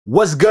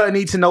What's good,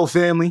 Need to Know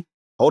family?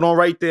 Hold on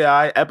right there,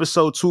 all right?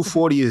 Episode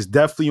 240 is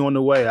definitely on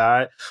the way, all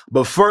right?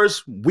 But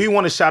first, we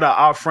want to shout out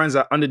our friends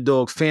at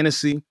Underdog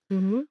Fantasy.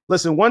 Mm-hmm.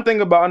 Listen, one thing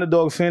about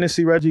Underdog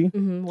Fantasy, Reggie,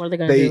 What are they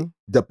going to do?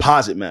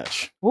 Deposit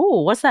match.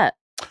 Ooh, what's that?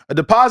 A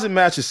deposit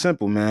match is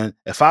simple, man.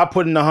 If I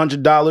put in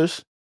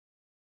 $100,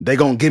 they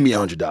going to give me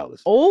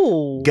 $100.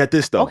 Oh. Get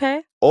this, though.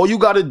 Okay. All you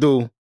got to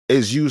do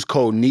is use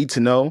code Need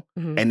to Know,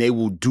 and they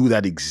will do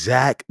that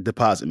exact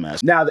deposit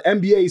match. Now, the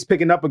NBA is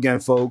picking up again,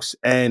 folks,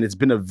 and it's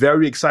been a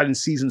very exciting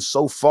season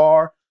so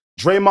far.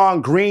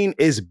 Draymond Green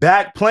is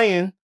back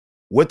playing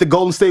with the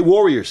Golden State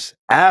Warriors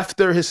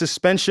after his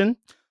suspension.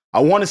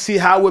 I want to see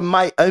how it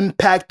might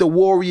impact the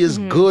Warriors,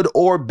 good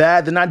or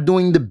bad. They're not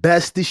doing the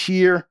best this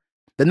year.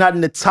 They're not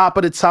in the top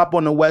of the top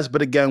on the West,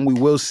 but again, we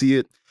will see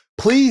it.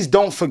 Please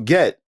don't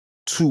forget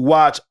to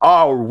watch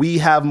our We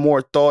Have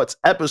More Thoughts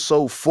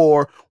episode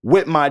 4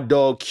 with my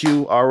dog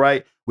Q. All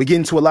right. We get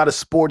into a lot of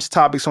sports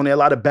topics on there, a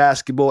lot of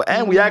basketball,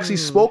 and we actually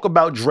spoke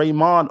about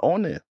Draymond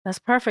on there. That's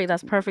perfect.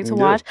 That's perfect to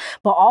watch.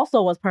 But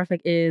also what's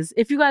perfect is,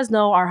 if you guys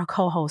know our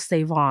co-host,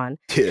 Savon,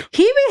 he be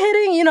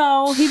hitting,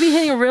 he be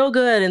hitting real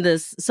good in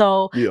this.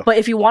 So, but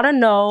if you want to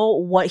know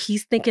what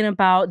he's thinking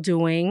about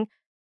doing,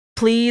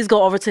 please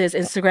go over to his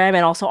Instagram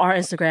and also our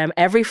Instagram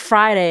every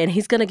Friday, and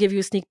he's going to give you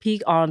a sneak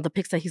peek on the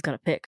picks that he's going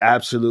to pick.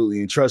 Absolutely.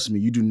 And trust me,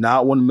 you do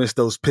not want to miss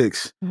those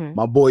picks.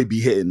 My boy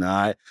be hitting, all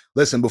right?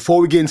 Listen,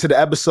 before we get into the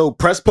episode,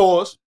 press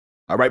pause.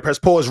 All right, press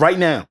pause right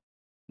now.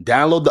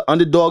 Download the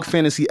Underdog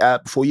Fantasy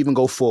app before you even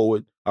go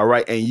forward, all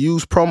right? And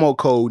use promo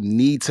code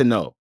Need to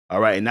Know, all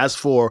right? And that's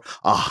for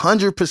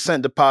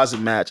 100% deposit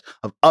match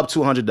of up to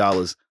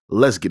 $100.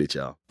 Let's get it,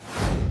 y'all.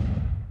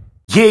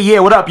 Yeah,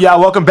 what up, y'all?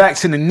 Welcome back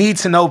to the Need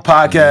to Know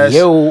podcast.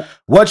 Yo.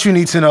 What you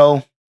need to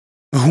know,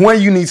 when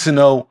you need to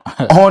know,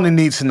 on the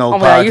Need to Know podcast.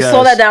 God, you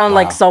slow that down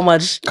like so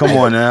much. Come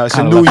on now. It's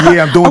a new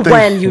year. I'm doing things.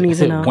 When you need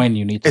to know. When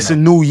you need to It's know. a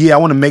new year. I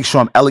want to make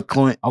sure I'm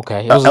eloquent.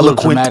 Okay. It was a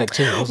little dramatic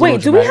too.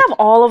 Wait, do we have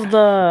all of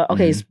the...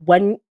 Okay, so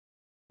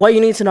what you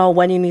need to know,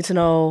 when you need to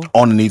know.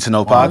 On the Need to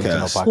Know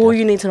podcast. Who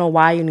you need to know,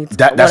 why you need to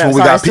know. That's when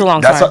we got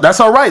people. That's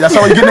all right. That's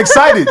how you're getting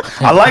excited.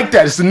 I like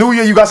that. It's the new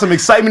year. You got some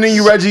excitement in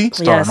you, Reggie.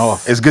 Starting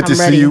off. It's good to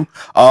see you.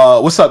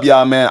 What's up,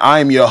 y'all, man? I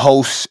am your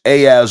host,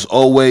 as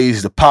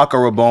always, the Paco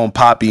Rabone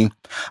Poppy.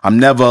 I'm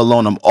never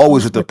alone. I'm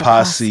always with the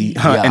posse.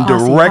 And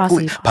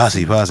directly...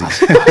 Posse.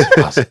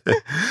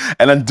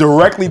 And then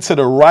directly to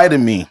the right of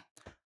me,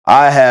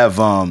 I have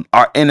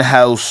our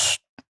in-house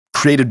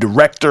creative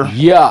director.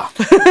 Yeah.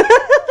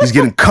 He's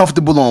getting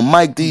comfortable on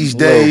mic these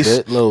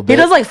days. Little bit. He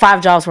does like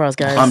 5 jobs for us,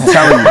 guys. I'm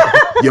telling you,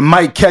 you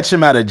might catch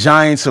him at a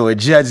Giants or a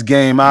Jets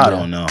game. I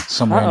don't know.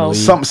 Somewhere in the league.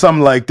 Something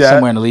like that.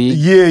 Somewhere in the league.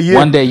 Yeah.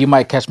 One day you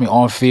might catch me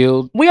on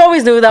field. We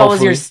always knew that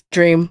was your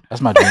dream.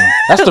 That's my dream.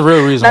 That's the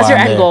real reason That's why your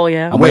I'm end there. goal,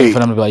 yeah. I'm waiting for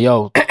them to be like,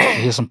 yo,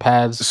 here's some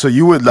pads. So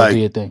you would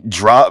like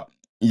drop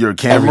your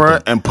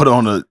camera and put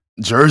on a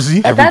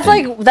jersey?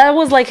 That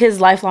was like his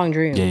lifelong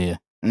dream. Yeah.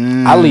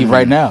 I leave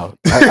right now.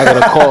 I got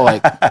a call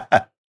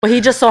like... But he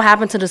just so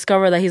happened to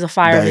discover that he's a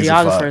fire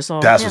videographer.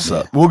 So that's what's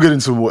up. We'll get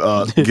into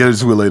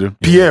it later.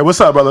 Pierre, what's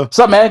up, brother? What's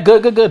up, man?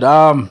 Good.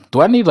 Do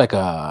I need like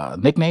a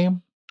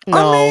nickname?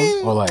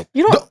 No. Or like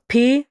you don't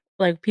P?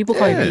 Like people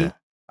call you P.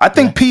 I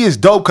think P is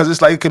dope because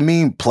it's like it can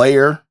mean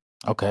player.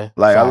 Okay.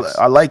 Like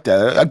I like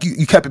that. Like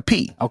you kept it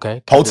P.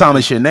 Okay. Whole time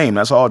it's your name.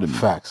 That's all to me.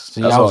 Facts.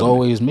 See, I was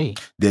always me.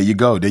 There you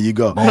go.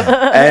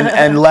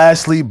 and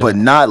lastly, but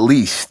not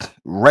least,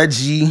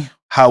 Reggie,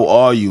 how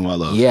are you, my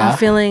love? Yeah. I'm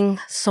feeling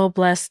so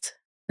blessed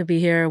to be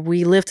here.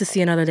 We live to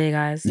see another day,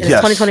 guys. It's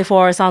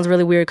 2024. It sounds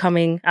really weird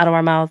coming out of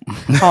our mouth.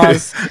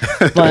 Pause.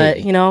 But,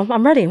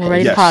 I'm ready. We're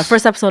ready to pause.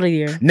 First episode of the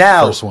year.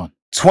 Now, first one.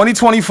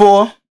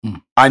 2024.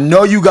 I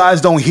know you guys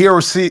don't hear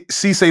or see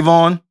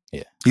Savon.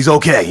 Yeah. He's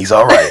okay. He's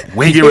all right.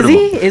 We ain't get rid of him.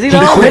 Is he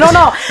though? We don't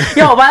know.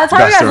 Yo, by the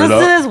time you guys listen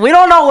to this, we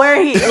don't know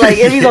where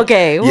if he's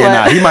okay.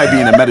 He might be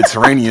in the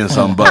Mediterranean or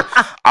something. But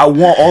I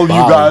want all of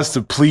you guys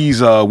to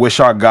please wish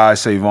our guy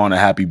Savon a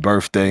happy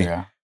birthday.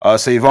 Yeah.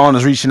 Savon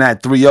is reaching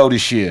that 3-0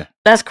 this year.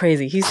 That's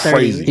crazy. He's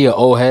 30. He an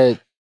old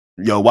head.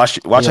 Yo, watch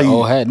how you...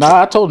 old head.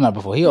 Nah, I told him that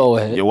before. He an old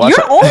head. Yo,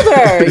 You're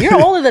older.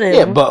 You're older than him.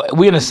 Yeah, but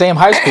we in the same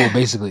high school,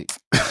 basically.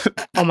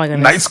 Oh my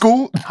goodness. Night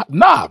school?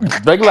 Nah,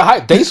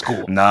 regular day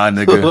school. Nah,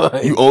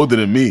 nigga. You older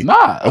than me.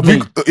 Nah.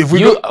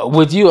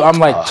 With you, I'm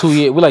like 2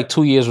 years. We're like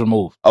 2 years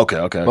removed. Okay.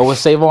 But with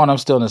Savon, I'm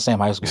still in the same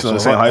high school. Still in the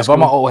same high school? If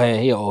I'm an old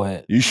head, he an old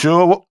head. You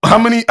sure? How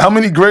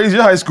many grades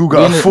your high school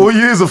got? 4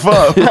 years or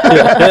 5?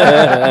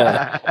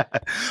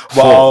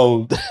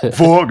 Wow.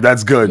 4?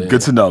 That's good. Yeah.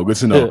 Good to know.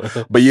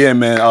 But yeah,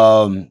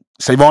 man,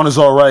 Savon is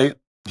all right.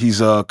 He's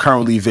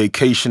currently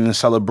vacationing,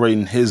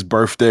 celebrating his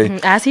birthday.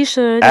 As he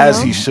should.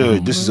 He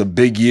should. This is a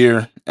big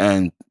year.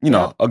 And,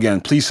 again,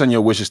 please send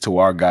your wishes to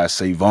our guy,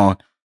 Savon.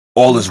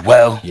 All is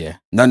well. Yeah.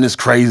 Nothing is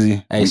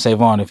crazy. Hey,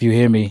 Savon, if you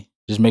hear me,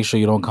 just make sure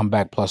you don't come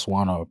back +1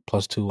 or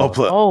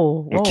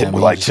 +2.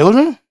 Like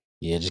children?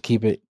 Yeah, just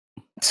keep it.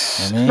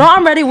 No,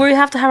 I'm ready. We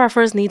have to have our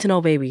first need to know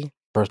baby.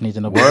 First need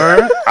to know.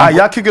 Word?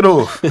 Y'all kick it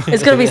off.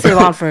 It's going to be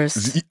Savon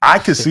first. I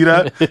can see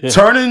that.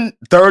 Turning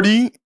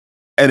 30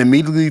 and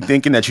immediately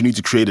thinking that you need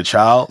to create a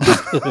child is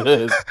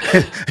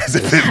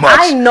a bit much.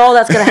 I know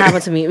that's gonna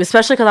happen to me,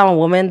 especially because I'm a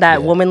woman.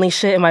 That womanly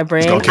shit in my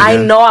brain. I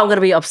know I'm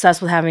gonna be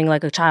obsessed with having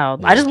like a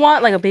child. I just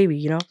want like a baby,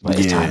 you know. But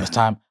it's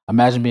time.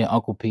 Imagine being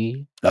Uncle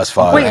P. That's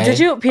fine. Wait, did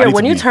you, Pierre?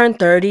 When you turned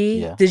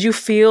 30, did you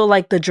feel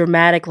like the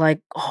dramatic,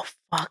 like, oh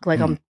fuck, like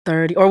I'm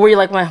 30, or were you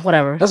like,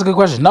 whatever? That's a good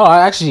question. No,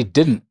 I actually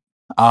didn't.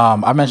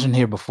 I mentioned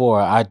here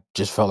before. I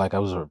just felt like I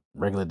was a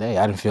regular day.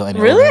 I didn't feel any.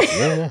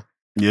 Really?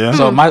 Yeah.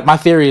 So my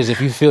theory is,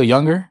 if you feel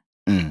younger,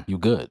 you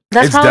good.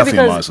 That's probably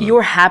because you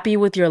were happy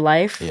with your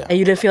life and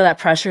you didn't feel that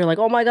pressure. Like,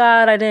 oh my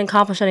god, I didn't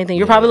accomplish anything.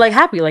 You're probably like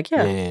happy. Like,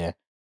 yeah.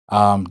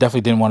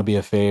 Definitely didn't want to be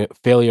a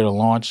failure to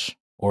launch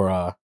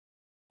or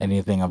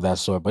anything of that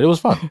sort. But it was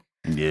fun.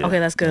 Yeah. Okay,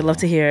 that's good. Love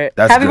to hear it.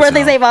 Happy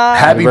birthday, Savon.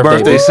 Happy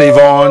birthday,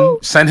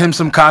 Savon. Send him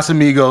some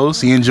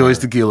Casamigos. He enjoys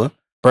tequila.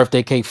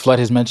 Birthday cake, flood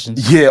his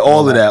mentions. Yeah,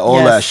 all of that.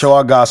 All that. Show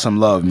our God some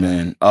love,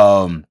 man.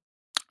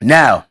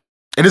 Now,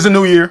 it is a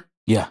new year.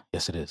 Yeah,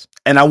 yes it is.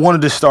 And I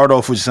wanted to start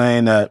off with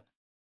saying that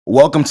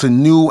welcome to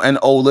new and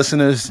old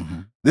listeners.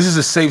 Mm-hmm. This is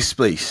a safe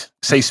space.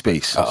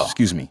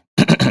 Excuse me.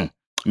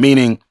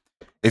 Meaning,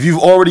 if you've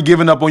already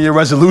given up on your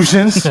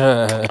resolutions,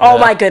 oh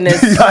my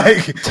goodness,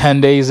 like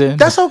 10 days in,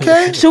 that's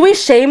okay. Should we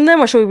shame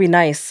them or should we be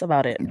nice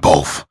about it?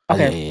 Both.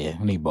 Okay. Yeah,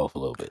 we need both a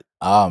little bit.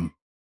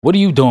 What are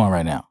you doing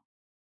right now?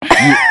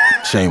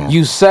 Shame.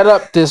 You set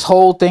up this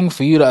whole thing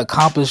for you to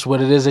accomplish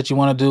what it is that you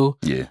want to do.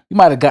 Yeah. You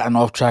might have gotten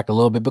off track a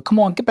little bit, but come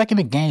on, get back in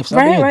the game.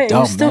 Stop being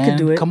dumb, you still man. can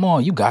do it. Come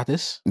on, you got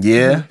this.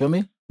 Yeah. You feel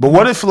me? But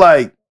what if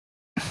what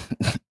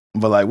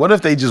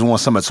if they just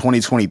want some of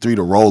 2023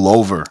 to roll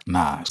over?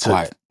 Nah, it's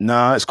quiet.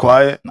 Nah, it's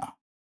quiet. Nah.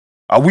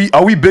 Are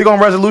we big on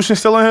resolution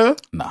still in here?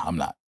 Nah, I'm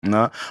not.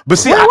 Nah. But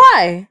see,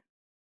 why?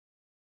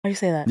 Why do you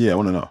say that? Yeah, I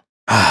want to know.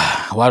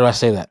 Why do I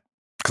say that?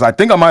 Because I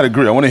think I might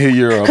agree. I want to hear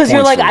your because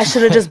you're like, I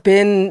should have just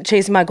been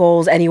chasing my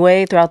goals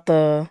anyway throughout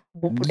the.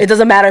 It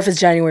doesn't matter if it's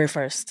January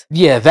 1st.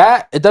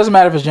 Yeah, it doesn't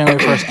matter if it's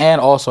January 1st, and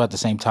also at the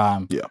same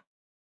time,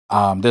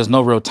 there's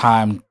no real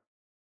time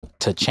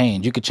to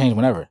change. You could change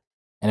whenever,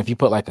 and if you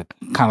put like a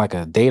kind of like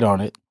a date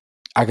on it,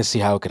 I could see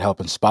how it could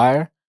help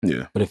inspire.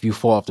 Yeah. But if you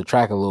fall off the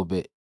track a little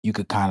bit, you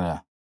could kind of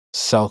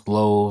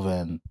self-loathe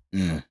and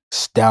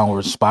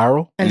downward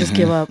spiral and just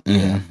give up.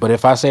 Yeah. But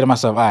if I say to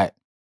myself, all right,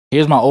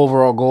 here's my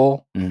overall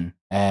goal.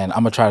 And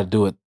I'm going to try to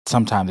do it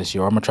sometime this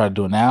year, or I'm going to try to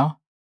do it now,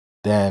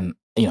 then,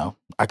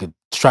 I could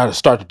try to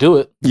start to do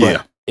it.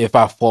 But if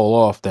I fall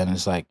off, then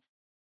it's like,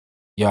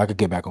 I could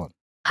get back on.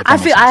 I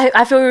feel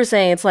what you're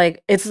saying. It's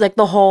like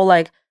the whole,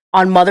 like,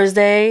 on Mother's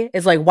Day,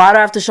 it's like, why do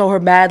I have to show her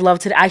mad love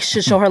today? I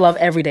should show her love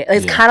every day.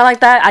 It's kind of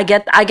like that. I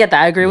get that.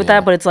 I agree with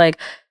that. But it's like,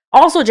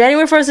 also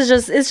January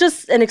 1st it's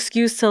just an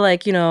excuse to,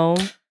 like, I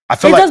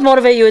feel it does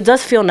motivate you. It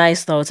does feel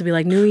nice, though, to be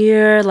like, New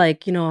Year,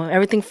 like,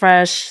 everything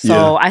fresh.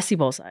 So I see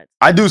both sides.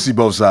 I do see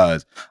both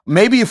sides.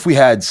 Maybe if we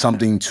had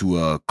something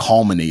to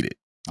culminate it,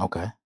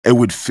 it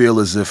would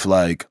feel as if,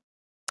 like,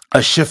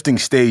 a shifting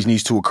stage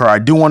needs to occur. I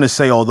do want to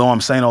say, although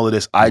I'm saying all of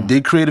this, I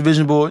did create a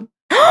vision board.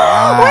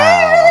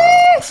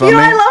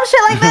 I love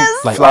shit like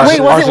this. Wait,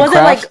 was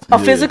it like a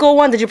physical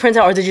one? Did you print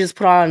out or did you just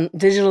put on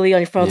digitally on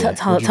your phone?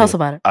 Tell us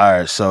about it. All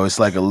right, so it's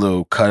like a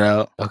little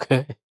cutout.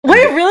 Okay.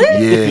 Wait,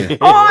 really? Yeah.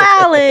 Oh,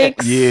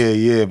 Alex.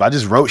 Yeah. But I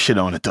just wrote shit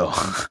on it though.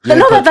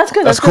 No, that's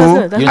good. That's cool.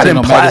 That's good. You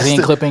didn't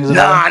magazine clippings?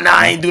 Nah,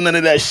 I ain't do none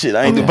of that shit.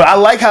 But I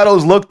like how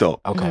those look though.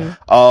 Okay.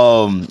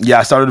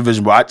 I started a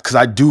vision board because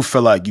I do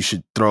feel like you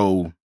should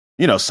throw,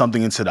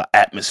 something into the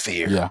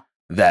atmosphere. Yeah.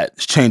 That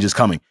change is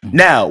coming.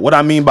 Now, what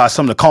I mean by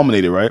something to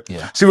culminate it, right?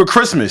 Yeah. See, with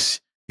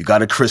Christmas, you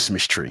got a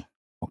Christmas tree.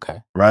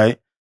 Okay. Right?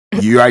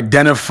 You're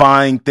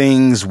identifying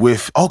things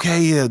with,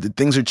 the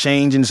things are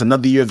changing. It's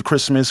another year of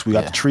Christmas. We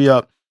got the tree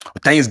up.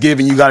 With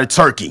Thanksgiving, you got a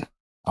turkey.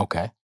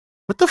 Okay.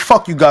 What the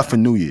fuck you got for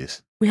New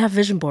Year's? We have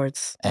vision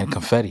boards. And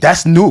confetti.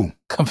 That's new.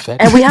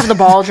 Confetti. And we have the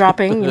ball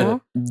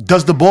dropping,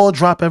 Does the ball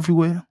drop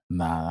everywhere?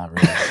 Nah, not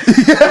really.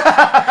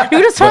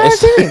 You just turn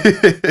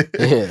it.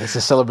 It's a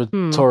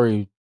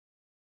celebratory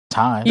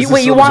time.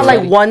 You want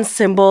like one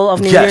symbol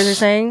of New Year's, you're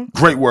saying?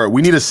 Great word.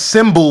 We need a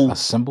symbol. A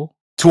symbol?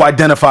 To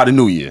identify the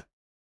New Year.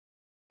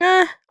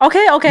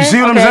 Okay. You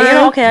see what I'm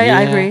saying?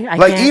 I agree.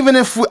 Even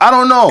if I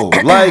don't know,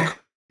 like,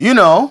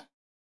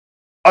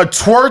 a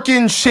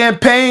twerking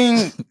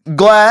champagne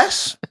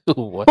glass.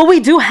 What? But we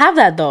do have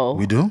that though.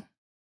 We do?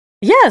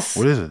 Yes.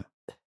 What is it?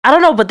 I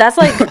don't know, but that's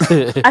like,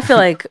 I feel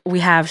like we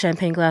have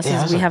champagne glasses.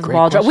 Yeah, we have the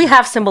ball drop. We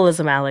have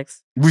symbolism,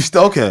 Alex. We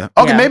still, okay.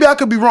 Maybe I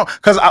could be wrong.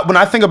 Because when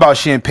I think about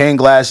champagne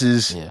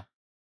glasses,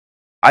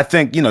 I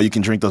think, you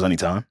can drink those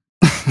anytime.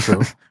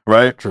 True.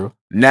 Right? True.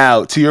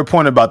 Now, to your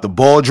point about the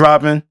ball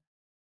dropping,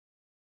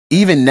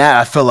 even now,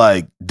 I feel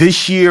like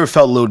this year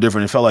felt a little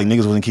different. It felt like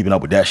niggas wasn't keeping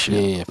up with that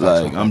shit. Yeah.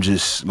 Like, I'm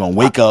just going to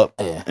wake up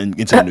and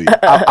into the New Year.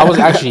 I was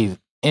actually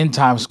in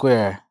Times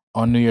Square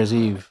on New Year's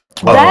Eve.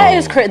 That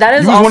is crazy. That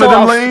is also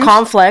a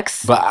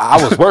complex. But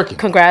I was working.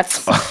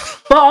 Congrats.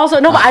 But also,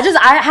 no, but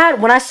I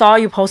had, when I saw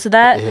you posted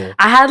that,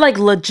 I had like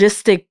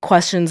logistic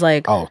questions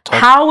like,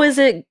 how is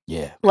it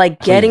like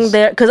getting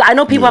there? Because I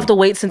know people have to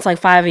wait since like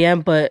 5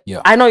 a.m., but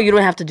I know you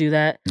don't have to do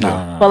that.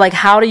 No. But like,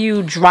 how do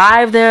you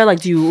drive there?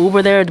 Like, do you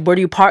Uber there? Where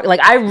do you park? Like,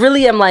 I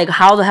really am like,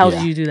 how the hell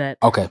did you do that?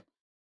 Okay.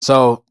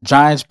 So,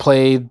 Giants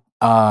played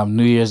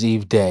New Year's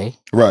Eve day.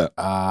 Right.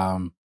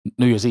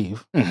 New Year's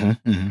Eve.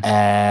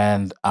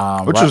 And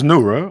which was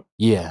new, right?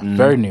 Yeah,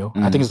 very new.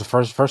 I think it's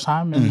the first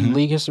time in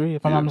league history,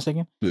 if I'm not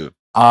mistaken. Yeah.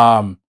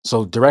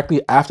 So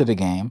directly after the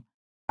game,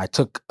 I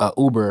took a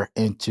Uber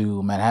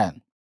into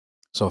Manhattan.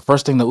 So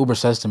first thing the Uber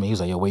says to me, he was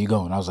like, "Yo, where you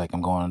going?" I was like,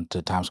 "I'm going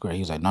to Times Square." He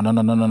was like, "No,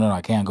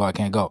 I can't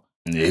go."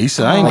 Yeah, he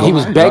said, I ain't like, he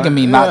was begging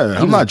me not.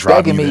 He was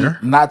begging me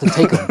not to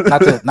take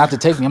him, not to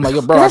take me. I'm like,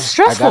 "Yo, bro, that's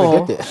stressful. I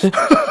gotta get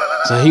there."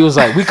 So he was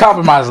like, we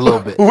compromised a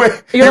little bit.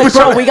 You're like,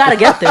 bro, we gotta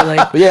get there.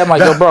 Like, yeah, I'm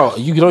like, yo, bro,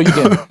 you know you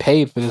getting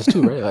paid for this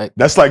too, right? Like,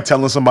 that's like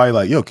telling somebody,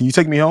 like, yo, can you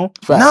take me home?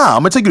 Fast. Nah,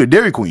 I'm gonna take you to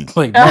Dairy Queen.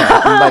 Like, no,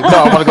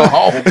 I want to go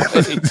home.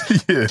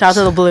 Shout out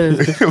to the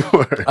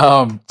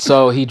Blues.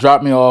 So he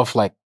dropped me off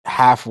like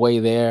halfway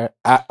there,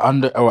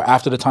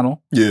 after the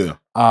tunnel. Yeah.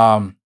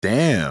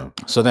 Damn.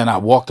 So then I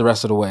walked the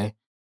rest of the way,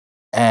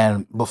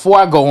 and before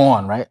I go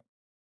on, right.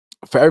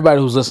 For everybody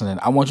who's listening,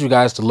 I want you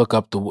guys to look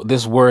up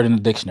this word in the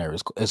dictionary.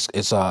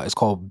 It's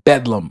called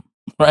bedlam.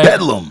 Right?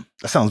 Bedlam.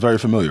 That sounds very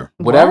familiar.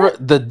 Whatever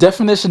the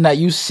definition that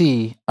you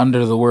see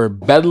under the word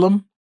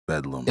bedlam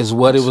is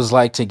what it was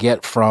like to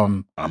get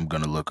from I'm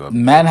gonna look up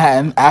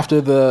Manhattan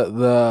after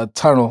the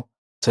tunnel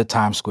to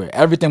Times Square.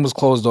 Everything was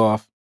closed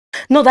off.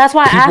 No, that's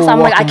why I asked. I'm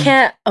like, I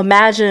can't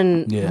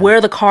imagine where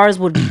the cars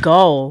would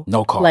go.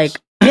 No cars. Like,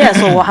 yeah.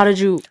 So how did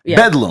you? Yeah.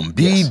 Bedlam.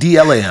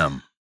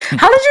 BDLAM.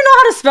 How did you know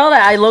how to spell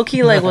that? I low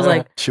key like was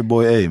like, it's your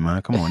boy A,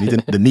 man. Come on,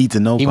 the need to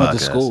know. He podcast. Went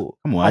to school.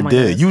 Come on, I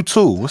did. God. You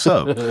too. What's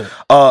up?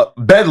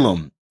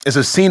 Bedlam is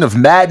a scene of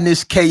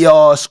madness,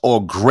 chaos,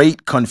 or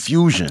great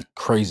confusion.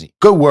 Crazy.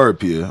 Good word,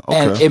 Pierre. Okay.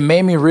 And it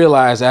made me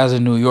realize, as a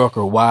New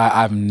Yorker, why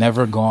I've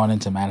never gone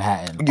into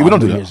Manhattan. We don't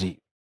do that.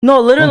 No,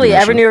 literally,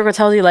 every New Yorker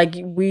tells you like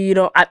we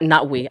don't.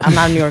 Not we. I'm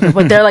not a New Yorker,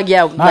 but they're like,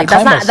 yeah, like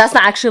that's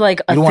not actually like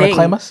a thing. You want to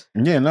claim us?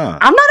 Yeah, nah.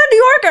 I'm not a New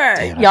Yorker.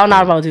 Damn, y'all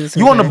not about to do this.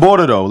 You on the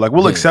border though? Like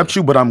we'll accept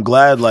you, but I'm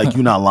glad like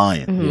you're not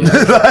lying.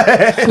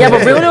 Yeah,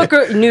 but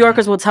real New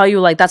Yorkers will tell you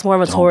like that's more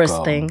of a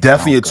tourist thing.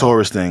 Definitely a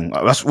tourist thing.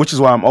 Which is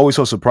why I'm always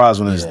so surprised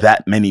when there's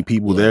that many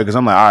people there because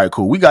I'm like, all right,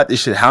 cool. We got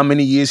this shit. How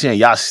many years here? And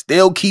y'all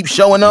still keep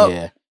showing up.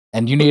 Yeah,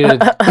 and you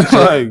needed.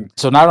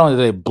 So not only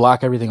did they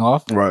block everything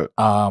off, right?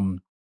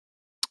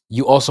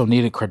 You also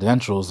needed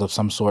credentials of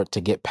some sort to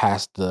get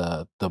past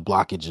the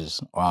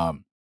blockages.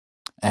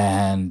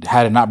 And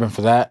had it not been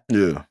for that,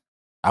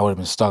 I would have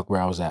been stuck where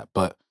I was at.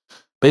 But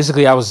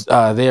basically, I was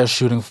there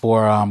shooting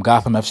for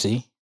Gotham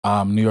FC,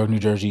 New York, New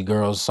Jersey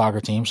girls soccer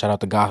team. Shout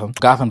out to Gotham.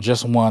 Gotham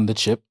just won the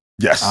chip.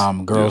 Yes.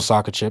 Girls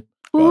soccer chip.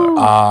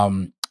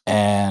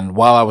 And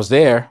while I was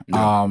there,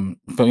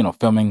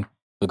 filming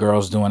the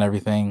girls doing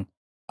everything,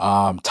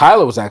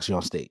 Tyler was actually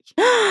on stage.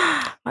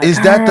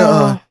 Is that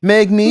the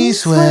make me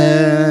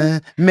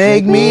sweat,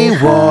 make me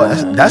walk?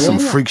 That's some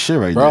freak shit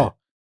right there. Bro,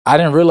 I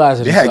didn't realize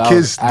it. They had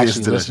kids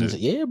dancing to that shit.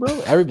 Yeah,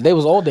 bro. They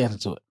was all dancing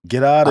to it.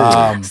 Get out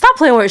of here. Stop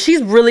playing with her.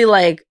 She's really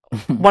like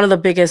one of the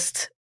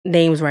biggest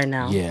names right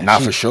now. Yeah.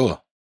 Not for sure.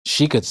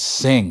 She could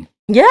sing.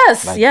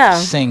 Yes,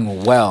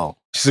 sing well.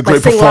 She's a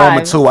great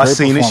performer too. I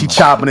seen it. She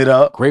chopping it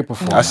up. Great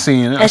performer. I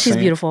seen it. And she's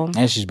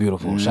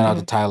beautiful. Shout out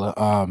to Tyler.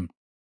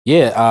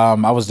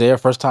 I was there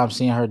first time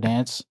seeing her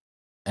dance.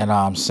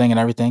 And singing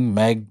everything.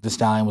 Meg Thee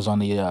Stallion was on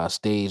the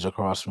stage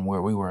across from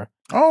where we were.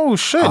 Oh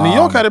shit! New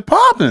York had it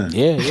popping.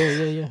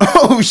 Yeah.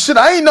 Oh shit!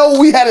 I didn't know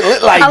we had it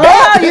lit like that. I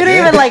love how you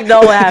didn't even like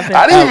know what happened.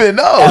 I didn't even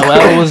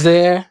know. LL was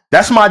there.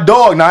 That's my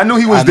dog. Now I knew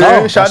he was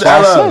there. Shout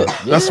out to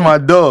LL. That's my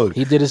dog.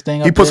 He did his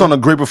thing. He puts on a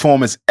great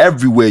performance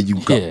everywhere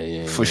you go.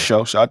 Yeah. For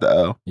sure. Shout out to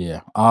L.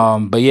 Yeah.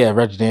 But yeah,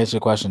 Reggie, to answer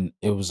your question,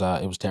 it was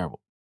terrible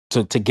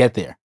to get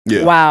there.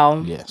 Yeah.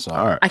 Wow. Yeah. So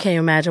all right. I can't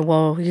imagine.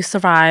 Well, you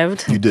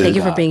survived. You did. Thank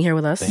you for being here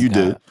with us. You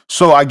did.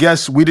 So I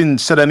guess we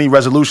didn't set any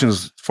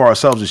resolutions for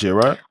ourselves this year,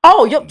 right?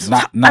 Oh, yep.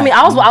 I mean,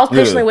 I was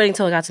patiently waiting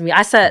till it got to me.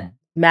 I set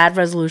mad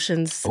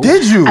resolutions.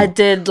 Did you? I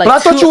did like. But I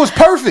thought you was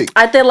perfect.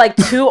 I did like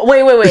 2.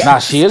 Wait. Nah,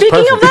 she is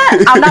perfect. Speaking of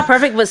that, I'm not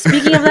perfect. But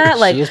speaking of that,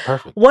 like, she is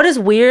perfect. What is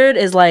weird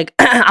is like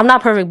I'm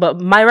not perfect, but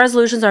my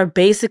resolutions are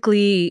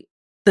basically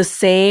the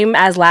same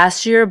as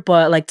last year,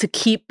 but like to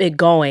keep it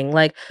going.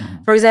 Like,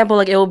 for example,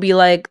 like it will be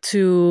like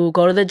to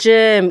go to the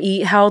gym,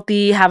 eat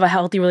healthy, have a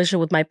healthy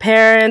relationship with my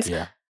parents,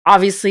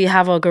 obviously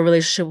have a good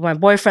relationship with my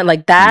boyfriend,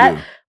 like that.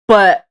 Yeah.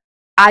 But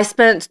I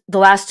spent the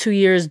last 2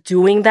 years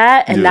doing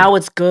that, and now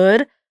it's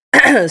good.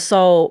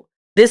 So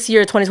this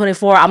year,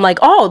 2024, I'm like,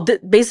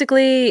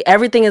 basically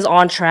everything is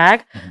on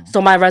track.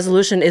 So my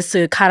resolution is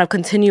to kind of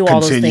continue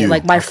all those things.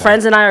 Like my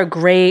friends and I are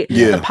great.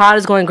 The pod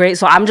is going great.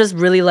 So I'm just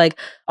really like,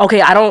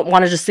 okay, I don't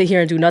want to just sit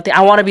here and do nothing.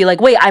 I want to be like,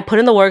 wait, I put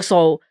in the work.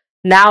 So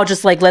now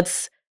just like,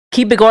 let's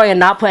keep it going and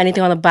not put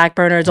anything on the back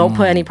burner. Don't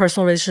put any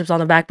personal relationships on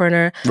the back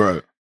burner.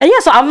 Right. And yeah,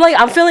 so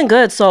I'm feeling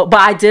good. So, but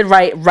I did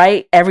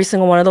write every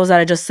single one of those that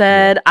I just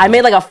said. I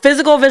made like a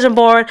physical vision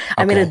board.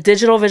 I made a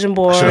digital vision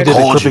board. I should have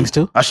called you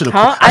too. I should have.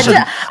 Huh?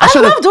 I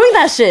love doing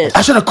that shit.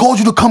 I should have called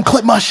you to come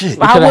clip my shit.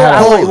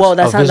 Well,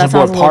 that sounds a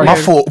little weird. My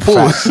fault.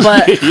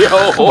 But I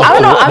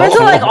don't know. I'm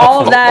into like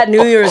all of that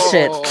New Year's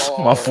shit.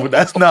 My fault.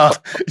 That's not.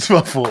 It's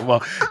my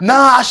fault. Nah,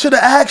 I should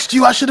have asked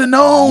you. I should have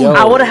known.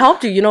 I would have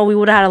helped you. You know, we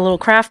would have had a little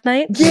craft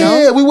night.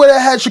 Yeah, we would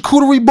have had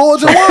charcuterie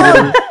boards and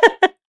wine.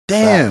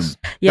 Damn.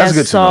 Yeah, that's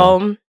good to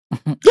know.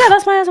 Yeah,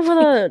 that's my answer for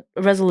the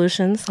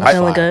resolutions. I'm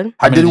feeling good.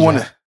 I did want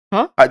to.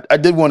 Huh? I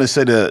did want to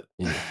say that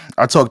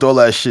I talked all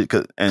that shit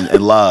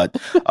and lied.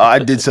 I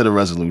did set a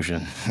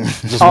resolution.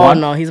 Just one?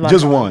 No, he's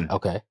just one.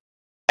 Okay.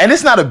 And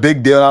it's not a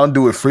big deal. I don't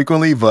do it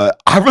frequently, but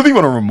I really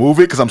want to remove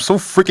it because I'm so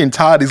freaking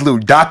tired of these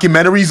little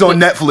documentaries on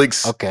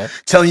Netflix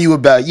telling you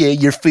about,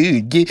 your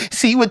food.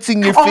 See what's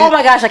in your food. Oh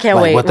my gosh, I can't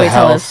wait. Wait,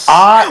 tell us.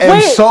 I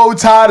am so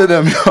tired of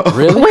them.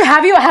 Really? Wait,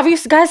 have you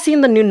guys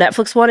seen the new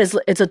Netflix one?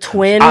 It's a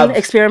twin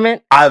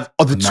experiment.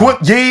 Twin.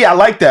 Yeah, I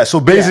like that. So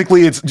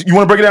basically, it's, you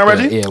want to break it down,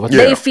 Reggie? Yeah.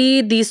 They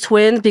feed these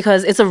twins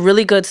because it's a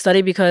really good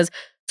study because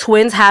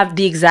twins have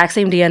the exact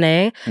same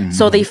DNA. Mm-hmm.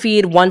 So they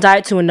feed one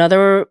diet to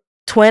another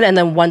twin and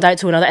then one diet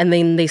to another, and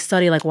then they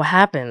study like what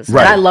happens.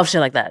 Right. And I love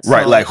shit like that. So.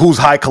 Right, like who's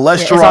high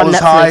cholesterol is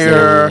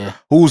higher,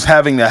 who's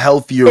having a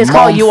healthier It's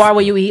called You Are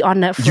What You Eat on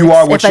Netflix. You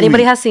Are What If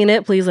anybody has seen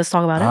it, please let's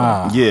talk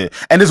about it. Yeah.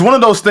 And it's one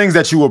of those things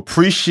that you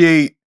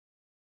appreciate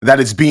that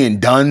it's being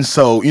done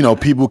so,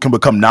 people can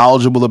become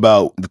knowledgeable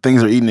about the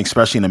things they're eating,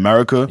 especially in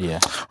America. Yeah.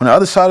 On the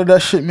other side of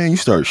that shit, man, you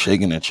start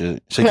shaking that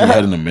shit. Shake your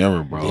head in the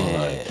mirror, bro.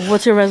 Yeah. Like,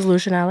 what's your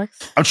resolution, Alex?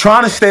 I'm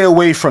trying to stay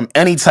away from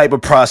any type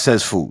of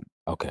processed food.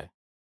 Okay.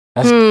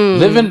 That's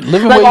living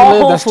like where you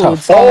live, that's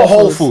tough. All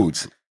whole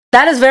foods.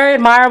 That is very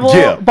admirable.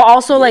 Yeah. But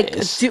also, like,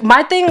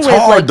 my thing with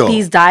hard, like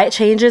these diet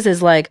changes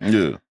is like,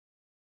 can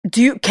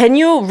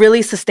you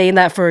really sustain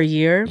that for a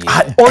year?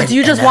 Yeah. Or do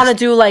you just want to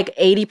do like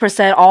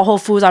 80% all whole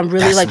foods? I'm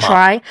really like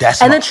trying.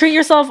 And then treat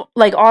yourself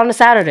like on a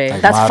Saturday.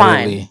 Like that's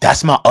fine.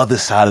 That's my other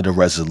side of the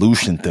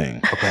resolution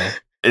thing. Okay.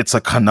 It's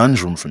a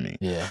conundrum for me.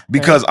 Yeah.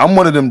 Because I'm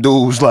one of them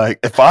dudes, like,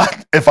 if I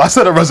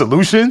set a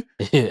resolution,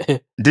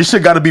 this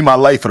shit got to be my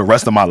life for the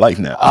rest of my life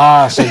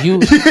now. So you're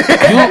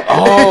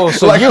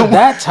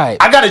that type.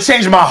 I got to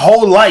change my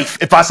whole life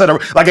if I set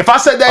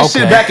that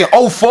shit back in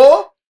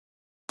 2004.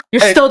 You're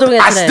still doing it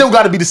today. I still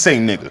got to be the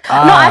same nigga. No,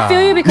 I feel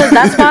you because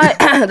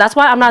that's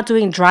why I'm not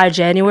doing dry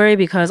January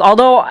because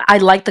although I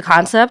like the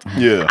concept,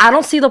 I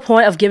don't see the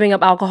point of giving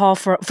up alcohol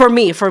for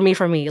me. Like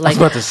I was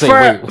about to say,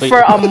 for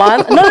a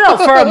month. No,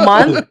 for a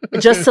month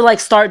just to like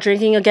start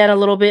drinking again a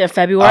little bit in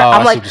February.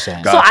 I'm like, so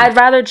I'd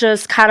rather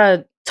just kind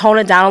of tone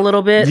it down a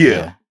little bit.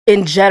 Yeah.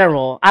 In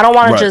general, I don't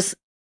want to just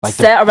like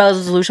set a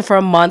resolution for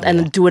a month and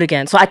then do it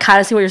again. So I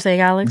kind of see what you're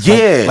saying, Alex.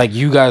 Yeah. Like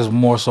you guys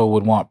more so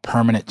would want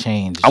permanent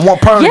change. I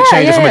want permanent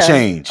change if I'm a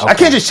change. Okay. I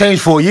can't just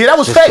change for a year. That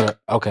was fake.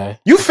 Okay.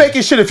 You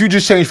faking shit if you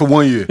just change for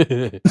 1 year.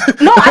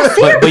 No, I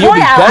see your point,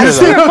 Alex. I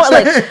see your point.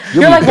 Like,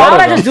 you're like, why would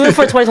I just do it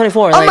for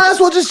 2024? I might as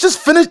well just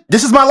finish.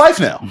 This is my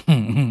life now.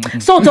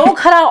 So don't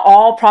cut out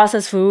all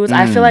processed foods.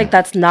 I feel like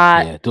that's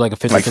not do like a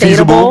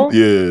sustainable.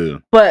 Yeah.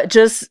 But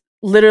just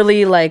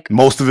literally like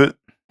most of it.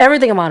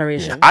 Everything in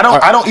moderation. I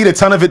don't eat a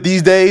ton of it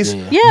these days.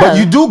 Yeah. But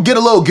you do get a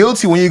little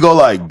guilty when you go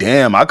like,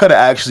 damn, I could have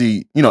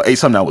actually, ate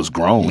something that was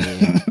grown.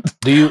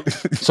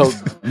 So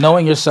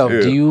knowing yourself,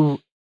 do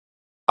you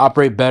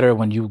operate better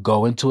when you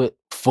go into it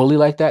fully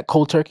like that,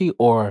 cold turkey,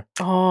 or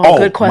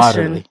good question.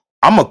 Moderately?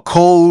 I'm a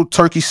cold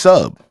turkey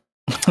sub.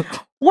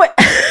 What?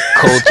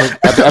 Cold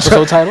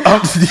episode title?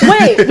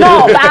 Wait,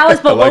 no, but Alex,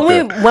 but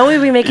when we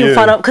be making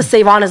fun of, because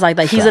Savon is like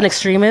that, he's an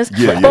extremist.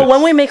 But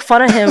when we make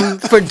fun of him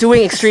for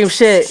doing extreme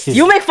shit,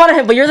 you make fun of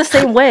him, but you're the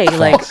same way.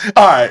 Like,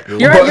 all right,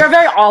 you're a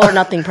very all or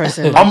nothing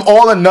person. I'm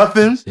all or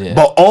nothing,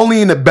 but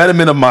only in the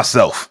betterment of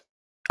myself.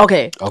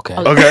 Okay.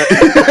 Like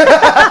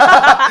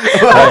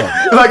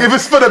if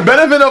it's for the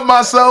benefit of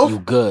myself, you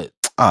good.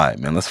 All right,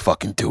 man, let's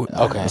fucking do it.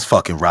 Man. Okay, let's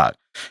fucking rock.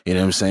 You know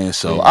what I'm saying?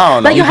 So I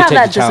don't know. Like you have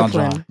that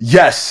discipline.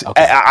 Yes,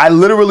 okay. I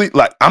literally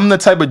like. I'm the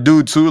type of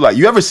dude too. Like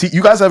you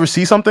guys ever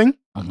see something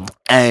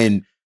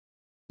and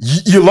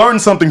you learn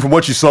something from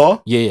what you saw?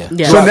 Yeah.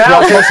 So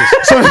now,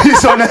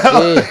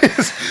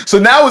 so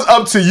now it's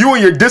up to you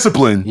and your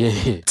discipline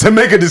to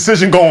make a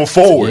decision going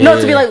forward.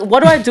 No, to be like,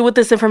 what do I do with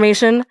this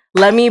information?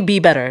 Let me be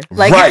better.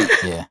 Like, right.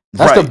 Yeah.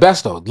 That's the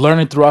best though.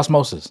 Learning through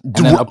osmosis and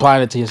then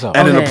applying it to yourself.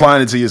 And then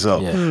applying it to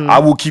yourself. Yeah. I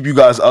will keep you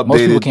guys updated. Most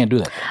people can't do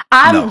that.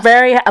 I'm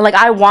very like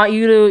I want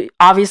you to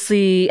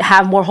obviously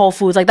have more whole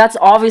foods. Like that's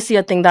obviously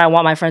a thing that I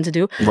want my friend to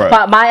do. Right.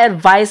 But my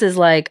advice is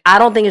like I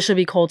don't think it should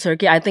be cold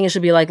turkey. I think it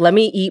should be like let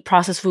me eat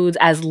processed foods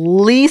as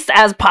least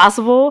as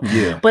possible.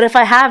 Yeah. But if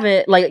I have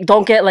it, like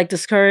don't get like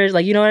discouraged.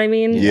 Like you know what I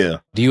mean? Yeah.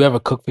 Do you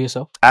ever cook for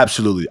yourself?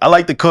 Absolutely. I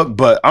like to cook,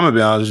 but I'm gonna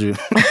be honest with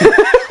you.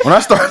 When I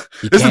start,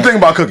 this is the thing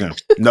about cooking.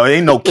 No, it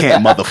ain't no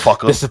can't,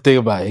 motherfucker. This is the thing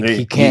about it.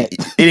 He can't.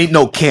 It ain't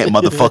no can't,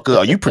 motherfucker.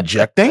 Are you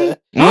projecting?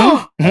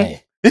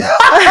 Hey.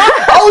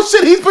 Oh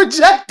shit, he's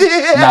projecting.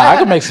 Nah, I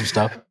can make some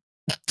stuff.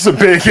 Some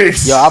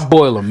pancakes. Yo, I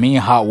boil them. Me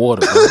and hot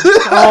water. Bro.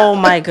 Oh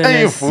my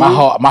goodness. My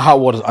hot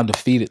water's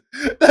undefeated.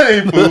 That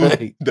ain't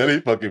food. That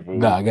ain't fucking food.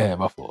 Nah, go ahead,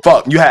 my fault.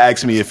 Fuck, you had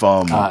asked me if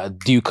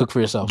do you cook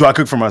for yourself? Do I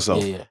cook for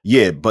myself?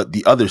 Yeah, but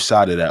the other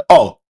side of that.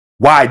 Oh,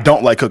 why I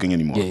don't like cooking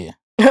anymore.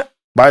 Yeah.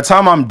 By the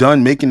time I'm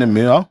done making the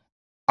meal,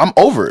 I'm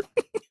over it.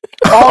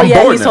 Oh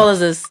yeah, he told us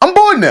this. I'm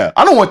bored now.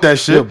 I don't want that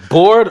shit. You're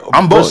bored.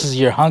 I'm bored. Versus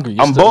you're hungry.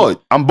 I'm bored.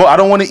 I'm bored. I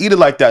don't want to eat it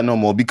like that no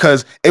more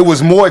because it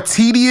was more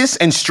tedious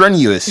and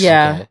strenuous.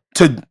 Yeah.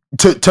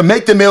 To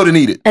make the meal than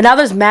eat it. And now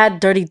there's mad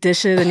dirty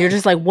dishes, and you're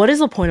just like, what is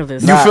the point of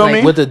this? You feel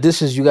me? With the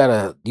dishes, you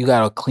gotta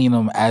clean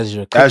them as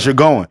you're cooking. As you're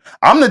going.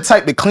 I'm the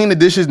type to clean the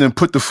dishes and then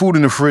put the food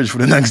in the fridge for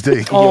the next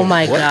day. Oh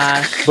my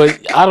gosh.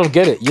 But I don't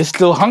get it. You're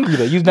still hungry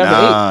though. You've never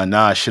ate.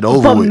 Nah, shit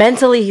over but with.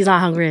 mentally, he's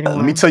not hungry anymore.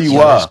 Let me tell you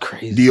why. That's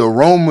crazy. The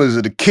aromas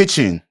of the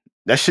kitchen.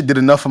 That shit did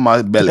enough for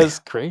my belly. That's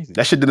crazy.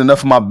 That shit did enough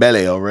for my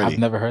belly already. I've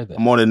never heard that.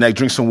 I'm on the neck,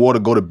 drink some water,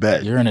 go to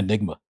bed. You're an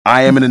enigma.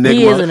 I am an enigma.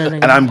 He is an enigma.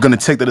 And I'm going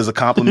to take that as a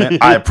compliment.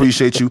 I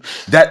appreciate you.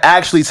 That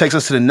actually takes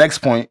us to the next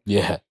point.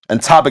 Yeah.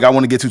 And topic I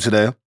want to get to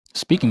today.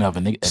 Speaking of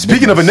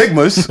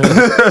enigmas.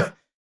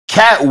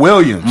 Cat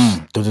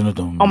Williams.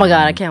 Oh my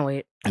God, I can't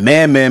wait.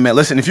 Man.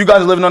 Listen, if you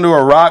guys are living under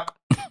a rock,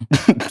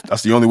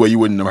 that's the only way you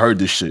wouldn't have heard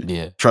this shit.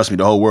 Yeah. Trust me,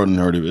 the whole world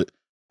hadn't heard of it.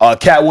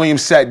 Cat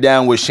Williams sat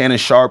down with Shannon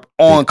Sharpe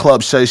on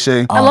Club Shay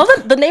Shay. I love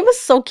it. The name is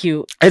so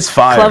cute. It's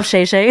fire. Club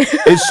Shay Shay.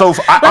 It's so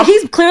like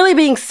he's clearly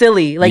being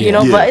silly, like you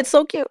know, but it's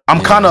so cute. I'm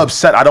kind of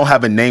upset I don't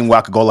have a name where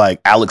I could go like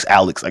Alex.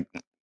 Like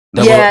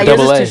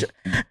double A.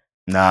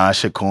 Nah,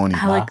 shit corny.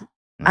 I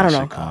don't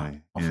know.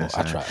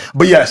 I tried.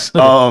 But yes,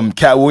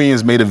 Cat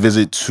Williams made a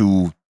visit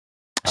to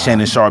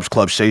Shannon Sharpe's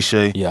Club Shay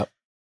Shay. Yep.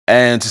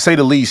 And to say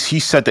the least,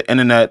 he set the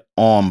internet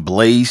on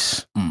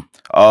blaze.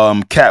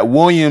 Cat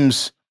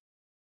Williams.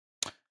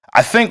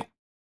 I think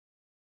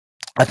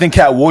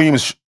Cat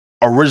Williams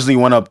originally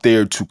went up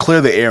there to clear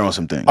the air on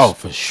some things. Oh,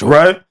 for sure.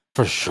 Right?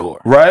 For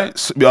sure. Right?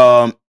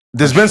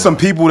 There's been some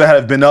people that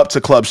have been up to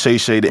Club Shay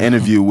Shay to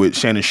interview with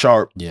Shannon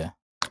Sharpe. Yeah.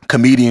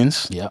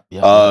 Comedians.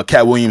 Yep.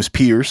 Cat Williams'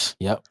 peers.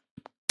 Yep.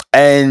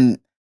 And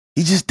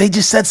they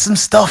just said some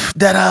stuff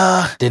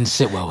that didn't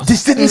sit well with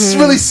this didn't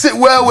really sit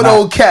well with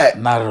old Cat.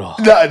 Not at all.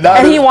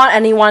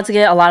 And he wanted to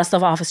get a lot of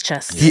stuff off his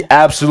chest. He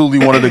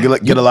absolutely wanted to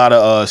get a lot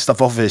of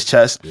stuff off of his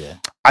chest. Yeah.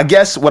 I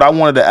guess what I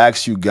wanted to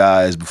ask you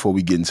guys before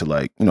we get into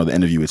the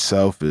interview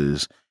itself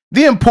is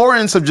the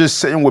importance of just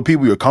sitting with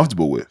people you're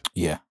comfortable with.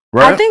 Yeah.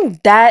 Right? I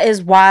think that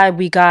is why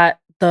we got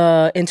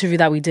the interview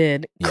that we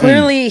did. Yeah.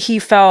 Clearly he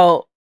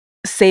felt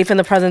safe in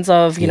the presence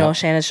of, you know,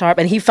 Shannon Sharpe,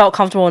 and he felt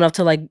comfortable enough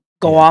to like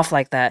go off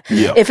like that.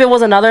 Yeah. If it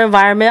was another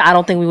environment, I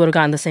don't think we would have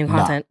gotten the same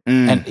content.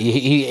 And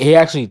he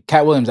actually,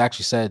 Cat Williams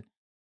actually said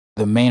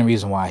the main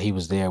reason why he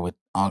was there with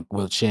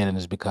Shannon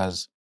is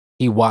because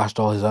he watched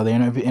all his other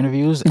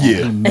interviews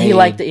and he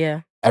liked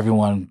it.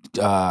 Everyone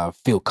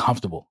feel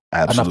comfortable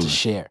enough to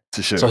share.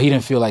 So he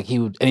didn't feel like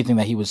anything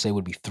that he would say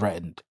would be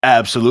threatened.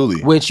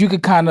 Absolutely. Which you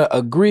could kind of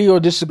agree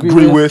or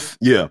disagree with.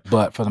 Yeah.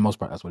 But for the most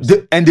part, that's what he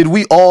said. And did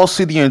we all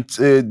see the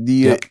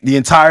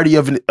entirety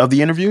of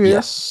the interview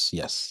here?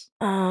 Yes.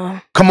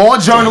 Come on,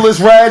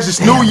 journalist Reg. It's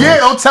New Year.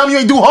 Don't tell me you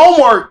ain't do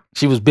homework.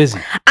 She was busy.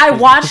 I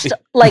watched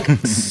like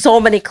so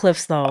many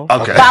clips though.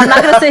 Okay. But I'm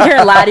not gonna sit here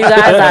and lie to you guys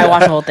that I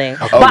watched the whole thing.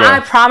 Okay. But I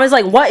promise,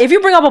 like, if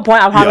you bring up a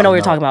point, I'll probably know what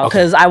you're talking about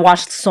because I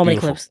watched so many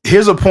clips.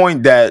 Here's a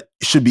point that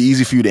should be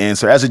easy for you to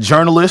answer. As a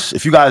journalist,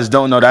 if you guys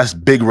don't know, that's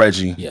Big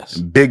Reggie. Yes.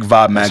 Big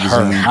Vibe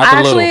magazine.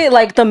 Actually,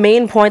 like the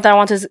main point that I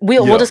want to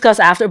we'll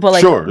discuss after, but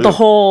like the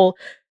whole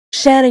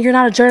Shannon, you're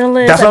not a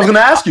journalist. That's what I was going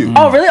to ask you.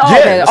 Oh, really? Oh,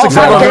 okay. That's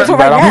exactly get into it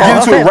right now.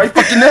 Get into it right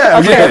fucking now.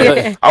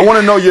 Okay. Yeah. I want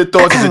to know your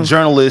thoughts as a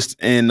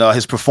journalist in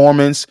his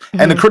performance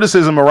and the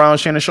criticism around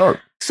Shannon Sharpe.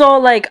 So,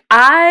 like,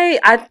 I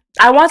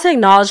want to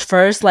acknowledge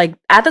first, like,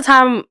 at the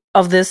time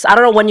of this, I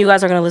don't know when you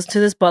guys are going to listen to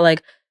this, but,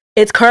 like,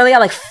 it's currently at,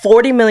 like,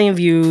 40 million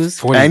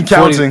views. And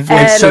counting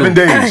in 7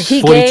 days.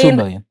 42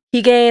 million.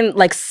 He gained,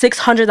 like,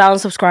 600,000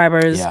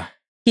 subscribers. Yeah.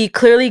 He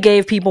clearly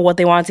gave people what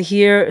they wanted to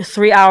hear.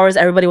 3 hours,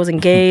 everybody was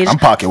engaged. I'm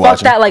pocket watching.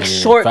 Fuck that, like,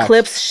 short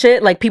clips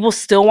shit. Like, people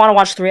still want to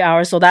watch 3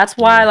 hours. So that's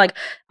why, like,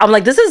 I'm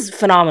like, this is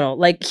phenomenal.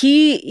 Like,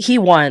 he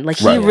won. Like,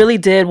 he really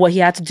did what he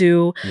had to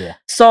do. Yeah.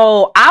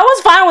 So I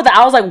was fine with it.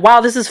 I was like, wow,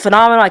 this is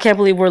phenomenal. I can't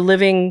believe we're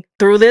living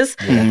through this.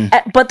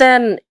 But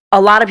then a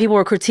lot of people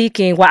were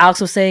critiquing what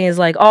Alex was saying is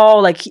like, oh,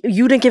 like,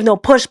 you didn't give no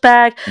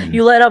pushback.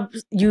 You let up,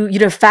 you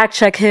didn't fact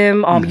check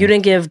him. You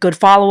didn't give good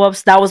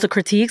follow-ups. That was the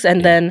critiques.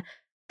 And then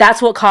that's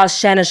what caused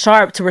Shannon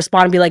Sharpe to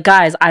respond and be like,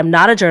 guys, I'm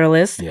not a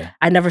journalist.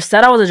 I never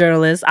said I was a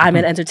journalist. I'm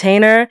an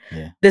entertainer.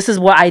 This is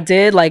what I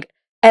did. Like,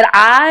 and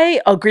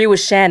I agree with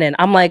Shannon.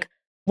 I'm like,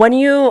 when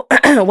you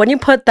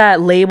put that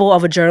label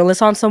of a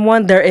journalist on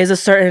someone, there is a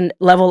certain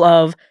level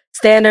of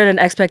standard and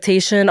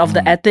expectation of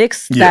the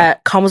ethics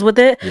that comes with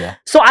it.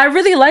 So I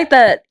really like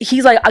that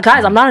he's like,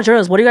 guys, I'm not a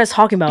journalist. What are you guys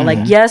talking about? Like,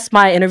 yes,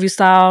 my interview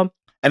style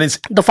and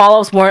the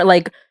follow-ups weren't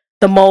like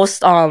the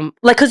most like,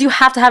 because you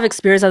have to have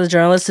experience as a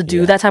journalist to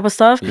do that type of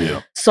stuff.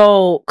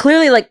 So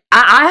clearly, like,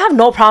 I have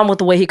no problem with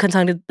the way he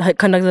conducted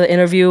the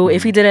interview.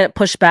 If he didn't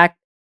push back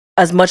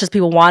as much as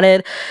people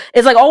wanted.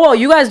 It's like, oh well,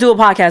 you guys do a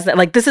podcast.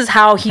 Like this is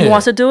how he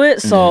wants to do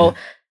it. So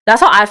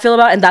that's how I feel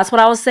about it. And that's what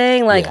I was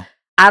saying. Like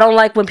I don't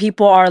like when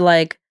people are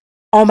like,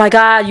 oh my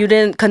God, you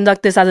didn't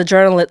conduct this as a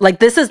journalist. Like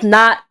this is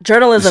not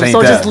journalism.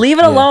 So just leave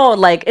it alone.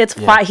 Like it's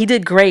fine. He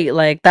did great.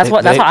 Like that's how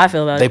I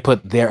feel about it. They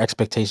put their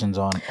expectations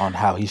on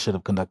how he should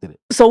have conducted it.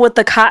 So with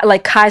the Kai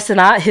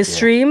Cenat, his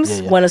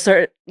streams,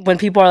 when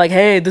people are like,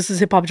 hey, this is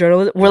hip hop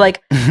journalism, we're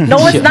like,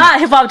 no, it's not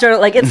hip hop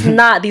journalism. Like it's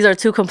not. These are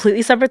two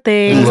completely separate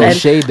things.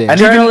 And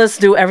journalists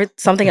do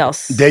something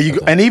else. There you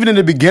go. And even in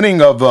the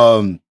beginning of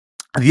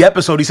the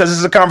episode, he says this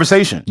is a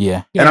conversation.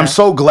 Yeah. And I'm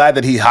so glad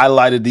that he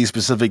highlighted these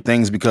specific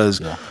things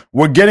because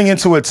we're getting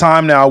into a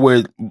time now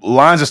where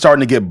lines are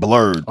starting to get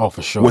blurred. Oh,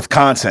 for sure. With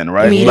content,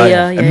 right?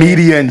 Media.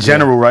 Media in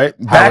general, right?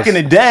 Back in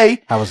the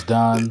day. How it's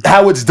done.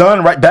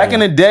 Right? Back in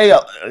the day,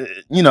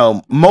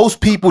 most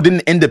people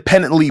didn't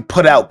independently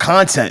put out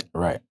content.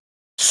 Right.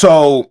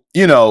 So,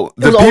 the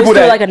people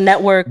that like a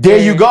network. There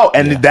you go.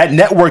 And that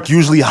network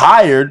usually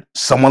hired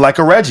someone like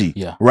a Reggie,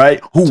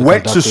 right? Who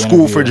went to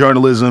school for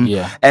journalism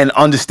and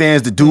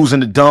understands the do's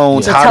and the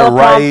don'ts, how to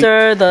write.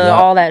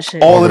 All that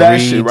shit. All of that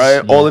shit,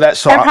 right? All of that.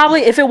 So and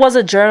probably if it was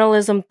a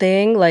journalism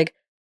thing, like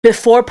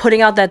before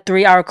putting out that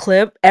 3-hour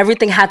clip,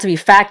 everything had to be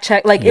fact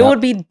checked. Like it would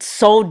be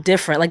so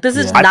different. Like this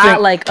is not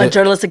like a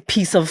journalistic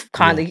piece of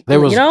content. There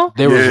was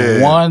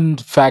one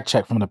fact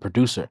check from the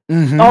producer.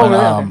 Mm-hmm. Oh,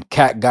 really?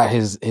 Cat got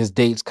his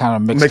dates kind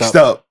of mixed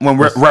up when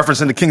we're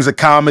referencing the Kings of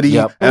Comedy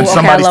and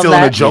somebody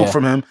stealing a joke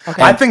from him.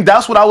 Okay. I think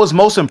that's what I was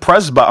most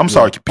impressed by. I'm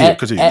sorry,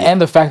 Peter.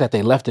 And the fact that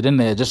they left it in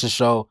there just to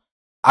show,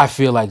 I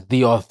feel like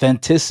the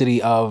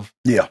authenticity of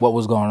what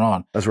was going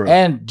on. That's right.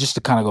 And just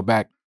to kind of go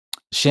back,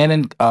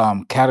 Shannon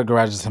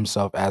categorizes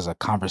himself as a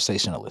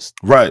conversationalist.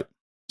 Right.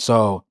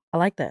 So I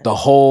like that. The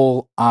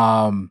whole,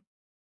 all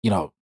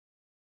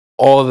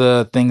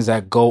the things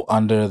that go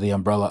under the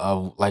umbrella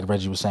of, like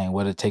Reggie was saying,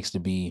 what it takes to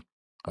be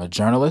a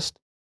journalist.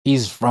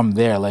 He's from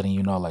there letting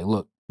you know, like,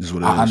 look,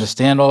 I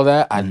understand all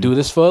that. I do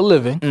this for a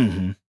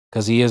living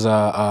because he is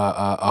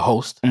a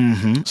host,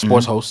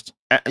 sports host.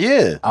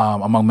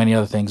 Among many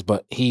other things.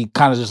 But he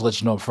kind of just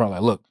lets you know up front,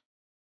 like, look,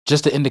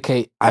 just to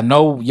indicate, I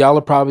know y'all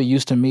are probably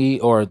used to me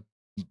or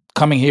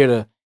coming here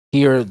to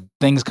hear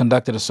things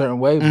conducted a certain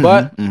way,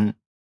 but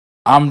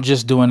I'm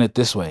just doing it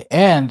this way.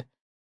 And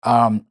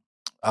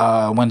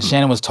when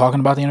Shannon was talking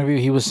about the interview,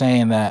 he was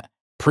saying that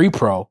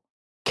pre-pro,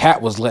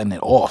 Cat was letting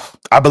it off.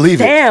 I believe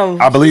it.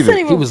 Damn. I believe it.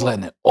 He was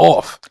letting it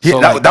off.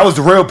 So that was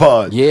the real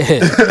part. Yeah.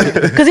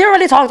 Because he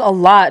already talked a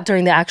lot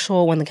during the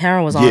actual, when the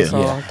camera was on. Yeah.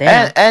 So,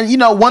 damn.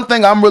 And one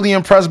thing I'm really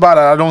impressed by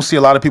that I don't see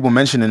a lot of people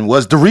mentioning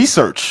was the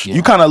research. Yeah.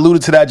 You kind of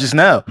alluded to that just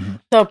now.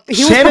 So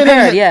he was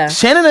prepared,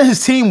 Shannon and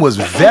his team was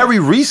very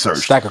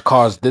researched. Stack of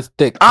cards this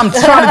thick. I'm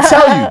trying to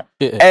tell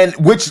you. And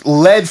which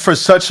led for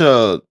such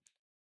a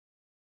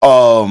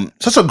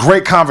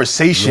great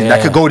conversation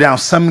that could go down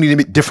so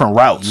many different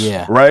routes.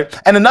 Yeah. Right.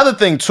 And another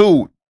thing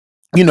too,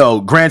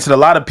 granted, a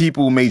lot of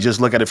people may just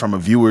look at it from a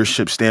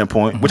viewership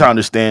standpoint, which I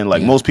understand.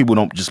 Like most people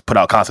don't just put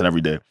out content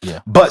every day.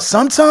 Yeah. But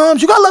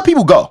sometimes you gotta let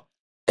people go.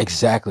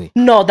 Exactly.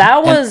 No,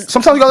 that was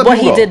sometimes you gotta let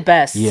what he go. did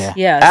best. Yeah.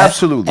 Yeah.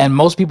 Absolutely. And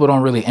most people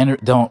don't really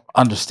don't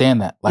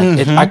understand that.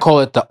 Like I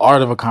call it the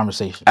art of a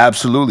conversation.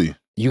 Absolutely.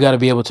 You got to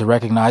be able to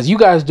recognize. You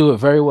guys do it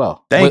very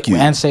well. Thank you.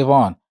 And save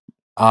on.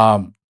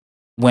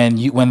 When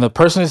the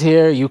person is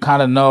here, you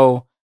kind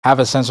of have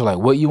a sense of like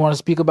what you want to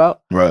speak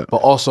about, right? But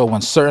also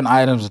when certain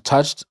items are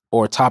touched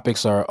or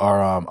topics are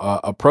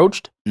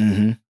approached,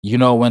 you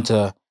know when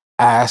to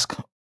ask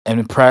and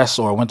impress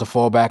or when to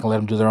fall back and let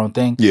them do their own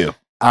thing. Yeah.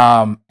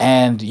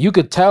 And you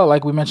could tell,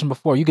 like we mentioned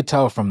before, you could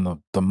tell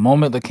from the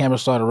moment the camera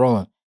started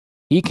rolling,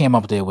 he came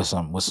up there with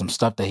some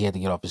stuff that he had to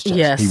get off his chest.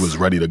 Yes. He was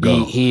ready to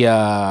go.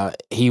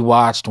 He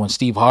watched when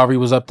Steve Harvey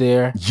was up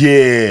there.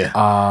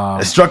 Yeah.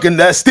 Struck in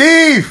that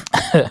Steve.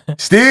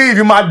 Steve,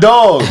 you're my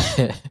dog.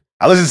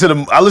 I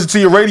listen to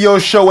your radio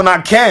show when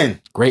I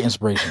can. Great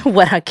inspiration.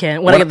 When I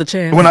get the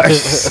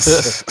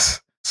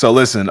chance. So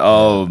listen,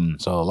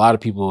 so a lot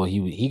of people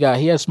he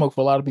had smoke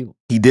for a lot of people.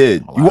 He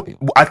did.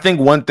 I think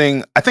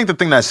the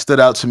thing that stood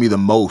out to me the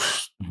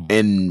most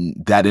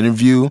in that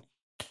interview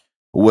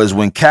was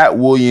when Cat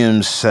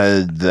Williams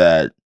said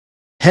that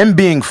him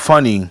being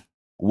funny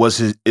is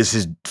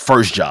his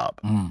first job.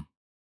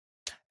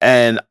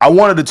 And I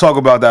wanted to talk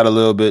about that a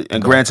little bit.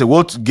 And granted,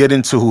 we'll get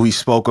into who he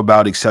spoke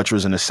about, et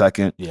cetera, in a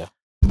second. Yeah.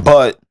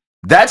 But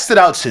that stood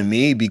out to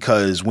me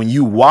because when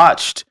you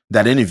watched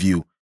that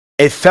interview,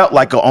 it felt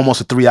like almost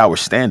a 3-hour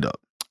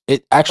stand-up.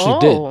 It actually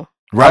did.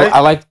 Right?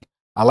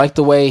 I like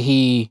the way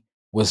he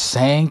was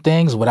saying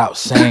things without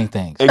saying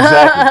things.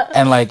 Exactly.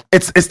 And like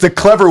it's the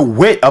clever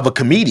wit of a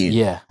comedian.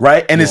 Yeah.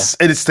 Right? And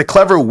it's the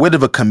clever wit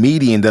of a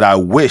comedian that I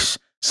wish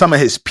some of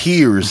his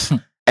peers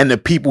and the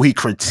people he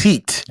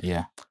critiqued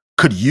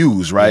could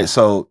use, right? Yeah.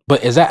 So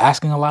but is that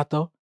asking a lot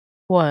though?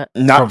 What?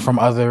 Not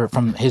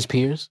from his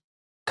peers?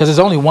 Because there's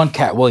only one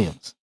Cat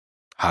Williams.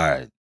 All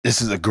right.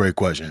 This is a great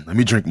question. Let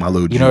me drink my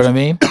little juice. You know what I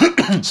mean?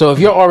 So if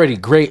you're already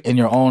great in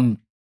your own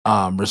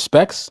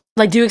respects,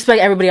 like, do you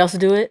expect everybody else to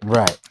do it?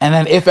 Right. And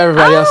then if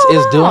everybody else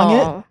is doing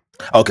it,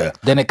 Okay.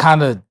 Then it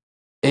kind of.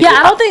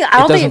 I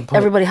don't think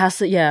everybody has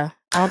to. Yeah,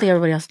 I don't think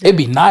everybody has to. It'd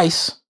be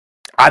nice.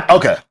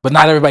 Okay. But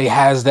not everybody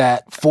has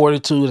that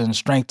fortitude and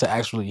strength to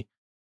actually.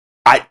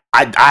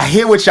 I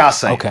hear what y'all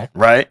saying. Okay.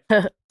 Right?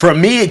 For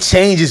me, it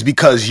changes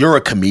because you're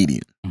a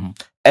comedian. Mm-hmm.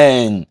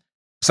 And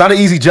it's not an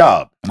easy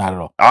job. Not at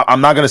all. I'm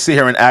not going to sit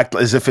here and act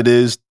as if it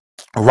is.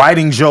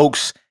 Writing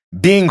jokes,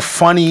 being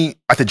funny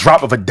at the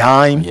drop of a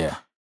dime. Yeah.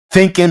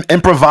 Thinking,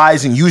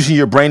 improvising, using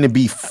your brain to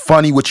be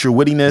funny with your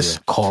wittiness.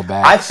 Yeah.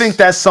 Callbacks. I think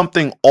that's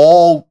something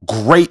all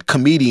great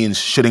comedians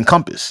should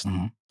encompass.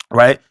 Mm-hmm.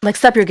 Right? Like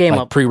step your game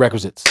up.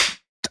 Prerequisites.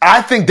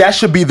 I think that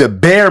should be the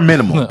bare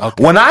minimum.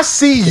 Okay. When I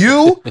see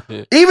you,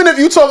 even if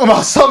you talking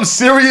about something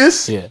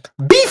serious,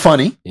 be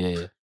funny.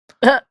 Yeah.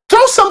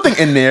 Throw something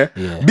in there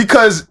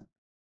because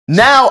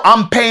now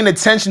I'm paying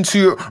attention to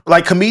your,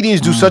 like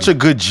comedians do such a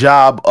good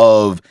job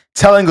of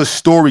telling a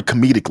story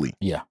comedically.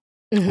 Yeah.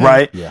 Mm-hmm.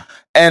 Right? Yeah.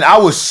 And I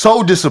was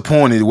so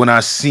disappointed when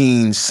I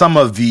seen some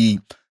of the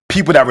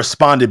people that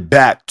responded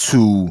back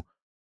to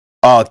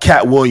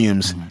Cat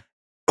Williams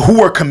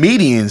who were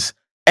comedians.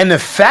 And the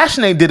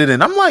fashion they did it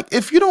in, I'm like,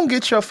 if you don't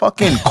get your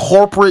fucking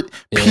corporate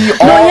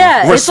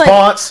PR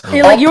response,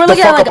 like you were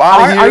looking at like,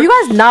 are you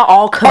guys not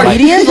all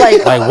comedians?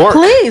 Like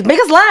please make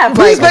us laugh.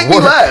 Please make me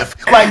laugh.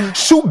 Like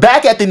shoot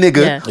back at the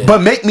nigga,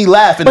 but make me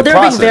laugh in the process.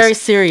 But they're being very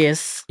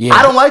serious. Yeah.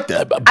 I don't like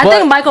that. I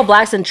think Michael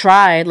Blackson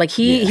tried. Like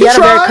he had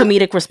a very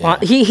comedic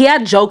response. Yeah. He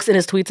had jokes in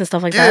his tweets and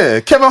stuff like that. Yeah,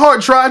 Kevin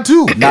Hart tried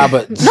too. Nah,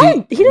 but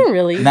no, he didn't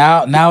really.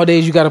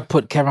 Nowadays you got to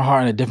put Kevin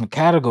Hart in a different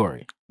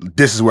category.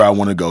 This is where I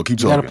want to go. Keep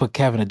talking. You got to put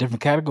Kevin in a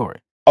different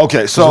category.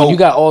 Okay, so when you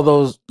got all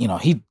those,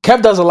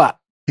 Kev does a lot.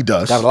 He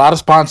does. Got a lot of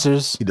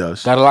sponsors. He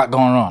does. Got a lot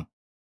going on.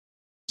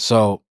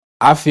 So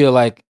I feel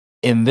like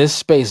in this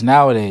space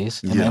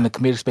nowadays, in the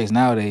comedic space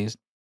nowadays,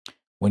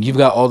 when you've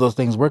got all those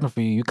things working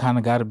for you, you kind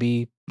of got to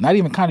be, not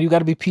even kind of, you got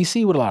to be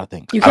PC with a lot of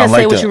things. You can't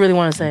say what you really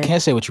want to say. You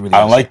can't say what you really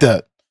want to say. I don't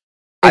like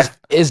that.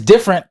 It's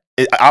different.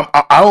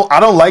 I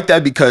don't like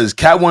that because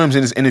Cat Williams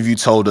in his interview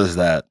told us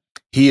that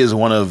he is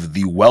one of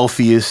the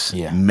wealthiest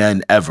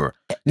men ever.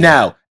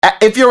 Now,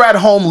 if you're at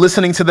home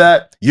listening to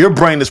that, your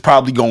brain is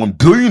probably going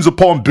billions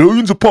upon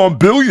billions upon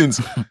billions.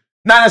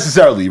 Not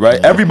necessarily, right?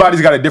 Yeah. Everybody's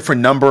got a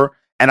different number.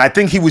 And I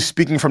think he was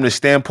speaking from the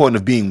standpoint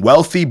of being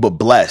wealthy but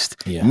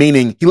blessed. Yeah.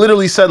 Meaning, he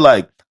literally said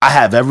like, I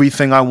have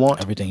everything I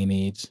want. Everything he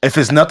needs. If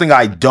it's nothing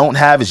I don't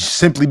have, it's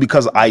simply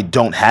because I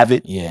don't have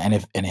it.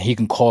 Yeah, and he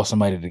can call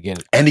somebody to get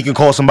it. And he can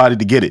call somebody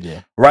to get it.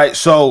 Yeah. Right?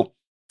 So,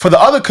 for the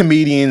other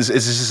comedians,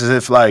 it's just as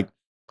if like,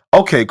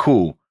 okay,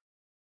 cool.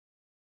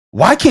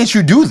 Why can't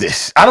you do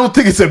this? I don't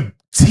think it's a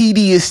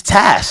tedious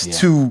task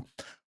to.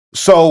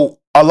 So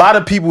a lot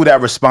of people that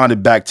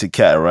responded back to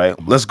Cat, right?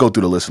 Let's go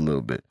through the list a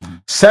little bit.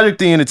 Cedric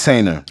the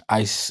Entertainer,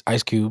 Ice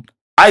Cube,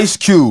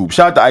 shout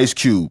out to Ice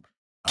Cube,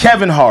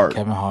 Kevin Hart,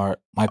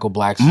 Michael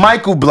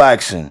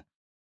Blackson,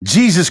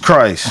 Jesus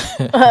Christ,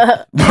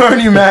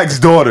 Bernie Mac's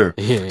daughter.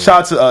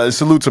 Shout out to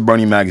salute to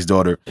Bernie Mac's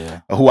daughter,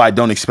 who I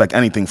don't expect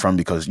anything from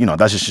because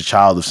that's just a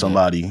child of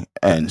somebody,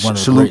 and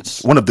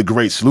one of the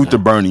greats. Salute to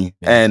Bernie,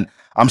 and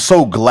I'm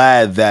so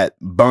glad that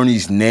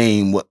Bernie's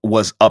name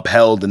was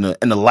upheld in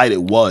the light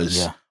it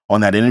was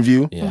on that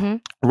interview,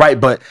 right?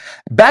 But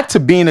back to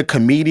being a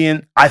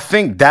comedian, I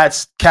think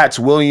that's Cat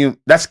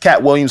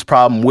Williams'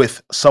 problem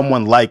with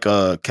someone like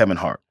Kevin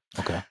Hart.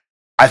 Okay,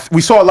 we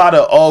saw a lot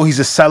of he's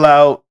a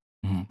sellout.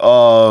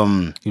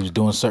 He was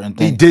doing certain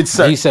things.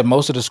 He said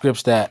most of the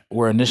scripts that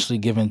were initially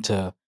given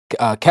to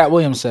Cat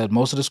Williams said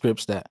most of the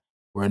scripts that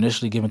were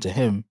initially given to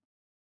him,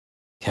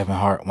 Kevin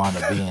Hart wound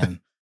up being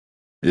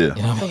you know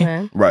what I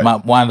mean?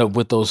 Right. Wind up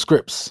with those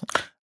scripts.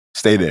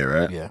 Stay there,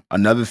 right? Yeah.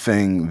 Another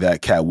thing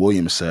that Cat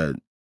Williams said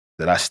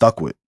that I stuck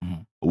with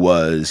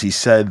was he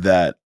said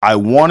that I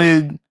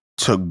wanted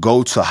to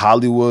go to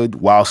Hollywood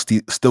while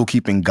still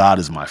keeping God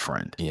as my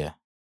friend. Yeah.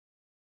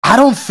 I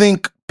don't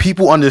think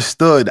people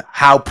understood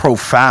how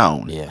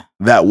profound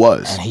that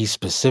was. And he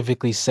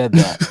specifically said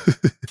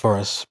that for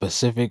a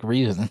specific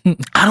reason.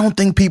 I don't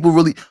think people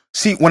really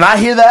see when I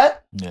hear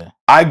that,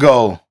 I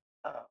go,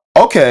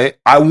 okay,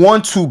 I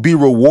want to be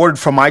rewarded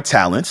for my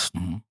talents.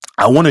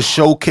 I want to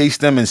showcase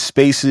them in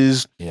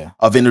spaces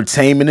of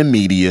entertainment and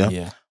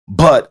media.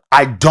 But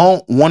I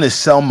don't want to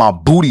sell my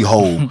booty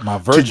hole. My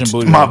virgin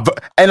booty hole.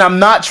 And I'm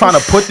not trying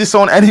to put this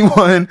on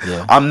anyone.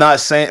 I'm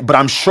not saying, but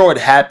I'm sure it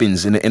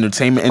happens in the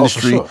entertainment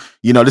industry. For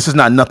sure. This is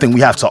not nothing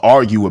we have to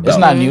argue about. It's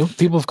not new.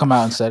 People have come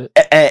out and said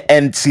it.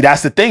 And see,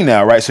 that's the thing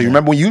now, right? So you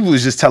remember when you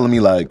was just telling me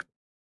like,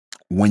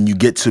 when you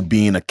get to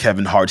being a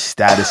Kevin Hart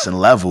status and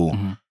level,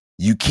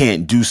 you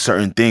can't do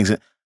certain things.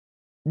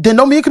 Then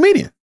don't be a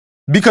comedian.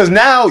 Because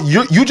now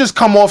you just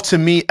come off to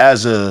me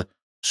as a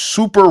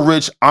super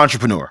rich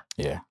entrepreneur.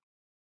 Yeah.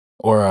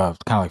 Or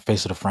kind of like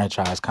face of the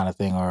franchise kind of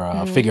thing, or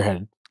a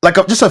figurehead. Like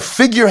just a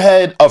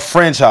figurehead of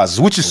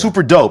franchises, which is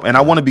super dope. And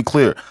I want to be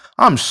clear,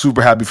 I'm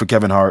super happy for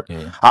Kevin Hart.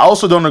 Yeah. I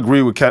also don't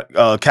agree with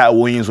Cat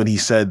Williams when he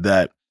said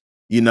that,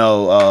 he's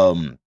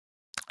Kevin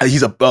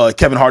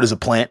Hart is a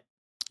plant.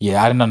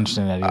 Yeah, I didn't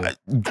understand that either.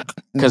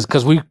 Because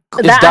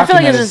I feel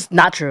like it's just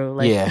not true.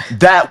 Like, yeah,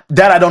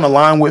 that I don't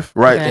align with.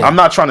 Right, okay. I'm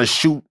not trying to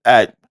shoot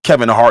at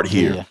Kevin Hart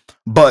here,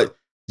 but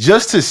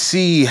just to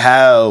see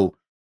how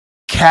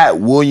Katt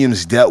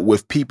Williams dealt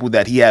with people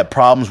that he had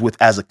problems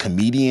with as a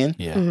comedian,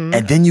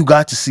 and then you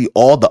got to see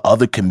all the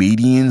other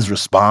comedians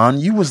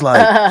respond. You was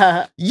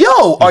like,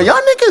 "Yo, are y'all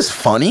niggas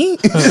funny?"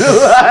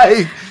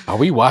 Like, are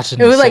we watching?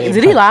 It was like,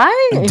 did he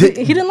lie? He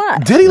didn't lie.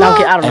 Did he lie?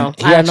 Okay, I don't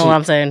know. I don't know what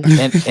I'm saying.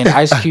 In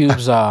Ice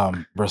Cube's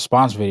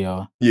response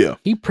video,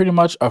 he pretty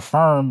much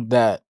affirmed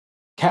that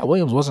Katt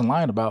Williams wasn't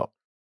lying about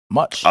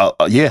much.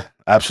 Yeah,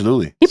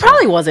 absolutely. He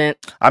probably wasn't.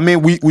 I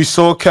mean, we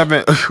saw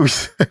Kevin.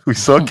 we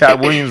saw Katt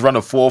Williams run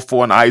a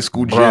 4.4 in the high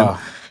school gym. Bruh.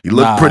 He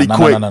looked pretty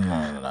quick. No.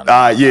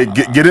 Yeah,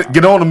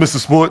 get on him, Mr.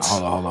 Sports.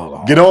 Hold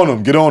on.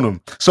 Get on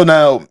him. So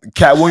now,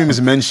 Katt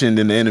Williams mentioned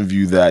in the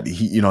interview that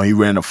he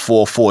ran a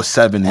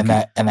 4.47, and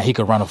that he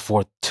could run a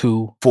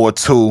 4.2.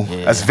 4.2.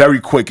 Yeah. That's very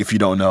quick. If you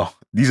don't know,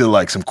 these are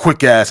like some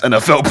quick ass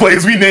NFL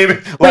players. We name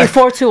it. Like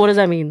 4.2. What does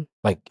that mean?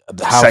 Like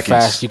how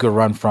fast you could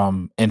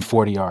run in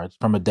 40 yards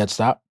from a dead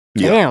stop.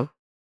 Damn.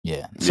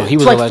 Yeah. So he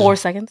was like 4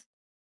 seconds.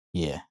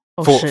 Yeah.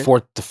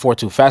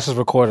 4.2. Fastest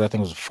recorded, I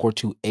think, was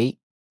 4.28.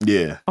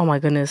 Yeah. Oh my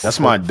goodness. That's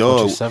my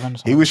dog.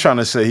 He was trying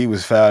to say he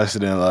was faster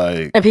than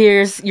like. And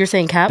Piers, you're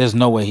saying Cap? There's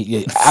no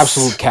way.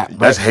 Absolute cap. Right?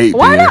 That's hate.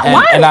 Why not? And,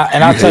 why?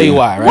 And I'll tell you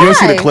why. Right? You didn't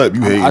see the clip.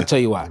 You hate. I'll tell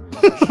you why.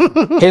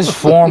 His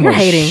form was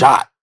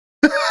shot.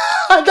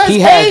 He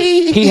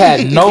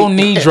had no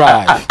knee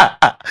drive.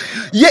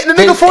 Yeah, the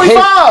nigga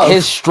 45.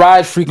 His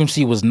stride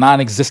frequency was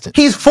non-existent.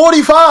 He's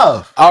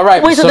 45. All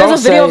right. Wait, so there's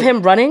a video of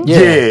him running?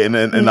 Yeah, in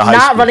the high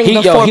not school.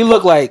 Running. He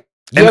looked like.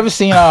 You ever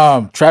seen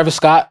Travis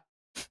Scott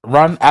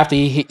run after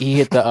he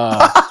hit the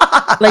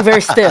like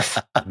very stiff,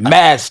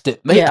 mad stiff?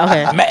 Yeah,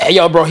 okay.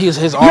 Yo, bro, his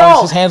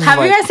arms, his hands.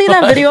 Have you guys seen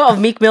that video of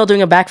Meek Mill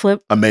doing a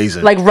backflip?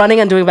 Amazing. Like running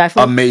and doing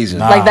backflip. Amazing.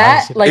 Like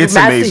that. Like it's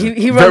amazing.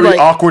 He very like,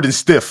 awkward and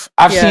stiff.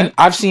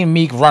 I've seen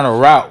Meek run a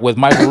route with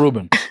Michael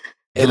Rubin.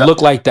 It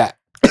looked like that.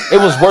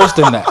 It was worse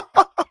than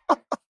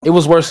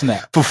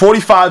that. For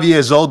 45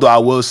 years old, though, I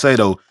will say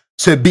though,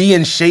 to be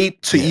in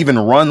shape to even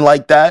run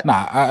like that.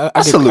 Nah,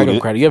 I give him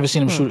credit. You ever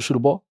seen him shoot a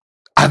ball?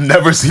 I've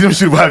never seen him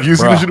shoot a ball. Have you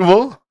seen him shoot a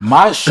ball?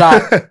 My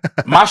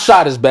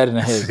shot is better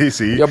than his.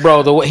 See? Yo,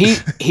 bro, the way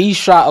he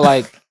shot,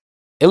 like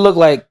it looked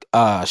like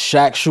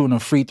Shaq shooting a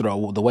free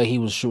throw. The way he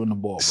was shooting the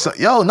ball. So,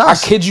 I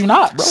kid you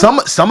not, bro.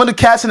 Some of the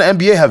cats in the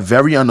NBA have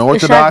very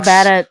unorthodox. Is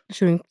Shaq bad at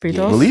shooting free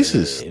throws?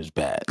 Releases. It was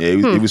bad. Yeah,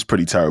 it was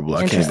pretty terrible.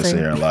 I can't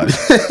say a lot.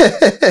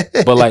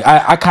 But like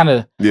I kind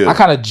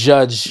of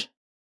judge.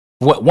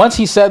 Once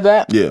he said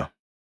that,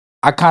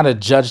 I kind of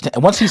judged him.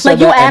 Once he said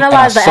that, you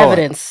analyze the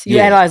evidence. You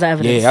analyze the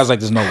evidence. Yeah, I was like,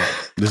 "There's no way."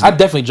 I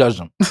definitely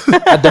judged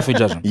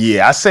him.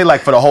 Yeah, I say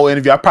like for the whole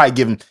interview, I probably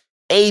give him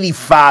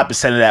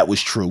 85% of that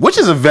was true, which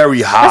is a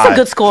very high. That's a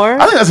good score.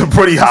 I think that's a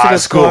pretty high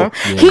score.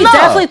 Yeah. He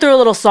definitely threw a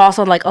little sauce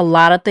on like a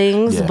lot of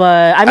things,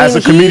 but I mean, as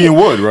a comedian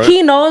would, right?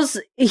 He knows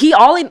he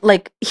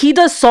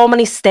does so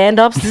many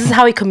stand-ups. This is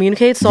how he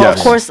communicates. So of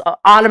course,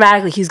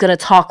 automatically he's gonna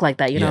talk like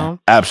that. You know,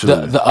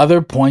 absolutely. The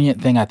other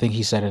poignant thing I think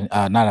he said,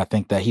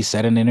 that he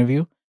said in the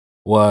interview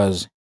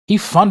was he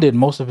funded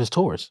most of his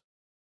tours.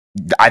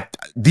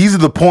 These are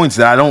the points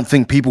that I don't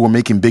think people were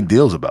making big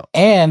deals about.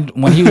 And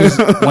when he was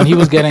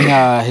getting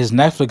his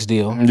Netflix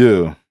deal,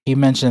 he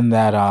mentioned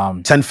that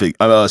 7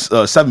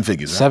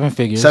 figures. 7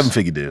 figures.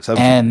 7-figure deal.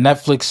 And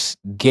Netflix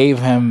gave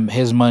him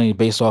his money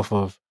based off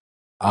of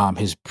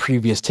his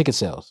previous ticket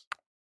sales.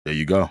 There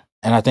you go.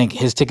 And I think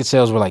his ticket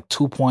sales were like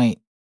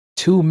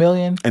 2.2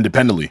 million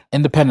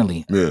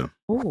independently. Yeah.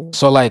 Ooh.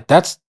 So like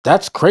that's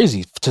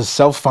crazy to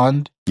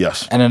self-fund.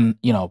 Yes. And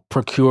then,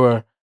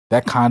 procure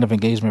that kind of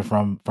engagement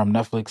from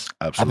Netflix.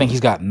 Absolutely. I think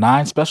he's got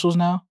 9 specials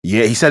now.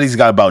 Yeah, he said he's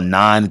got about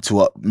 9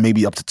 to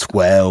maybe up to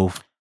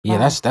 12. Yeah,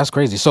 that's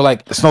crazy. So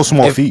like, it's no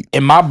small feat.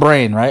 In my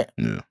brain, right?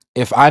 Yeah.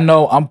 If I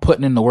know I'm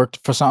putting in the work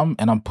for something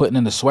and I'm putting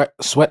in the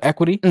sweat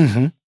equity,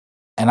 and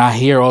I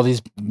hear all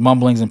these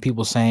mumblings and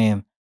people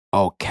saying,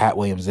 "Oh, Katt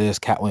Williams this,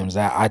 Katt Williams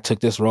that. I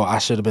took this role. I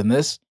should have been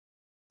this,"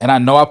 and I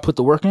know I put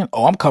the work in.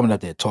 Oh, I'm coming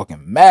up there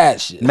talking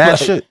mad shit.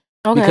 Shit.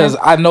 Okay. Because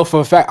I know for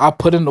a fact I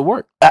put in the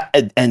work.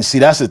 And see,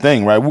 that's the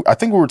thing, right? I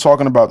think we were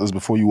talking about this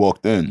before you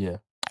walked in. Yeah.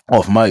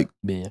 Off mic.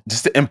 Yeah.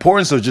 Just the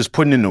importance of just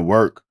putting in the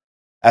work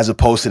as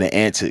opposed to the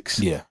antics.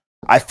 Yeah.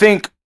 I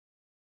think,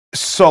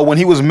 so when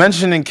he was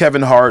mentioning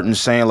Kevin Hart and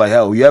saying like,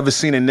 hell, you ever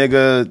seen a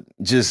nigga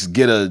just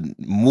get a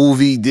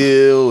movie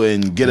deal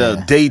and get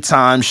a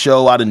daytime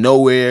show out of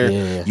nowhere?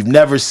 Yeah. You've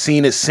never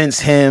seen it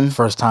since him.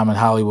 First time in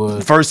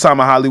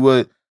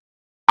Hollywood.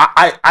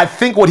 I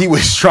think what he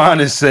was trying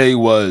to say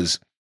was,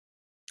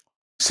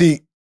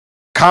 see,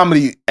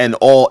 comedy and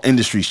all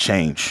industries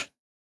change,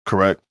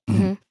 correct?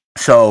 Mm-hmm.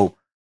 So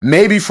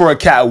maybe for a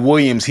Katt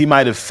Williams, he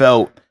might have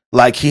felt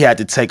like he had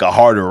to take a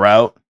harder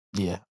route.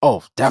 Yeah.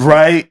 Oh, definitely.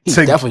 Right?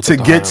 To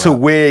get to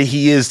where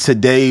he is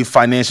today,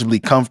 financially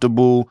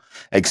comfortable,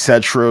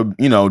 etc.,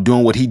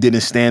 doing what he did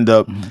in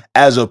stand-up,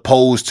 as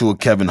opposed to a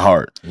Kevin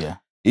Hart. Yeah.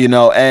 You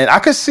know, and I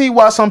could see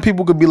why some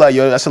people could be like,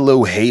 yo, that's a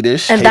little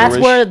hate-ish. And that's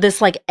where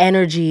this like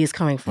energy is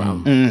coming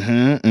from.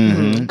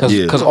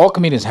 Because all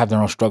comedians have their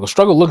own struggle.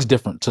 Struggle looks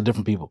different to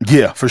different people.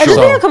 Yeah, for sure. And just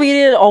being a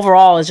comedian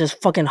overall is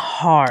just fucking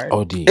hard.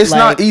 OD. It's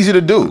not easy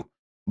to do.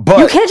 But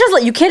you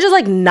can't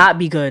just not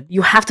be good.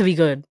 You have to be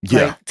good.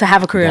 To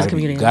have a career as a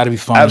comedian. You gotta be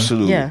funny.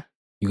 Absolutely. Yeah.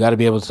 You gotta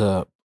be able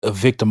to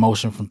evict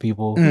emotion from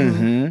people.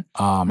 In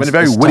a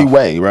very witty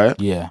way, right?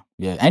 Yeah.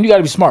 And you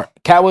gotta be smart.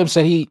 Katt Williams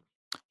said he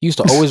used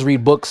to always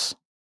read books.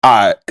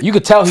 You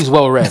could tell he's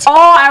well read. Oh,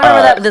 I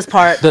remember this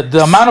part.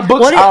 The amount of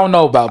books I don't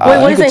know about.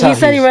 Wait, what did he say? He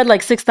said he read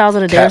like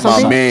 6,000 a day or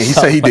something? Man, he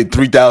said he did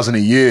 3,000 a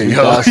year.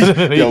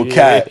 Yo,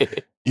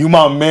 Katt, you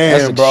my man,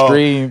 that's bro.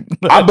 Extreme.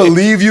 I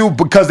believe you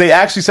because they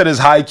actually said his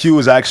IQ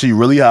is actually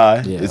really high.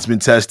 Yeah. It's been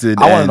tested.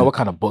 I want to know what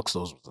kind of books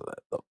those were.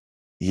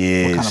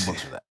 Yeah. What kind of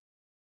books were that?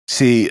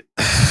 See,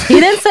 he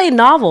didn't say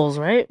novels,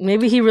 right?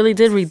 Maybe he really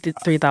did read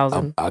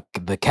 3,000.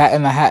 The Cat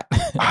in the Hat.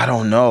 I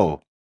don't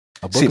know.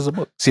 A book is a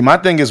book. See, my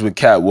thing is with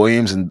Katt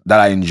Williams, and that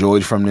I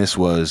enjoyed from this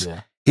was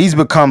he's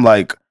become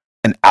like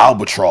an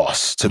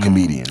albatross to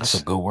comedians.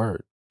 That's a good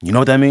word. You know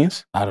what that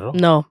means? Not at all.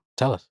 No.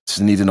 Tell us. Just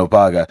need to know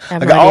podcast.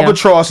 Like an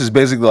albatross is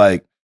basically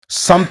like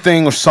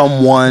something or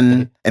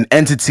someone, an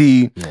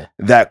entity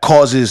that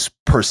causes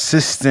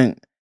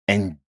persistent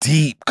and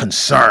deep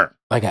concern.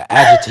 Like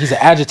he's an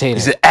agitator.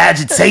 He's an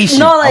agitation.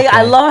 No, like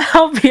I love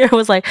how Pierre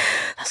was like,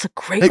 "That's a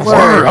great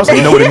word." I was like,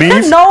 "You know what it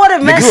means?" Know what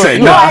it meant?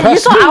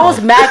 I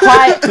was mad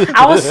quiet.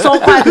 I was so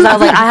quiet because I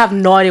was like, "I have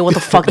no idea what the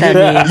fuck that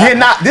means."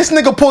 Yeah, this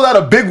nigga pulled out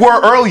a big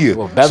word earlier.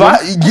 Well, bedlam?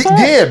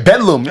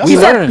 Bedlam.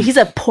 He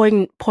said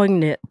poignant.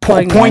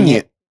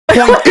 Poignant.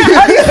 Yo,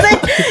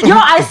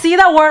 I see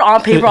that word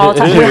on paper all the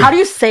time. Wait, how do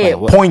you say it?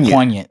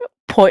 Poignant.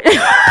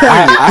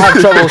 I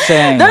have trouble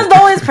saying. There's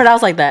no way it's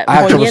pronounced like that. I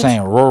have trouble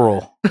saying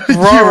rural.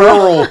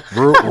 Rural.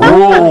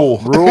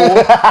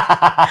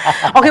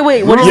 Okay,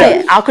 wait. What did you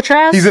say?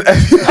 Alcatraz? He's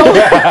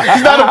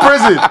not in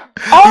prison.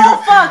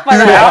 Oh fuck!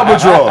 He's an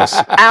albatross.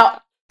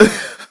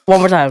 One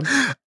more time.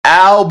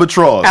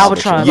 Albatross.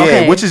 Yeah,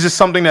 okay. Which is just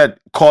something that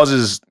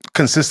causes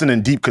consistent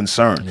and deep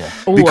concern. Yeah.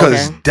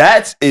 Because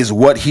that is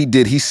what he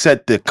did. He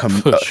set the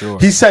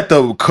he set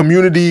the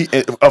community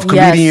of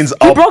comedians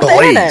ablaze. He broke the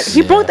internet.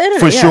 He broke the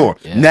internet. For sure.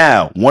 Yeah.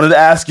 Now, wanted to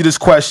ask you this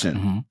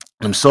question.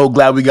 I'm so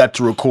glad we got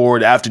to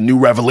record after new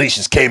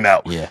revelations came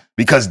out. Yeah.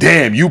 Because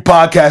damn, you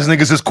podcast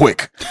niggas is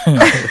quick.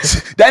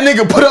 That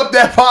nigga put up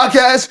that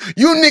podcast.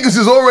 You niggas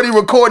is already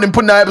recording and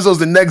putting out episodes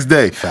the next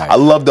day. Right. I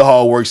love the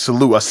hard work.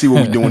 Salute. I see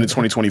what we're doing in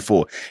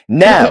 2024.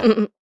 Now,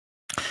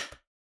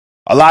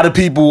 a lot of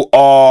people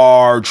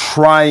are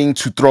trying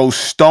to throw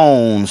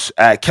stones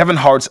at Kevin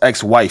Hart's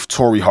ex-wife,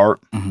 Torrei Hart.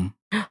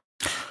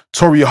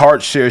 Torrei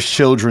Hart shares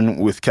children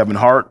with Kevin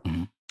Hart.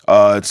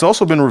 It's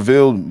also been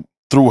revealed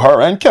through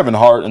her and Kevin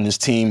Hart and his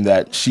team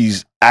that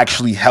she's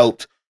actually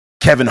helped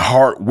Kevin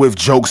Hart with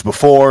jokes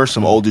before,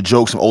 some older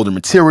jokes, some older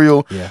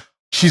material. Yeah.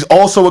 She's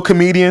also a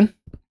comedian,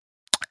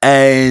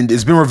 and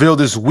it's been revealed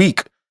this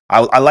week.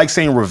 I like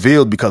saying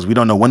revealed because we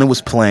don't know when it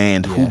was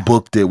planned, who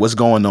booked it, what's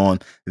going on.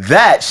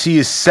 That she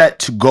is set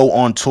to go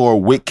on tour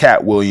with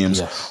Katt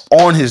Williams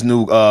on his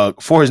new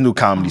for his new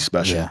comedy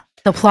special. Yeah.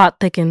 The plot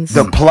thickens.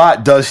 The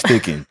plot does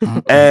thicken.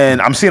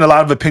 And I'm seeing a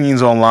lot of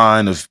opinions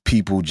online of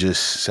people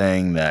just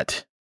saying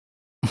that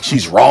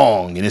she's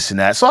wrong and this and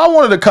that. So I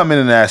wanted to come in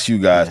and ask you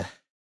guys,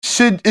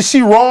 is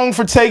she wrong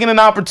for taking an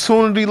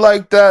opportunity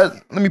like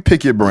that? Let me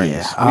pick your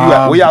brains.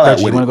 Where y'all at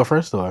with it? You want to go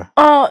first or?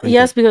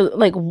 Yes, because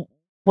like,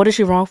 what is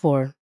she wrong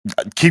for?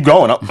 Keep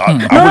going.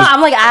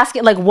 I'm like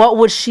asking, like, what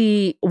would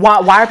she? Why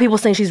are people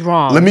saying she's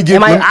wrong? Let me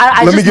give.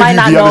 Let me give you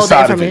the other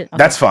side of it. Okay.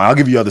 That's fine. I'll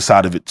give you the other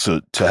side of it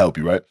to help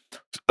you. Right?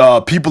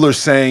 People are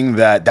saying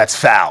that that's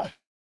foul,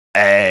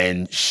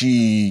 and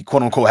she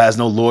quote unquote has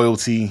no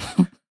loyalty,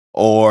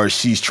 or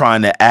she's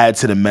trying to add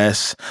to the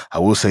mess. I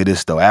will say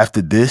this though.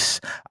 After this,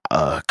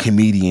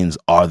 comedians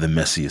are the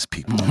messiest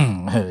people.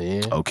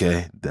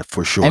 Okay, that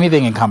for sure.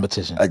 Anything in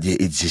competition.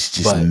 It's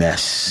just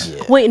mess.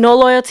 Yeah. Wait, no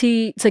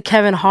loyalty to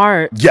Kevin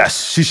Hart?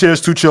 Yes, she shares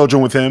 2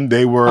 children with him.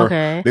 They were.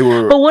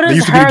 But what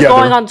is her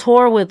going on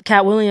tour with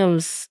Katt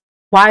Williams?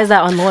 Why is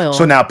that unloyal?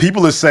 So now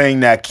people are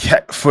saying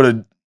that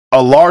for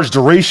a large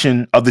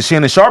duration of the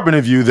Shannon Sharpe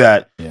interview,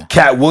 that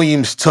Katt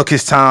Williams took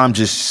his time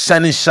just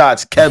sending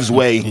shots Kev's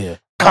way.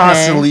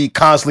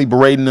 Constantly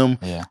berating him,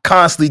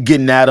 constantly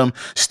getting at him.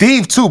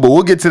 Steve too, but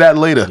we'll get to that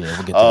later. Yeah,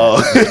 we'll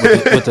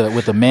get to that.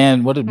 with the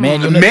man unit?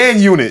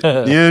 Man unit. You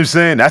know what I'm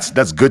saying?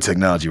 That's good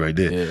technology right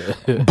there.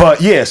 Yeah.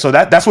 But yeah, so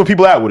that's where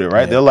people at with it,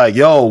 right? They're like,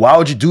 yo, why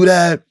would you do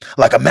that?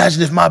 Like,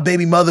 imagine if my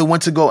baby mother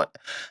went to go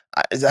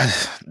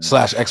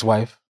slash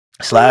ex-wife.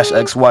 I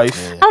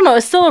don't know.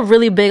 It's still a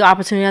really big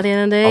opportunity at the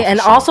end of the day. And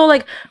also,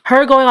 like,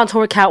 her going on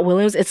tour with Katt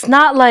Williams, it's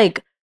not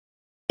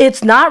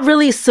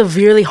really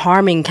severely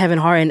harming Kevin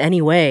Hart in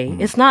any way.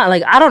 It's not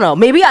like, I don't know.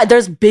 Maybe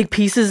there's big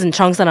pieces and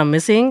chunks that I'm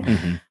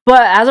missing.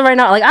 But as of right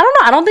now, like, I don't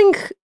know.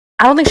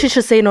 I don't think she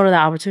should say no to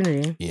that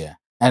opportunity. Yeah.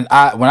 And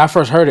when I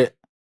first heard it,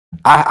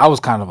 I was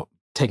kind of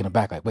taken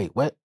aback. Like, wait,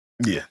 what?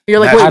 Yeah. You're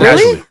like, wait,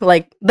 really?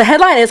 Like, the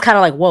headline is kind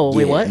of like, whoa,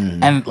 wait, what?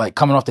 Mm-hmm. And like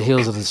coming off the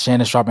heels of the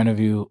Shannon Sharpe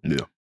interview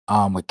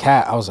with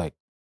Kat, I was like,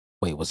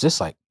 wait, was this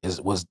like,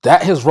 was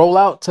that his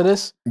rollout to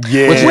this?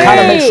 Yeah. Which kind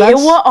of makes sense.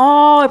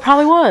 It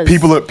probably was.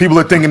 People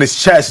are thinking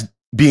it's chess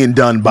being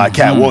done by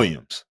Cat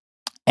Williams.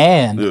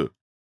 And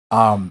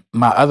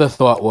my other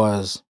thought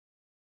was,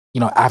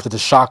 after the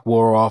shock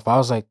wore off, I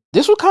was like,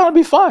 this would kind of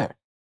be fire.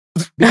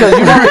 Because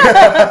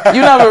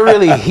you never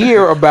really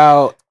hear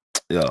about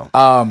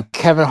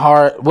Kevin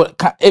Hart. What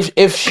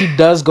if she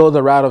does go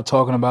the route of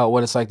talking about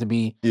what it's like to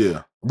be,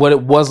 what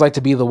it was like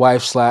to be the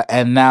wife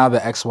and now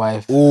the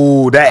ex-wife.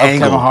 Ooh, that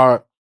angle. Kevin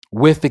Hart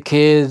with the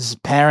kids,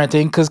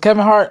 parenting. Because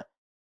Kevin Hart,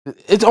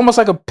 it's almost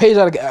like a page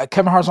out of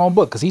Kevin Hart's own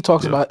book. Because he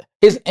talks about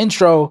his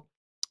intro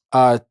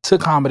to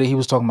comedy. He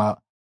was talking about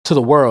to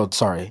the world.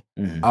 Sorry,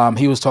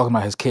 he was talking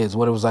about his kids,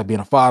 what it was like being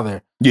a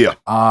father. Yeah,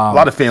 a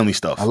lot of family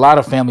stuff.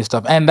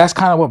 And that's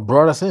kind of what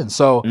brought us in.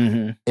 So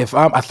if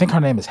I think her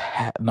name is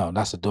no,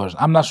 that's the daughter.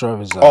 I'm not sure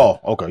if it's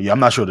okay, yeah, I'm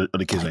not sure the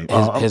kid's name.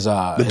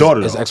 The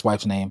daughter, his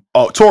ex-wife's name.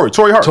 Oh, Tori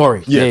Hart.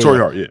 Tori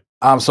Hart.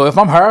 Yeah. So if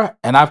I'm her,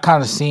 and I've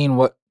kind of seen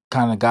what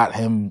kind of got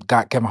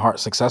Kevin Hart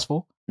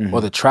successful,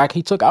 or the track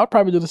he took, I would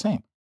probably do the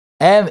same.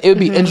 And it would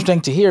be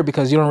interesting to hear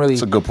because you don't really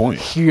That's a good point.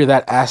 hear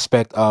that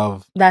aspect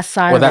of that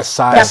side,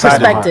 that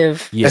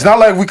perspective. Yeah. It's not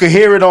like we could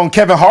hear it on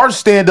Kevin Hart's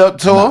stand-up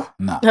tour.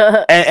 No.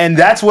 And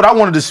that's what I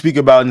wanted to speak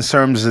about in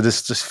terms of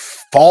this just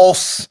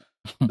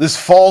this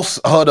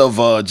falsehood of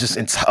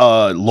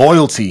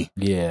loyalty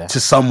to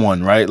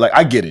someone, right? Like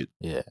I get it.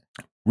 Yeah.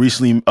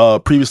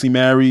 Previously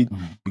married,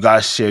 you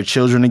guys share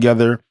children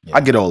together.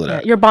 I get all of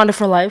that. You're bonded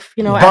for life,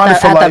 at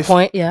that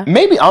point,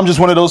 Maybe I'm just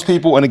one of those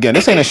people, and again,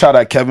 this ain't a shot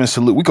at Kevin.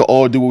 Salute. We could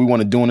all do what we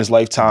want to do in this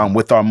lifetime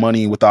with our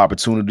money, with our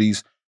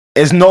opportunities.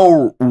 There's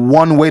no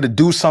one way to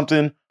do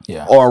something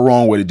or a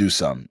wrong way to do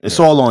something. It's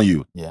all on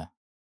you. Yeah.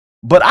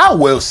 But I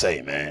will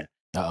say, man,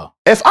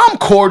 if I'm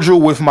cordial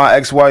with my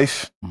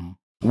ex-wife,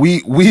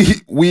 we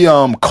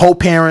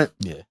co-parent.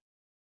 Yeah.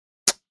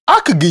 I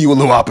could give you a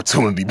little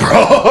opportunity, bro.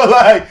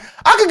 Like,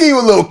 I could give you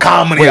a little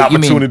comedy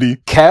opportunity. You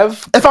mean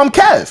Kev? If I'm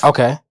Kev.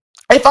 Okay.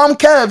 If I'm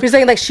Kev. You're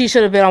saying like she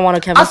should have been on one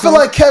of Kevin's I feel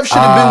like Kev should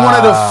have been one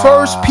of the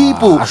first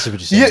people I see what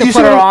you're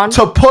saying.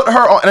 to put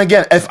her on. And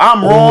again, if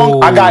I'm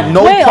wrong, I got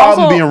no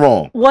problem being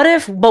wrong. What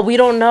if, but we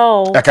don't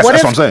know. That's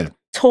what I'm saying.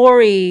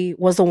 Tori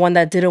was the one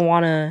that didn't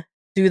want to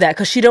do that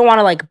because she didn't want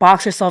to like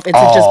box herself into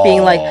just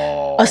being like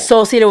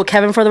associated with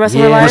Kevin for the rest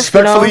of her life.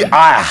 Respectfully,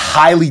 I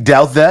highly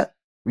doubt that.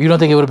 You don't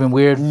think it would have been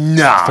weird?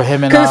 Nah. For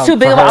him and because it's too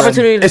big of an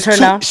opportunity to turn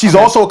down? She's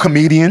also a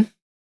comedian.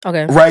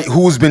 Okay. Right?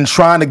 Who's been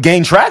trying to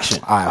gain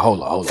traction. All right,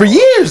 hold on. For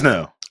years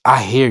now.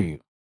 I hear you.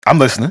 I'm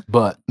listening.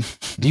 But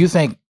do you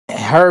think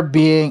her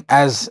being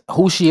as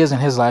who she is in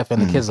his life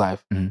and the kid's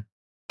life,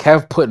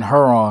 Kev putting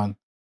her on,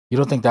 you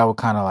don't think that would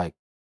kind of like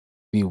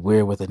be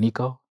weird with a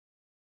Nico?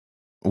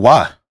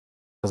 Why?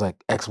 Because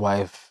like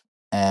ex-wife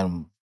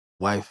and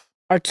wife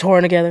are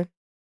torn together.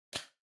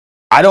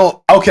 I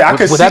don't. Okay, I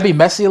could. Would that be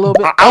messy a little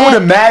bit? I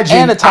would imagine,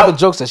 and the type of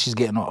jokes that she's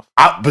getting off.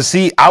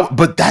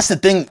 But that's the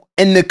thing.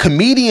 In the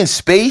comedian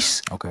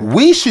space,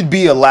 we should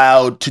be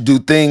allowed to do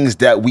things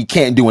that we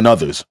can't do in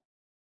others.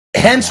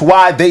 Hence,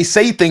 why they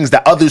say things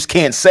that others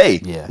can't say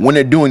when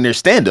they're doing their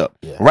stand-up,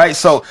 right?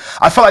 So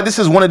I feel like this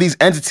is one of these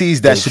entities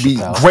that should be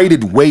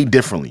graded way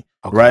differently,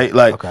 right?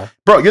 Like,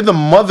 bro, you're the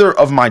mother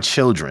of my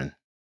children.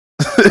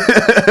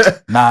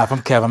 Nah, if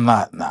I'm Kev, I'm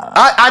not. Nah.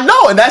 I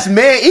know, and that's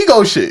man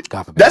ego shit.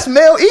 That's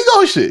male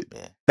ego shit.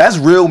 Yeah. That's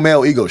real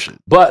male ego shit.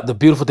 But the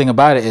beautiful thing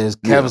about it is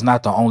Kev is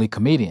not the only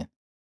comedian.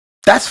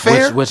 That's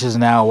fair. Which is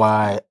now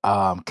why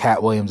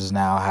Cat Williams is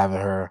now having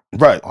her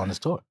on his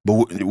tour.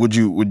 But would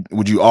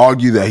you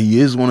argue that he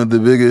is one of the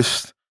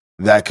biggest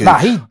that could? Nah,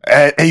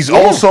 he's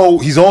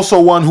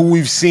also one who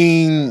we've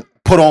seen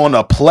put on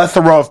a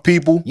plethora of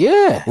people.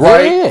 Yeah.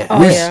 Right?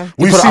 Yeah.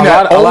 We've seen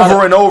that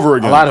over and over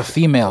again. A lot of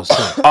females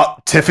too.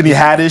 Tiffany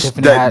Haddish.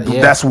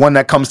 That's one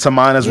that comes to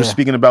mind as we're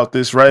speaking about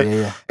this, right?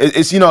 Yeah.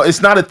 It's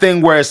it's not a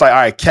thing where it's like, all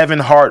right, Kevin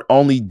Hart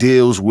only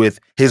deals with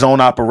his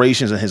own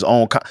operations and his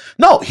own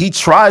no, he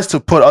tries to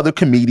put other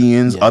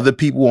comedians, other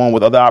people on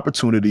with other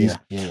opportunities.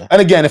 Yeah. And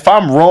again, if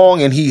I'm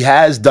wrong and he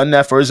has done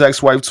that for his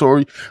ex-wife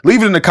Tori,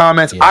 leave it in the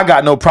comments. I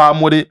got no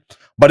problem with it.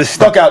 But it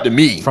stuck out to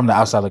me. From the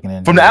outside looking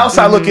in. From the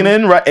outside looking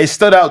in, right? It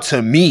stood out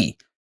to me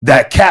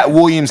that Cat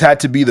Williams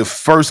had to be the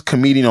first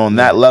comedian on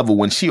that level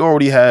when she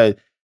already had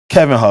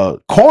Kevin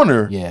Hart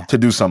corner to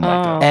do something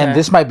like that. And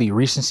this might be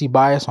recency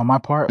bias on my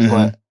part,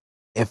 but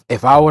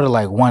if I were to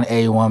like 1A,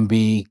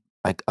 1B,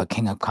 like a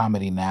king of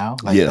comedy now,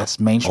 like that's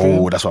mainstream.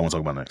 Oh, that's what I want to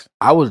talk about next.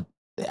 I would,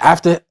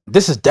 after,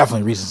 this is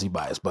definitely recency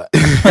bias, but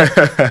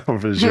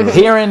for sure.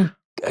 Hearing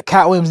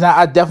Cat Williams now,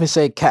 I definitely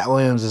say Cat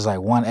Williams is like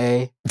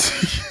 1A.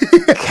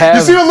 Kev,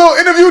 you see a little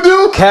interview,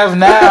 dude? Kev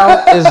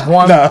now is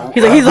one.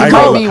 He's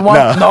a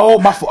one. No,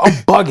 I'm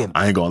bugging.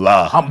 I ain't gonna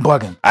lie. I'm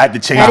bugging. I had to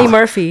change. Eddie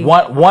Murphy.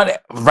 One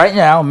right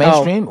now,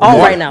 mainstream.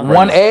 Right now.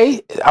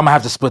 1A, I'm gonna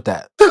have to split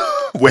that.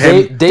 With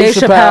him, Dave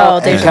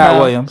Chappelle and Cat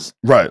Williams.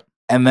 Right.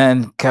 And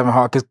then Kevin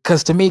Hart,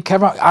 because to me,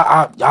 Kevin,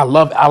 I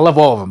love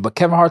all of them, but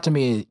Kevin Hart to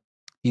me,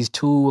 He's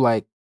too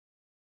like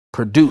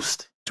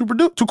produced. Too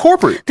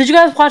corporate. Did you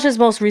guys watch his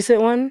most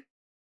recent one?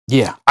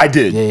 Yeah, I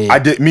did. I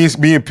did. Me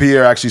and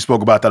Pierre actually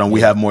spoke about that on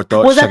We Have More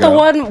Thoughts. Was that the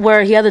one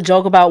where he had the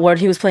joke about where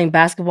he was playing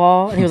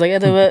basketball and he was like,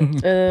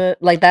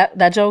 like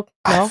that joke?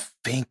 No, I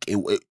think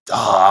it.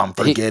 I'm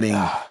forgetting.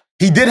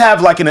 He did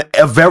have like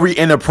a very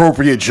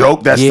inappropriate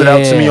joke that stood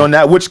out to me on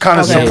that, which kind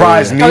of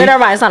surprised me. Okay, never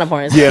mind. It's not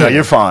important. Yeah, no,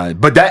 you're fine.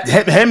 But that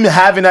him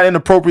having that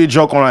inappropriate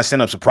joke on that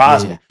stand-up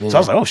surprised me. So I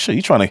was like, oh shit,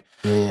 you trying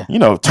to,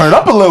 turn it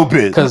up a little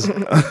bit?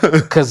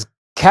 Because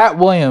Cat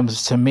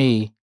Williams to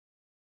me,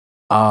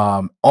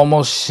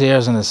 almost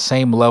shares in the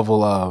same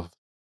level of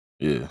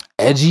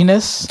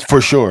edginess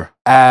for sure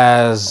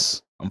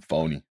as I'm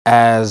phony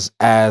as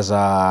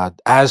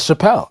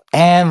Chappelle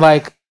and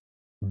like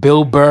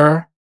Bill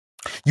Burr.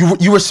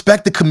 You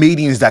respect the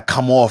comedians that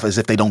come off as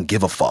if they don't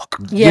give a fuck.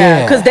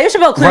 Yeah, because Dave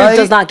Chappelle clearly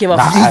does not give a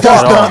fuck.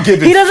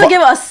 He doesn't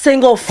give a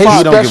single fuck.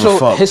 He don't give a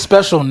fuck. His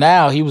special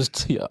now, he was.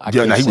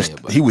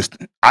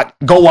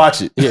 Go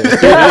watch it.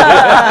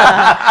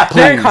 Yeah.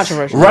 Very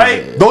controversial.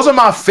 Right? Yeah. Those are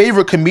my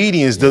favorite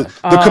comedians. The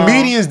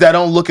comedians that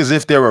don't look as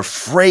if they're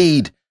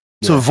afraid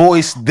to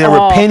voice their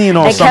opinion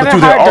on something Kevin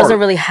through their art. Hart doesn't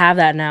really have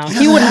that now.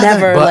 He would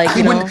never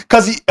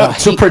because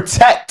to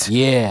protect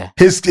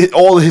his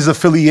all his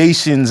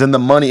affiliations and the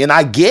money, and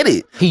I get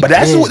it.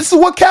 This is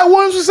what Cat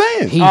Williams was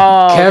saying.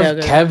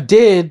 Kev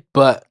did,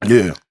 but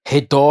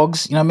Hit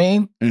Dogs, you know what I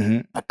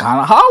mean? I kind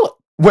of hollered.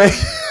 Wait.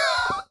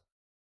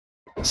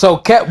 So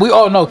Kev, we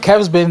all know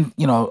Kev's been,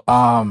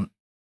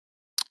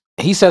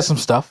 he said some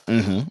stuff.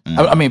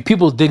 I mean,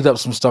 people digged up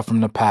some stuff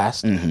from the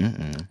past,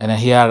 and then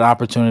he had an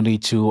opportunity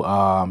to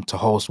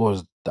host. What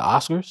was it, the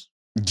Oscars?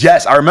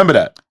 Yes, I remember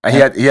that.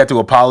 He had to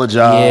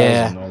apologize.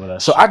 Yeah, and all of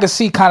that so I could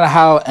see kind of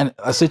how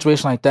a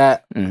situation like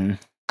that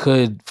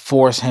could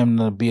force him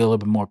to be a little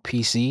bit more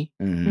PC.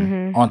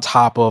 On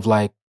top of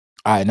like,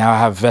 all right, now I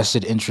have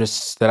vested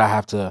interests that I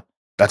have to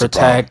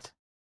protect,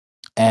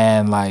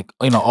 and like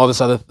all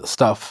this other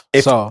stuff.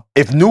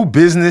 If new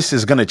business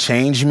is gonna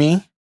change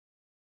me,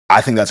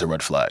 I think that's a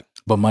red flag.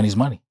 But money's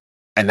money.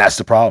 And that's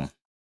the problem.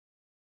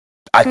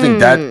 I think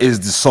that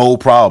is the sole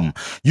problem.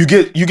 You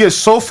get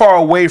so far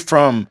away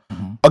from,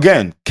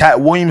 again,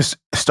 Cat Williams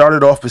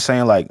started off by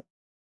saying like,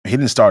 he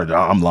didn't start it,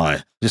 I'm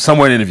lying. Just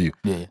somewhere in an interview.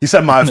 Yeah. He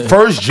said, my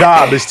first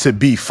job is to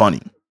be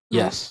funny.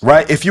 Yes.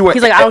 Right? He's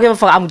like, I don't give a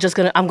fuck. I'm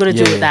gonna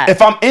do that.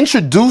 If I'm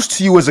introduced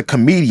to you as a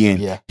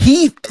comedian,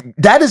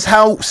 that is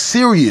how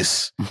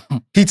serious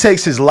he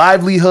takes his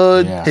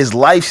livelihood, his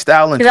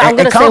lifestyle, and I'm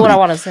gonna say what I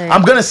want to say.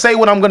 I'm gonna say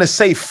what I'm gonna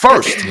say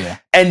first.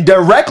 And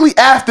directly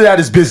after that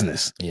is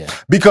business.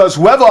 Because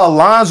whoever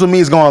aligns with me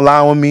is gonna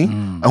align with me,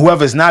 and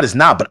whoever is not is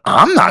not. But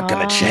I'm not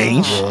gonna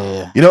change.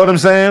 You know what I'm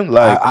saying?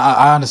 Like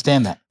I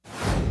understand that.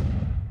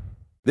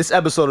 This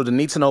episode of the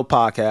Need to Know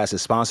podcast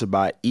is sponsored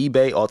by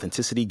eBay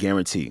Authenticity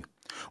Guarantee.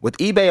 With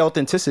eBay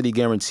Authenticity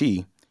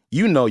Guarantee,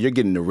 you know you're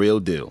getting the real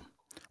deal.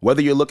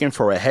 Whether you're looking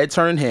for a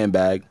head-turning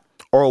handbag,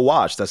 or a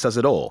watch that says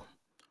it all,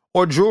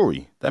 or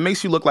jewelry that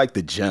makes you look like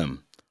the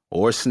gem,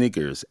 or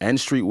sneakers and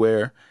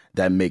streetwear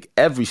that make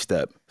every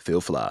step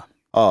feel fly.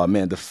 Oh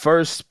man, the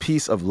first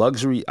piece of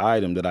luxury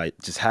item that I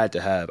just had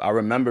to have, I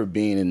remember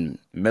being in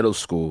middle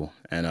school,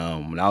 and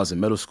when I was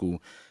in middle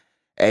school,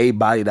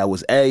 everybody that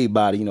was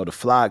everybody, the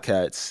fly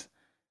cats,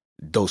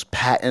 those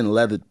patent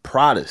leather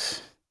Pradas.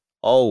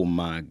 Oh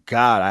my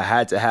God, I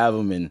had to have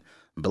them in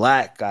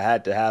black. I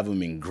had to have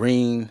them in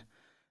green.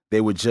 They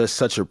were just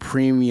such a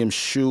premium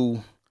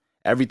shoe.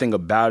 Everything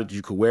about it,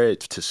 you could wear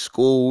it to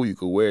school. You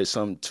could wear it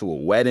to a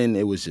wedding.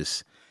 It was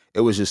just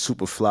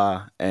super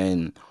fly.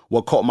 And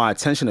what caught my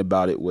attention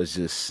about it was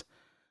just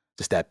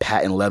that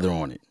patent leather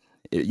on it.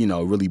 It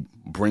really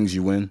brings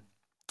you in.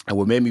 And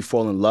what made me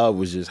fall in love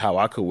was just how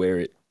I could wear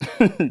it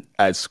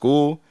at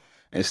school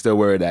and still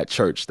wear it at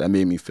church. That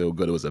made me feel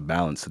good. It was a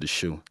balance to the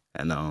shoe.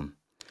 And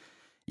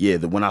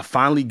when I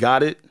finally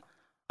got it,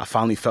 I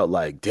finally felt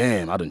like,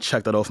 damn, I done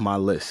checked that off my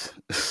list.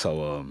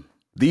 So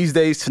these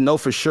days, to know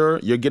for sure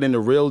you're getting the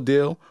real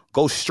deal,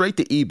 go straight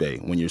to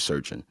eBay when you're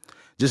searching.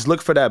 Just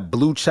look for that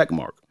blue check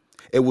mark.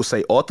 It will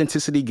say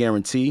Authenticity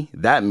Guarantee.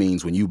 That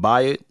means when you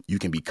buy it, you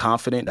can be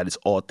confident that it's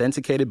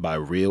authenticated by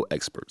real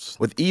experts.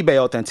 With eBay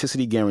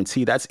Authenticity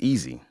Guarantee, that's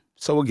easy.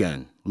 So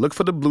again, look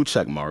for the blue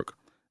check mark.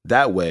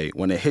 That way,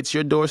 when it hits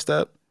your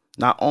doorstep,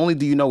 not only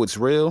do you know it's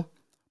real,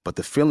 but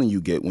the feeling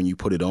you get when you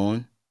put it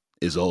on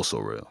is also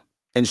real.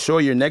 Ensure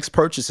your next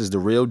purchase is the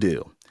real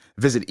deal.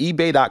 Visit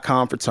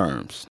ebay.com for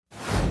terms.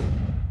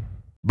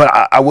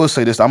 But I will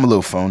say this, I'm a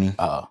little phony.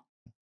 Uh-oh.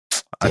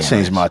 I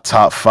changed my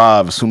top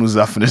 5 as soon as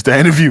I finished the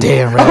interview.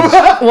 Damn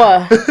right.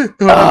 What?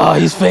 Oh,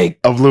 he's fake.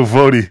 I'm a little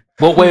phony.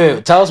 Well,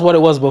 wait. Tell us what it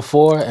was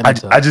before. And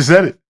I just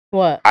said it.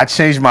 What? I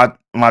changed my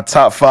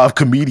top 5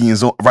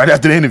 comedians right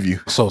after the interview.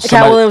 So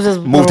Cat Williams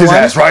just moved his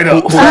ass right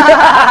up. Who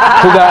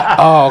got?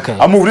 Oh, okay.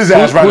 I moved his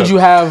ass right up. Who'd you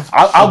have?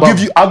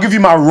 I'll give you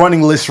my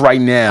running list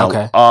right now.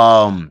 Okay.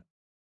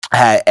 I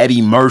had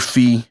Eddie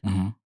Murphy.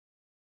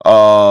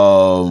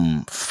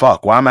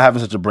 Fuck, why am I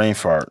having such a brain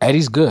fart?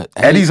 Eddie's good.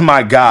 Eddie's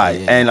my guy.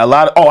 Yeah. And a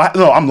lot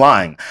of I'm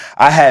lying.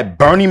 I had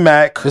Bernie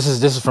Mac. This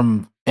is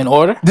from In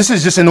order? This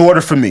is just in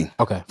order for me.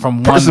 Okay.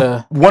 From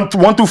one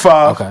through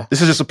 5. Okay.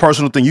 This is just a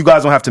personal thing. You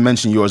guys don't have to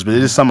mention yours, but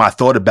it is something I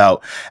thought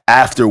about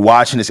after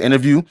watching this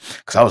interview.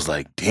 Because I was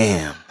like,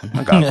 damn,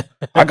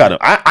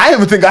 I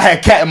even think I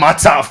had Cat in my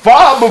top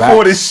 5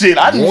 before this shit.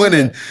 I didn't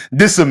win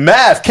this some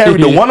math.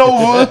 Carried the 1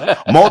 over,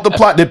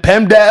 multiply, did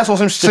PEMDAS on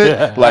some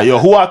shit. Like, yo,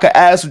 who I could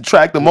add,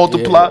 subtract, and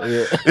multiply.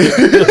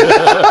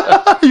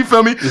 You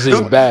feel me? This is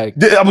your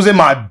bag. I was in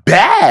my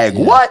bag.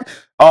 Yeah. What?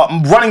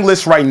 Running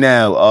list right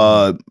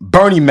now.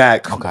 Bernie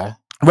Mac. Okay.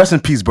 Rest in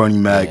peace, Bernie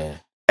Mac. Yeah.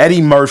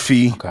 Eddie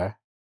Murphy. Okay.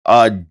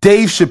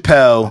 Dave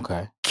Chappelle.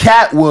 Okay.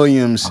 Cat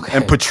Williams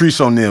and Patrice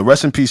O'Neal.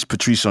 Rest in peace,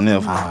 Patrice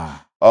O'Neal.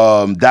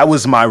 That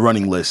was my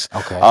running list.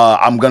 Okay.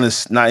 I'm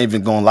not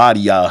even gonna lie to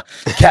y'all.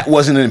 Cat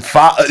wasn't in the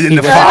 5.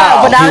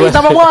 But now he's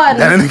number 1.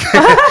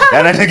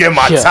 That didn't get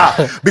my top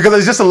because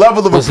it's just a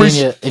level of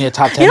appreciation in your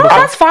top 10. You know,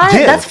 that's fine.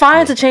 That's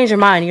fine to change your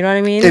mind. You know what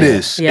I mean? It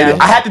is. Yeah.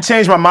 I had to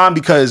change my mind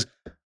because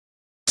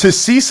to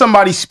see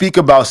somebody speak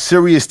about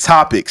serious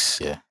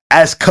topics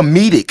as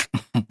comedic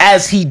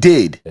as he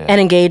did, and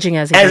engaging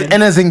as he did,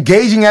 and as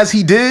engaging as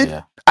he did,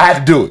 I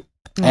had to do it.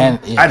 And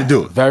I had to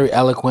do it. Very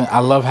eloquent. I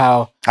love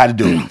how I had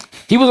to do it.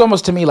 He was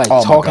almost to me like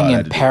talking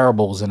in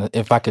parables, and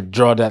if I could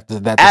draw that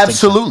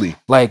absolutely,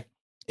 like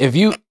if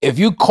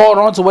you caught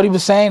on to what he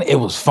was saying, it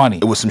was funny.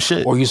 It was some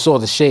shit, or you saw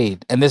the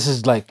shade, and this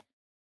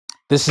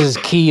is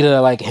key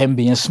to like him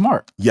being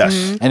smart.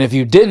 Yes, and if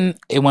you didn't,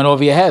 it went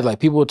over your head. Like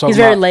people were talking. He's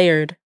very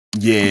layered.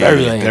 Yeah,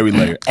 very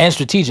layered and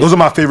strategic. Those are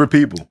my favorite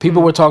people.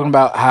 People were talking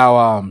about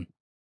how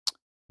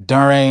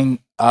during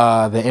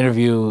the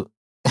interview,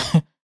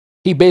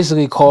 he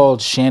basically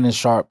called Shannon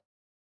Sharpe.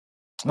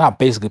 Not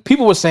basically.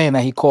 People were saying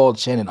that he called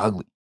Shannon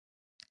ugly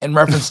in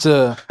reference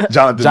to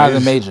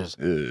Jonathan Majors.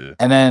 Yeah.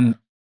 And then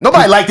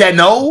nobody like that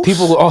nose.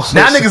 People were also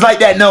now niggas like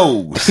that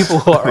nose.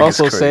 People were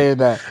also saying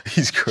that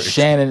he's crazy.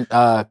 Shannon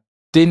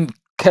didn't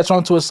catch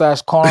on to it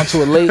 / call on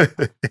to it late.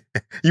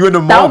 You in the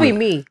moment. That would be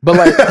me. But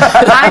like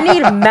I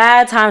need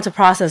mad time to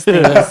process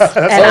things.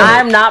 And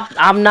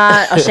I'm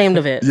not ashamed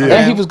of it. Yeah.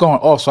 And he was going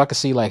off, so I could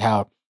see like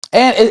how,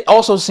 and it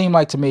also seemed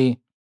like to me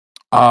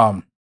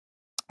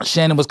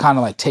Shannon was kind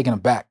of like taken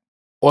aback.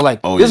 Or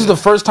like this is the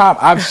first time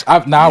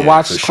I've now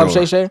watched Club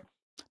Shay Shay.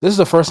 This is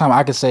the first time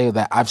I could say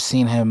that I've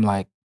seen him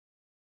like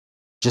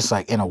just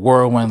like in a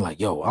whirlwind, like,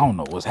 yo, I don't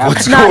know what's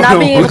happening. Not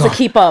being able to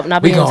keep up.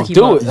 Not being able to keep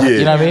up. Yeah.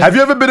 You know what I mean? Have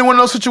you ever been in one of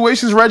those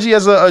situations, Reggie,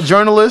 as a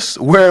journalist,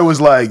 where it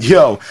was like,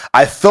 yo,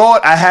 I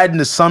thought I had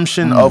an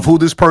assumption of who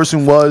this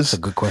person was. That's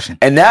a good question.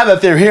 And now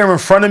that they're here in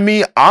front of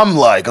me, I'm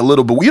like a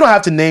little bit, you don't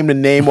have to name the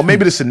name or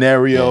maybe the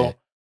scenario. Yeah.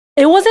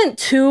 It wasn't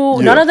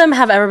too, none of them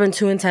have ever been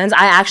too intense.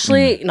 I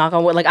actually, knock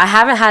on wood, like I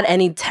haven't had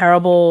any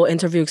terrible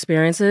interview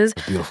experiences.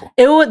 Beautiful.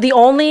 The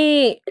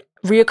only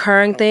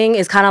reoccurring thing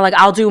is kind of like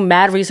I'll do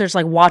mad research,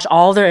 like watch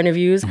all their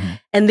interviews,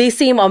 and they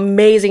seem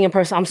amazing in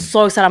person. I'm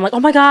so excited. I'm like, oh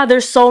my God,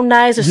 they're so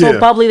nice. They're so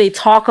bubbly. They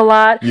talk a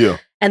lot. Yeah.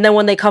 And then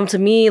when they come to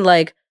me,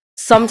 like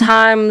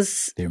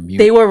sometimes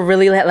they were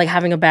really like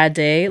having a bad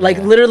day. Like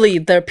literally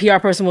the PR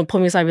person would pull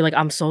me aside and be like,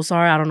 I'm so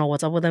sorry. I don't know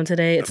what's up with them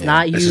today. It's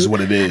not you. This is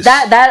what it is.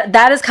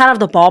 That is kind of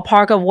the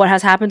ballpark of what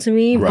has happened to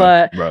me.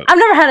 But I've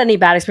never had any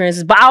bad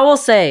experiences. But I will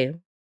say,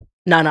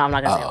 no, I'm not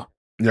going to say it.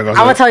 I'm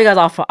gonna tell you guys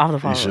off the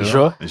phone. You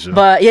sure?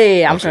 But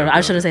yeah, I'm sure. I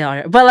shouldn't say it on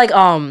here. But like,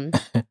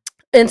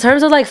 in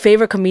terms of like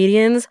favorite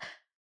comedians,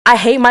 I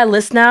hate my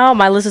list now.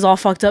 My list is all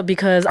fucked up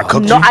because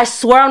I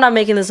swear I'm not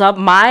making this up.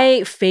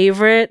 My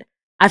favorite,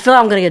 I feel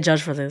like I'm gonna get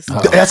judged for this.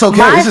 That's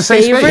okay. It's a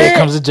safe space. Here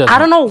comes the judgment. I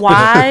don't know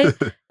why,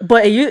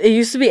 but it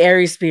used to be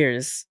Aries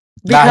Spears.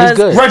 He's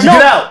good. Reggie,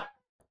 get out.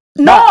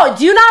 No,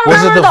 do you not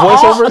remember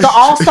the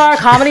All-Star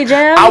Comedy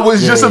Jam? I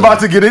was just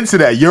about to get into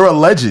that. You're a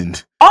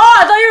legend. Oh,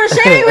 I thought you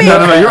were shaming me.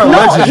 No, you're a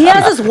legend. He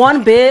has this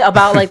one bit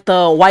about like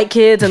the white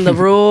kids in the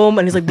room,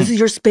 and he's like, "This is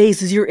your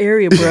space, this is your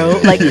area, bro."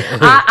 Like,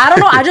 I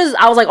don't know.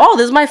 I was like, "Oh,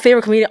 this is my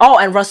favorite comedian." Oh,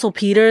 and Russell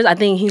Peters. I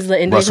think he's the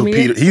Indian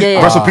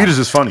comedian. Russell Peters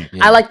is funny.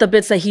 I like the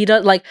bits that he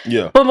does. Like,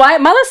 but my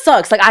list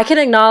sucks. Like, I can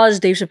acknowledge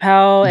Dave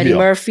Chappelle, Eddie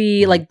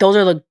Murphy. Like, those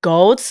are the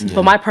goats.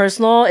 But my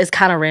personal is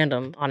kind of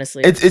random,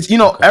 honestly. It's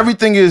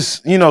everything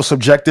is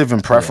subjective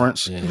and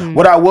preference.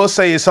 What I will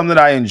say is something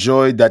that I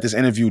enjoyed that this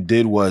interview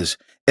did was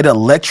it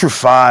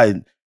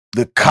electrified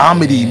the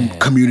comedy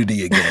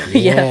community again.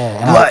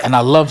 And I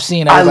love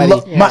seeing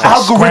everybody. My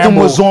algorithm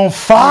was on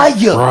fire.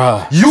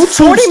 Bruh. YouTube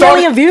 40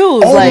 million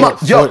views.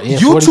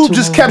 YouTube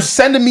just kept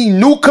sending me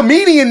new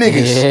comedian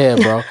niggas. Yeah,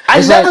 bro.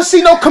 I never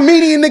see no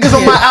comedian niggas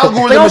on my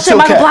algorithm.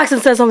 Michael Blackson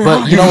said something.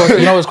 But you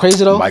know what's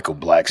crazy though? Michael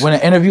Blackson. When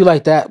an interview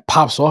like that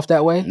pops off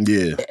that way,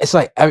 it's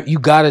like you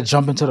gotta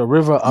jump into the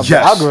river of the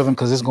algorithm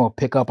because it's gonna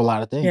pick up a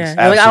lot of things. Yeah,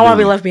 like I don't want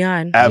to be left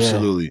behind.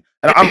 Absolutely,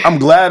 and I'm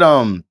glad.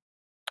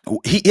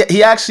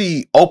 He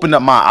actually opened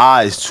up my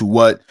eyes to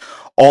what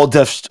all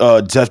Def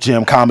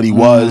Jam comedy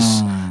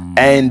was,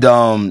 and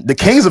the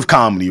Kings of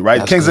Comedy, right?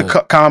 That's Kings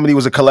of Comedy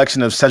was a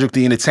collection of Cedric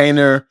the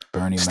Entertainer,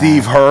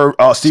 Steve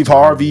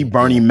Harvey,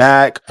 Bernie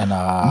Mac, and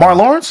Mark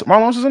Lawrence. Mark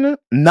Lawrence was in it?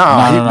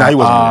 Nah, he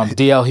wasn't.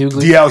 DL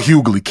Hughley. DL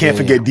Hughley. Can't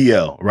forget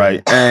DL,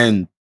 right?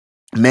 And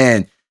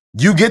man,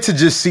 you get to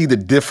just see the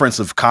difference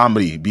of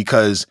comedy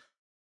because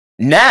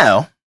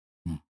now,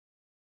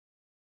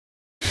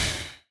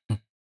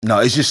 no,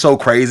 it's just so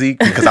crazy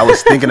because I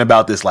was thinking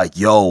about this like,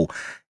 yo,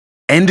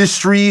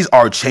 industries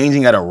are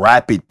changing at a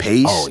rapid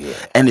pace. Oh, yeah.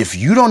 And if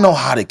you don't know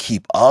how to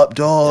keep up,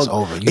 dog,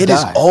 it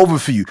is over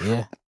for you.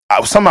 Yeah.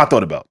 Something I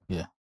thought about.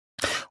 Yeah.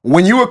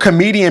 When you were a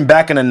comedian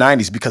back in the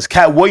 90s, because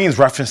Cat Williams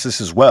referenced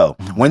this as well,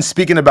 when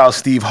speaking about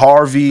Steve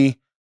Harvey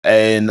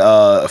and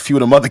a few of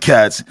them other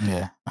cats,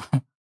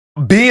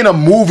 being a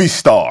movie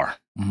star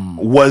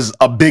was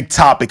a big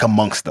topic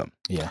amongst them.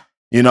 Yeah.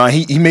 You know,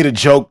 he made a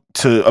joke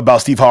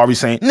about Steve Harvey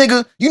saying,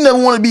 nigga, you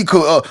never want to be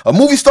a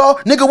movie star?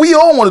 Nigga, we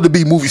all wanted to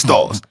be movie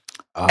stars.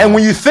 And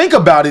when you think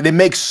about it, it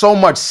makes so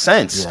much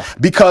sense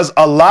because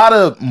a lot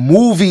of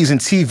movies and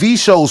TV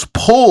shows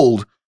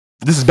pulled,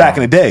 this is back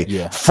in the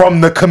day,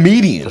 from the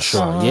comedians,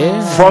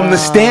 from the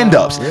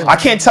stand-ups. I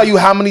can't tell you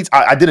how many,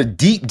 I did a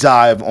deep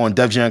dive on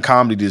Def Jam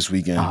Comedy this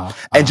weekend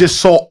and just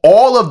saw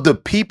all of the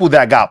people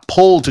that got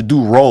pulled to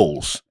do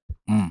roles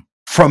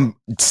from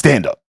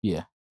stand-up.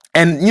 Yeah.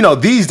 And, you know,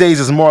 these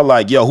days it's more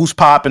like, yo, who's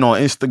popping on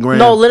Instagram?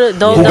 No, literally,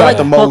 they're like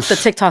the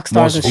TikTok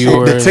stars and shit.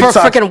 The TikTok, for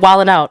freaking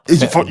wilding out. You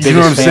know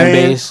what I'm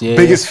saying?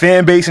 Biggest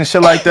fan base and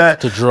shit like that.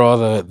 To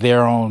draw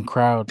their own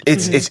crowd.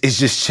 It's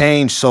just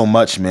changed so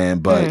much, man.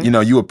 But, you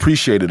know, you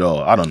appreciate it all.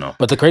 I don't know.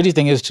 But the crazy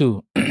thing is,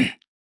 too,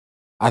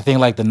 I think,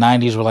 like, the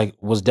 90s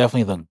was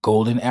definitely the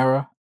golden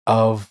era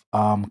of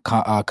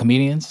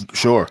comedians.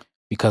 Sure.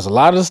 Because a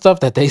lot of the stuff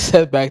that they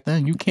said back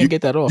then, you can't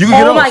get that off.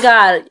 Oh my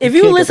God. If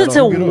you listen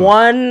to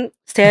one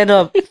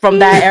stand-up from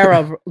that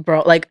era,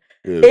 bro, like,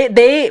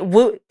 it's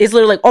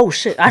literally like, oh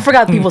shit, I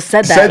forgot people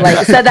said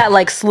that. Said that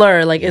like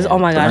slur. Like, oh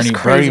my God, it's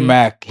crazy. Bernie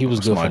Mac, he was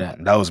good for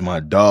that. That was my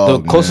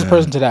dog. The closest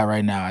person to that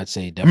right now, I'd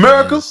say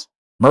definitely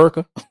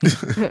America.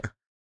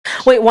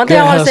 Wait, one thing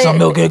I want to say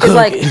is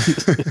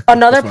like,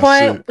 another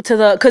point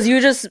to because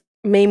you just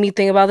made me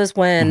think about this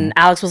when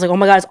Alex was like, oh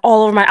my God, it's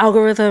all over my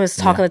algorithm. It's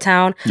talking to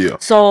town. Yeah.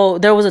 So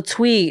there was a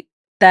tweet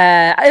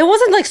that, it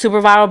wasn't like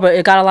super viral, but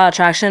it got a lot of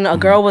traction. A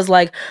girl was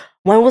like,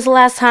 when was the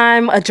last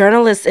time a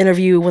journalist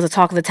interview was a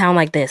talk of the town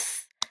like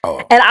this?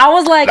 Oh. And I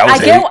was like,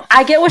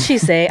 I get what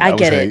she's saying. I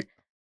get it.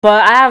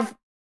 But I have,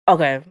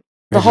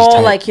 the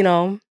whole like, you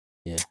know,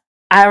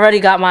 I already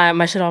got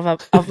my shit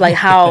off of like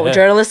how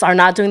journalists are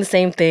not doing the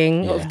same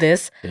thing of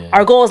this. Yeah.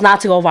 Our goal is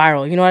not to go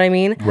viral. You know what I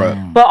mean?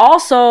 Right. But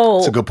also,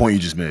 it's a good point you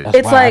just made.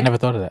 It's like, I never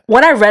thought of that.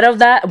 When I read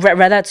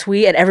that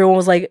tweet and everyone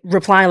was like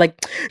replying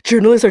like,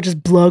 journalists are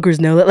just bloggers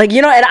now. Like,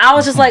 you know, and I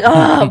was just like,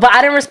 ugh. But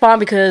I didn't respond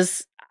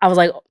because I was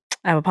like,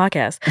 I have a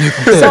podcast.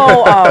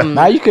 So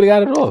now you could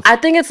have got it off. I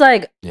think it's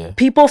like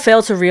people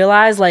fail to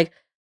realize like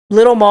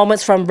little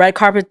moments from red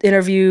carpet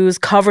interviews,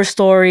 cover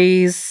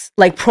stories,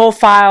 like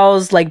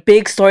profiles, like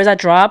big stories that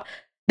drop,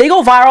 they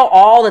go viral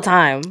all the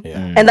time.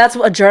 Yeah. And that's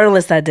a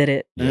journalist that did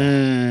it.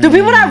 Do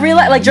people not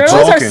realize, like,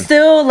 journalists are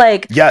still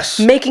like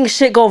making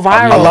shit go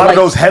viral? A lot of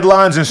those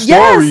headlines and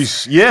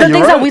stories. Yeah, the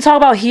things that we talk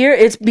about here,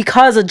 it's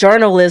because a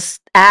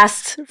journalist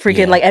asked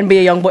freaking like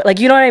NBA YoungBoy,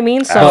 like, you know what I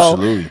mean? So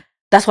absolutely.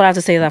 That's what I have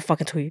to say to that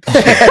fucking tweet.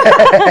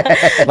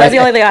 That's the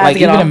only thing I have to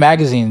get even off. In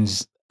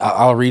magazines,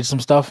 I'll read some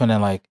stuff and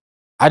then like,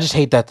 I just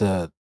hate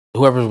that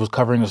whoever was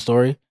covering the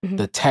story,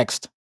 the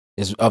text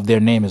of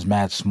their name is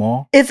mad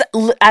small. It's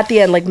at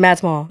the end, like mad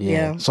small.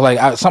 Yeah. So like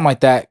something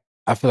like that,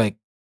 I feel like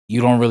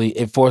you don't really,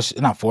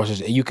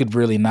 you could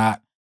really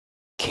not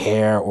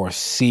care or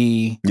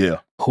see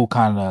who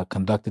kind of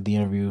conducted the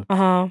interview,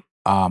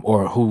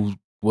 or who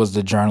was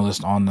the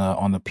journalist on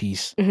the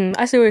piece.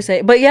 I see what you're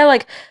saying, but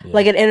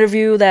like an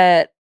interview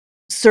that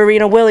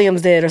Serena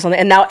Williams did or something,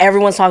 and now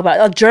everyone's talking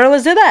about a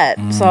journalist did that.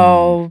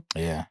 So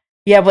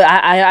yeah, but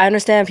I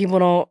understand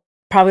people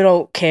probably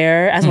don't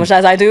care as much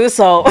as I do.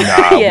 So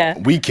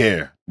we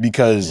care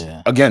because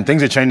again,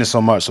 things are changing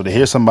so much. So to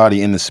hear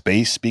somebody in the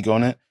space speak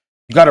on it,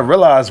 you got to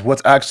realize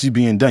what's actually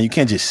being done. You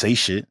can't just say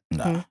shit.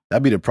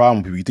 That'd be the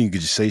problem. People, you think you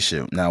could just say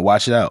shit. Now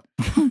watch it out.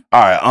 All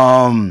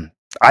right.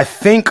 I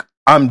think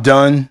I'm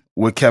done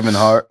with Kevin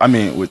Hart. I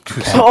mean, with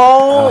Cat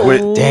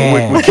Williams.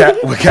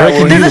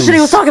 This is the shit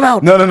he was talking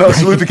about. No.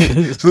 Salute the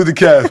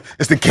Kev.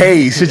 It's the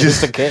K's.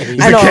 It's the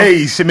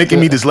K's. Shit making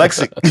me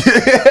dyslexic.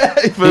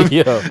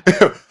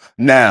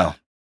 Now,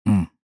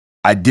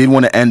 I did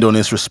want to end on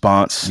this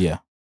response. Yeah.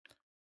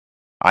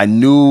 I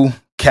knew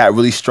Cat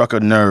really struck a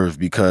nerve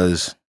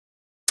because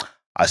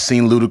I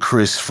seen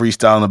Ludacris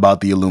freestyling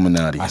about the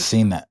Illuminati. I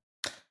seen that.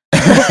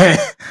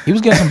 He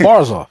was getting some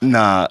bars off.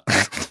 Nah.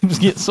 He was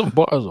getting some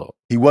bars off.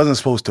 He wasn't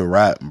supposed to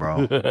rap,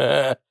 bro.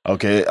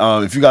 Okay.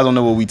 If you guys don't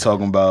know what we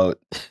talking about,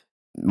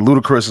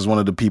 Ludacris is one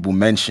of the people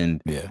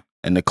mentioned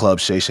in the Club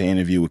Shay Shay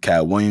interview with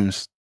Cat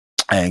Williams.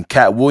 And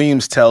Cat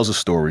Williams tells a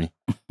story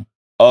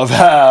of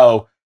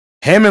how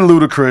him and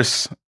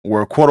Ludacris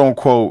were quote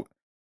unquote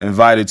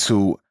invited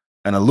to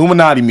an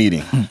Illuminati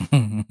meeting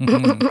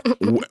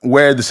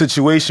where the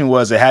situation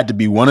was it had to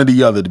be one or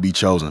the other to be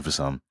chosen for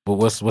something. But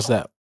what's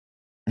that?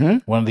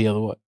 One or the other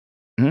what?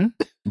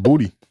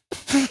 Booty.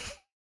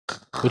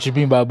 What you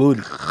mean by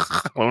booty?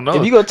 I don't know.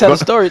 If you go tell the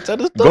story, tell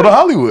the story. Go to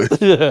Hollywood.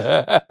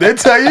 They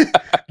tell you.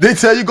 They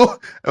tell you go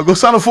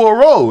sign up for a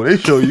role. They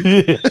show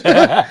you.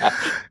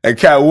 And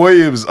Cat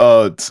Williams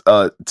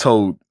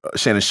told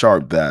Shannon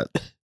Sharpe that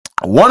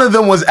one of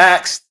them was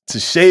asked to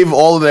shave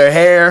all of their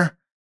hair.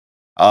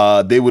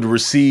 They would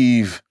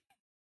receive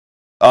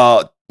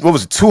what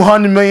was it,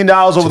 $200 million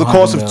over the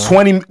course of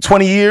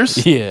 20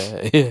 years?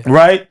 Yeah.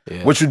 Right?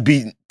 Yeah. Which would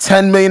be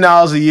 $10 million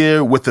a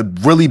year with a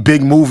really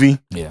big movie.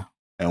 Yeah.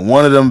 And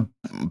one of them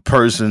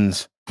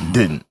persons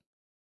didn't.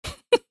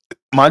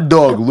 My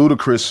dog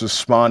Ludacris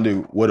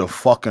responded with a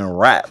fucking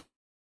rap.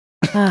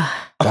 That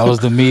was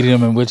the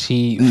medium in which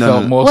he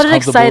felt most What an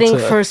exciting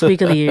first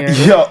week of the year.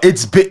 Yo,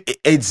 it's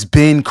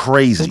been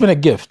crazy. It's been a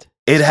gift.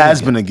 It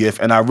has been a gift,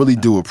 and I really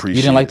do appreciate it.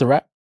 You didn't like the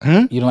rap?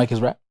 You didn't like his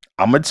rap?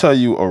 I'm going to tell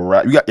you a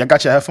rap. Y'all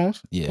got your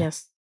headphones? Yeah.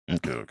 Yes.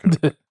 Okay.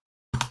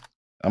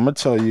 I'm going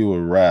to tell you a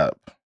rap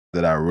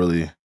that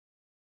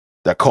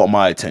caught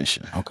my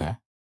attention. Okay.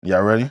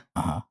 Y'all ready?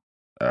 Uh-huh.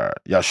 All right.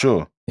 Y'all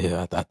sure?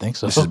 Yeah, I think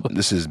so.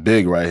 This is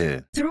big right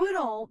here. Through it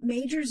all,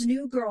 Major's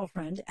new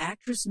girlfriend,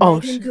 actress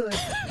Megan Good,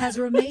 has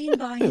remained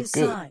by his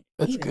side,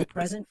 even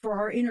present for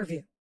our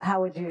interview.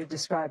 How would you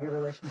describe your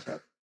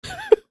relationship?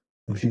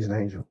 Well, she's an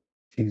angel.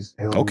 She's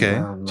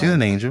okay. She's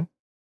an angel.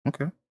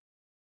 Okay.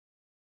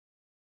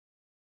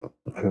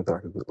 Like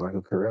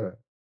a Coretta.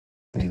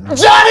 You know?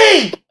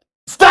 Johnny!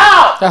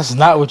 Stop! That's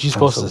not what you're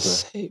supposed to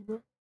say, bro.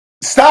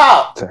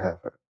 Stop! To have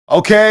her.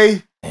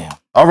 Okay. Damn.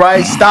 All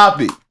right, stop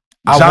it.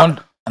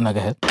 No, go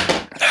ahead.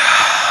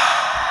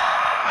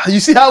 You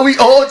see how we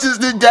all just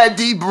did that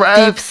deep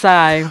breath? Deep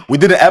sigh. We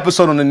did an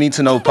episode on the Need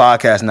to Know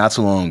podcast not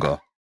too long ago,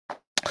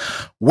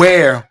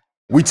 where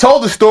we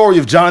told the story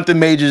of Jonathan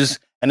Majors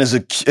and his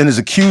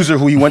accuser,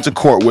 who he went to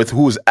court with,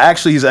 who was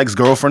actually his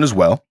ex-girlfriend as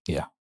well.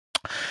 Yeah.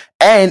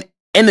 And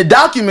in the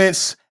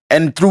documents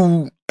and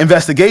through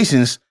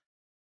investigations,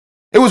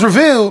 it was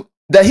revealed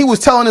that he was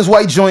telling his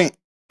white joint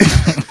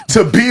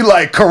to be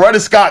like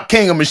Coretta Scott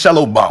King or Michelle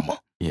Obama.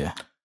 Yeah.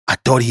 I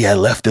thought he had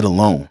left it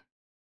alone.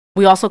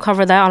 We also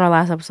covered that on our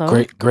last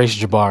episode. Grace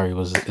Jabari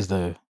is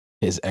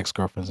his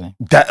ex-girlfriend's name.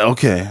 That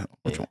okay.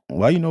 Yeah.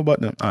 Why you know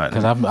about them? All right.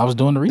 Because I was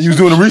doing the research. You was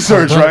doing the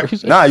research,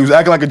 right? Nah, you was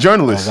acting like a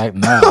journalist. I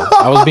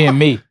was being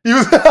me.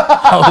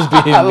 I was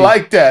being me. I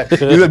like that.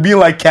 You was being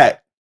like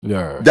Cat.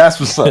 Yeah. That's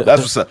what's up.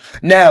 That's what's up.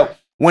 Now,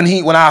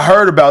 when I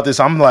heard about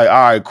this, I'm like,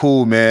 all right,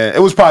 cool, man. It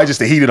was probably just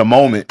the heat of the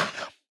moment.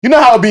 You know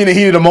how being the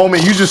heat of the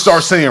moment, you just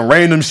start saying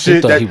random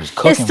shit. That he was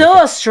cooking. It's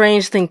still a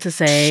strange thing to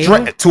say.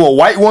 To a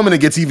white woman, it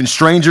gets even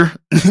stranger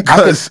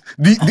because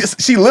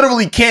she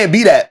literally can't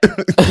be that.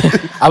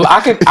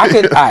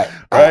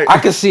 I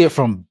could see it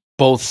from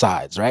both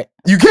sides, right?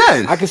 You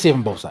can. I can see it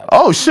from both sides.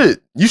 Oh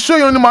shit! You sure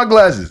you don't need my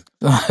glasses?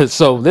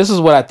 So this is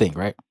what I think,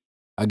 right?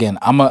 Again,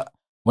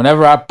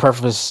 whenever I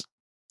preface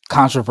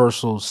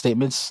controversial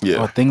statements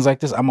or things like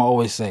this, I'm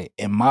always say,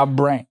 in my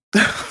brain,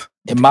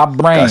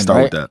 Gotta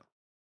start with that.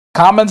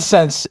 Common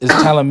sense is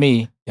telling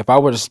me, if I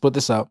were to split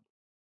this up,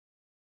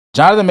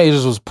 Jonathan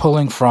Majors was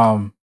pulling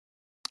from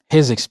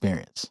his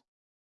experience.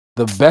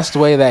 The best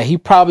way that he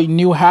probably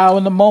knew how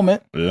in the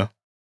moment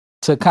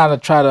to kind of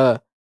try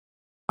to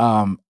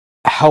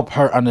help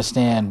her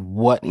understand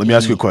what. Let me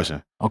ask you a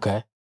question.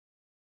 Okay.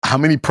 How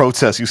many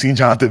protests you seen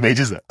Jonathan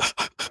Majors at?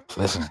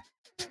 Listen.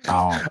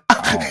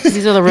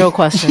 These are the real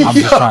questions. I'm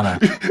just trying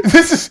to.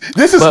 This is.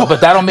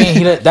 But that don't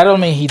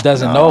mean he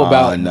doesn't know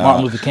about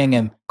Martin Luther King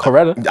and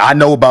Coretta. I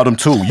know about him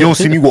too. You don't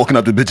see me walking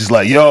up to bitches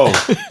like, yo,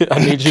 I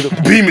need you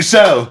to be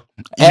Michelle.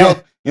 You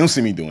don't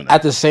see me doing that.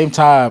 At the same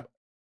time,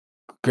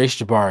 Grace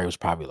Jabari was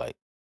probably like,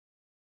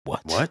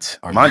 what?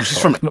 Mind you, she's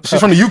from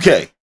the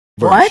UK.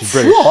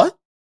 What?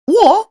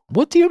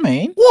 What do you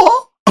mean?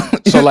 What?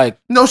 So like,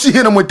 no, she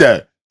hit him with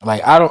that.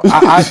 Like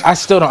I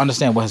still don't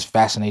understand what his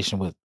fascination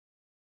with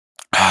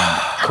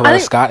Coretta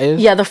Scott is.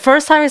 Yeah, the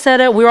first time he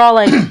said it, we were all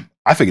like,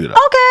 I figured it out.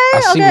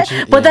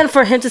 Okay. But then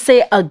for him to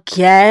say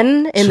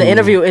again in the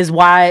interview is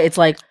why it's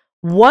like,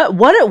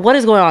 what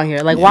is going on here?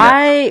 Like,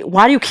 why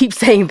do you keep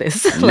saying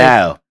this? Like,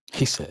 now,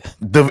 he said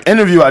the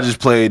interview I just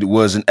played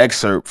was an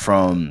excerpt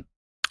from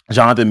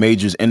Jonathan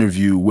Majors'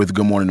 interview with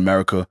Good Morning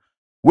America,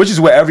 which is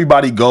where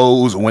everybody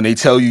goes when they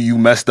tell you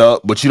messed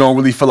up, but you don't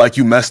really feel like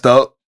you messed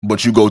up,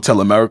 but you go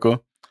tell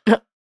America.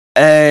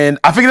 And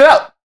I figured it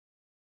out.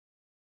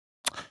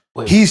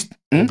 Wait, he's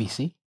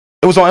ABC.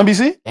 It was on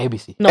NBC?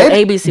 ABC. No,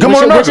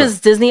 ABC, which is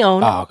Disney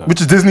owned. Oh, okay.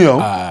 Which is Disney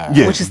owned.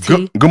 Yeah. Which is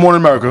T. Good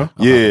Morning America.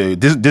 Yeah,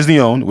 Disney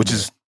owned, which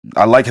is,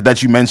 I like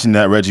that you mentioned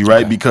that, Reggie,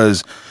 right?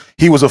 Because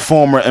he was a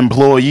former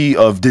employee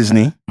of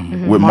Disney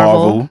with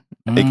Marvel,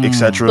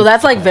 etc. So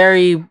that's like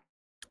very,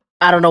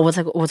 I don't know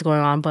what's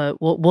going on, but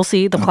we'll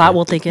see. The plot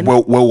will thicken.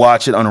 We'll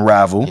watch it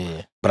unravel.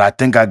 Yeah. But I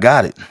think I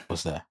got it.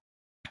 What's that?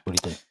 What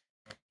do you think?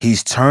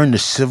 He's turned the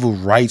civil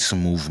rights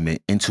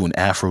movement into an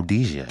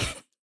aphrodisiac.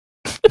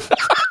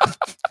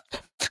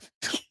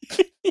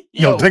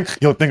 You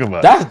don't think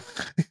about that?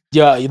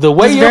 Yeah, the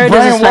way your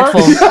brain works.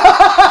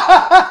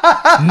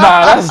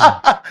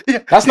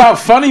 that's not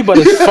funny, but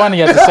it's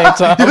funny at the same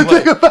time.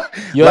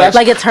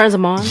 Like it turns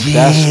him on.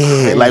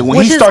 Yeah, like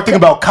when he start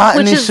thinking about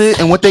cotton and shit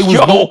and what they was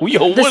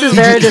doing. This is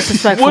very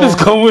disrespectful. What is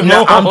going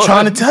on? I'm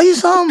trying to tell you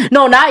something.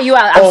 No, not you.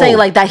 I'm saying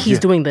like that he's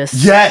doing this.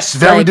 Yes,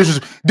 very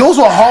disrespectful. Those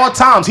were hard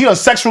times. He done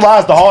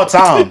sexualized the hard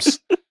times.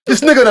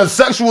 This nigga done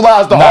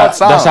sexualized the hard times.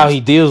 That's how he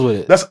deals with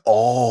it. That's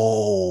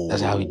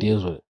how he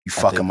deals with it. You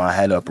fucking my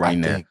head up right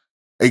now.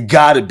 It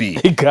gotta be.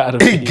 It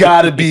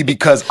gotta be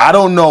because I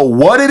don't know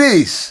what it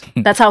is.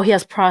 That's how he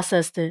has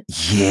processed it.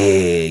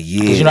 Yeah.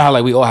 Because you know how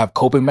like we all have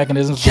coping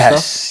mechanisms.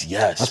 Yes.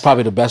 That's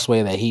probably the best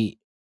way that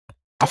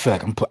I feel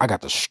like I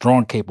got the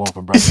strong cape on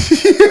for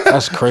breakfast.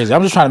 That's crazy.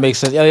 I'm just trying to make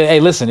sense. Hey,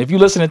 listen, if you're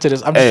listening to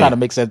this, I'm just trying to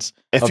make sense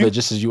of it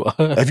just as you are.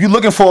 If you're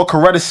looking for a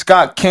Coretta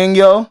Scott King,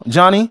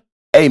 Johnny,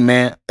 hey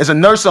man, it's a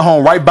nursing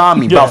home right by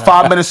me, about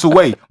 5 minutes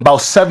away. About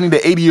 70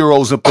 to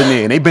 80-year-olds up in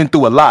there, and they've been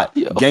through a lot,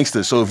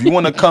 gangsters. So if you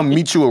want to come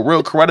meet you a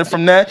real Coretta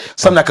from that,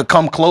 something that could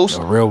come close,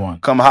 a real one,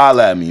 come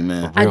holler at me,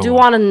 man. I do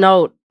want to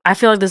note. I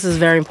feel like this is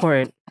very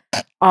important.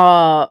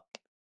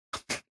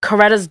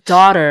 Coretta's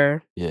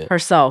daughter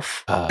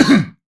herself,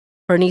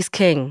 Bernice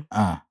King,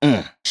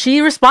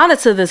 she responded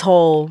to this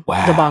whole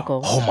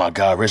debacle. Oh my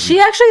God, Reggie. She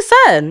actually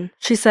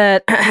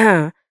said,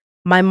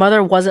 my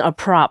mother wasn't a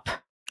prop.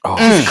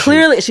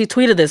 She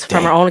tweeted this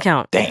from her own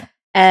account. Damn.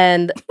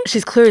 And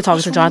she's clearly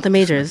talking to Jonathan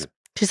Majors.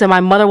 She said, my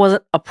mother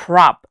wasn't a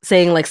prop,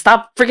 saying like,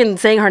 stop freaking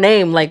saying her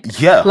name like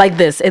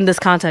this in this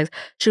context.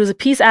 She was a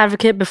peace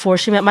advocate before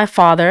she met my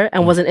father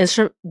and was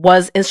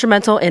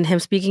instrumental in him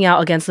speaking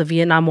out against the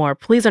Vietnam War.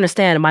 Please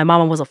understand, my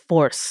mama was a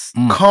force.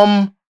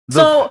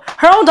 So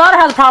her own daughter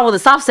has a problem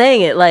with it. Stop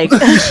saying it. Like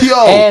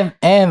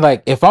and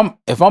like if I'm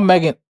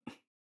Megan,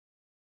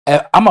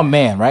 I'm a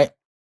man, right?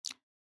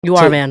 You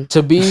are a man.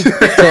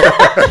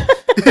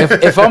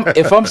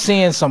 If I'm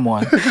seeing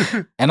someone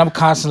and I'm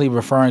constantly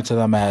referring to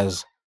them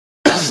as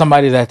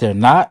somebody that they're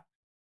not,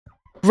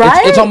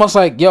 right? It's almost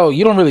like, yo,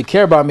 you don't really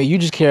care about me. You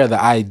just care the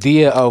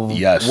idea of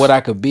what I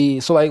could be.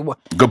 So like,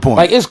 good point.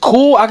 Like it's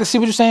cool. I can see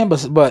what you're saying,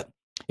 but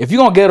if you're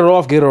gonna get it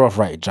off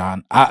right,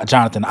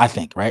 Jonathan. I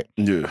think, right?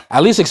 Yeah.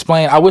 At least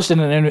explain. I wish in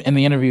the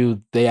interview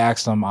they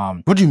asked him.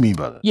 What do you mean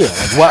by that? Yeah.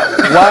 Like,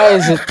 why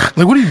is it?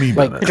 Like, what do you mean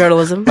by that?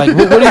 Journalism. Like,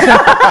 what do you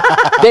think?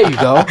 There you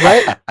go.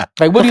 Right.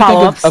 Like, what do you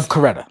think of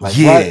Coretta? Like,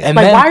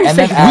 why are you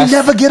saying we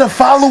never get a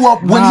follow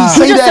up when he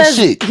say that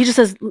shit? He just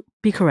says,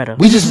 "Be Coretta."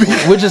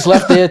 We're just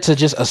left there to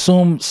just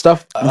assume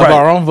stuff of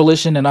our own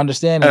volition and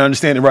understanding.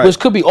 Right. Which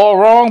could be all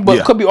wrong,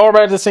 but could be all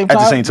right at the same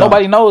time.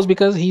 Nobody knows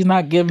because he's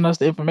not giving us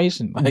the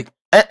information. Like.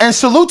 And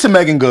salute to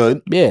Megan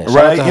Good. Yeah.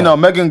 Right? You know,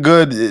 Megan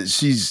Good,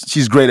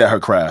 she's great at her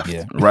craft.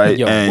 Yeah. Right?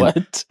 Yo, and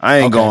what? I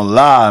ain't gonna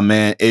lie,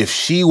 man. If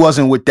she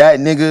wasn't with that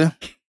nigga,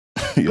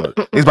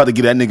 it's about to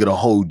get that nigga the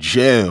whole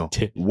jail.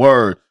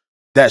 Word.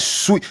 That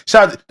sweet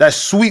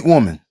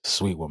woman.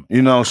 Sweet woman.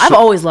 You know, I've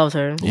always loved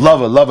her. Yeah.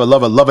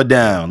 Love her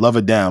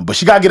down. But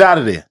she gotta get out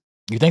of there.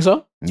 You think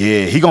so?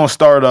 Yeah, he gonna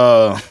start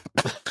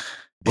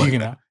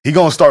he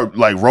gonna start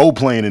like role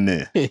playing in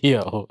there.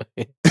 Yo.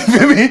 You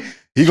feel me?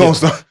 He gonna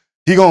start.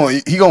 He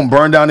gonna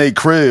burn down their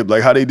crib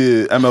like how they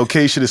did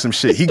MLK shit or some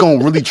shit. He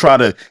gonna really try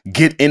to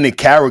get in the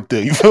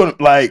character. You feel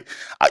like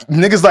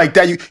niggas like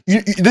that. You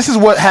this is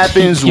what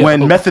happens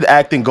when method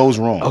acting goes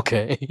wrong.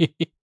 Okay.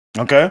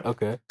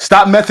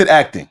 Stop method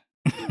acting.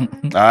 All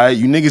right,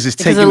 you niggas is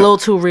taking it's a little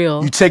too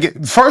real. You take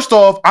it. First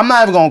off, I'm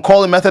not even gonna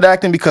call it method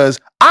acting because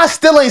I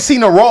still ain't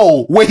seen a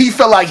role where he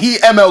felt like he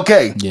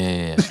MLK.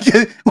 Yeah.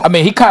 I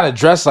mean, he kind of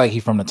dressed like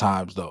he from the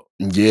times though.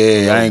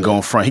 Yeah, I ain't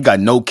going front. He got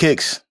no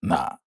kicks.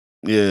 Nah.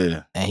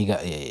 Yeah. And he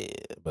got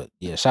but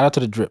shout out to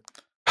the drip.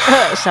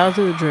 Shout out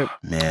to the drip.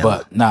 Man.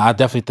 But I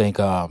definitely think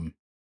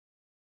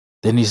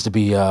there needs to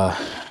be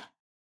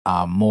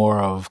more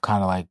of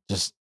kind of like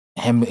just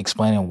him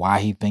explaining why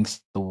he thinks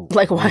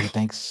why he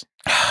thinks.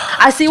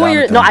 I see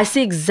I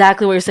see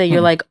exactly what you're saying.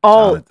 You're like,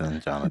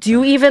 Jonathan. Do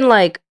you even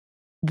like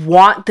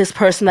want this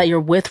person that you're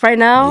with right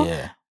now?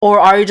 Yeah. Or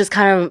are you just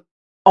kind of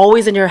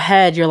always in your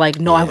head, you're like,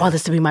 no, I want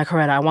this to be my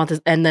Coretta. I want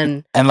this, and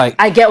like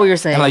I get what you're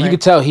saying. And like you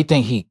could tell, he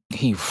think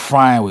he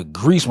frying with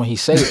grease when he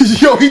say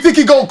it. Yo, he think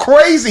he go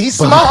crazy. He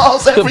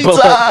smiles every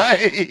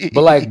time.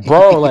 But like,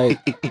 bro, like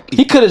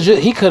he could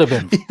have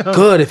been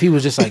good if he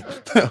was just like,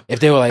 if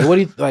they were like, what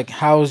do you like?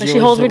 How's she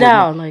holds me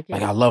down? Like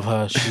I love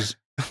her.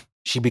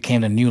 She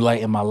became the new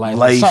light in my life.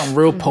 Like something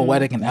real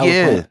poetic and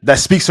eloquent. Yeah, that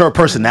speaks to her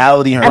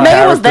personality. And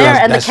Megan was there,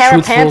 and the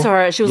camera panned to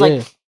her. She was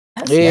like,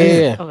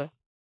 yeah. Okay.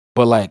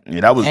 But like,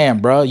 that was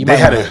damn, bro. You might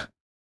have to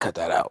cut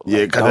that out. Yeah,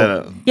 like, cut that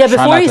out. Yeah,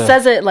 before he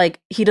says it,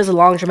 like he does a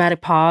long dramatic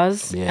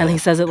pause, and he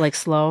says it like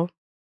slow,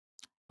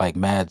 like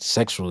mad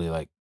sexually,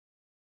 like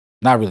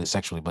not really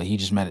sexually, but he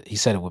just he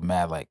said it with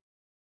mad like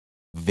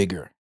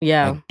vigor.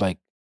 Yeah, like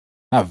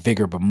not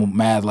vigor, but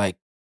mad like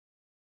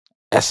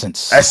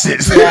essence.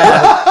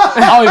 Yeah.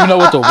 I don't even know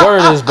what the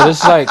word is, but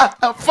it's like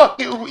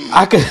fucking weed.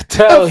 I could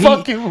tell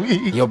fucking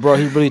weed. Yo, bro,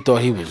 he really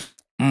thought he was.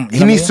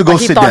 He needs to go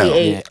sit down.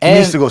 He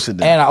needs to go sit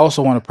down. And I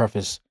also want to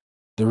preface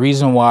the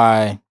reason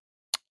why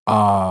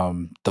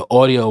the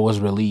audio was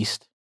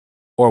released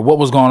what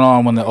was going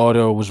on when the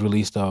audio was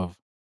released of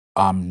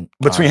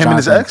between him and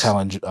his ex?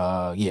 Telling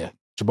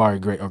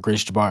Jabari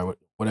Grace Jabari,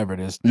 whatever it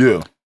is.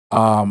 Yeah.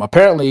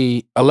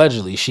 Apparently,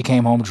 allegedly, she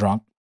came home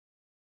drunk,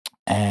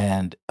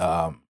 and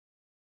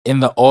in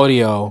the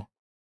audio,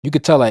 you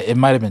could tell like it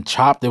might have been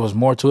chopped. There was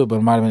more to it, but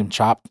it might have been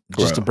chopped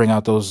just to bring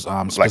out those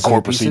like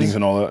court proceedings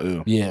and all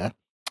that. Yeah.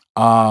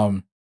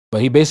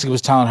 But he basically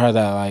was telling her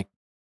that like,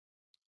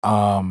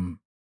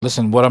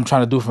 listen, what I'm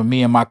trying to do for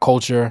me and my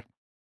culture,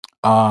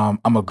 I'm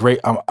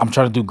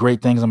trying to do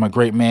great things. I'm a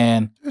great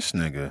man. This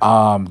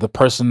nigga. The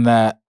person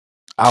that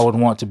I would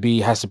want to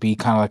be has to be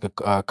kind of like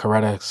a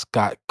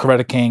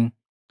Coretta King,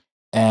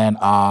 and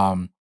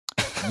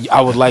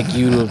I would like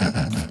you to.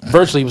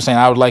 Virtually, he was saying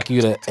I would like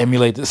you to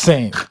emulate the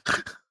same.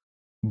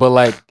 But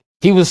like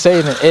he was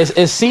saying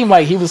it seemed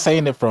like he was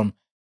saying it from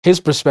his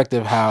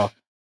perspective, how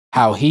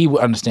he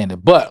would understand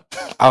it. But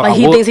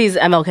he thinks he's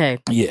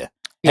MLK. Yeah.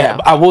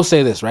 And I will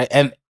say this, right?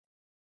 And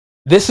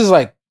this is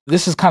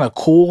kind of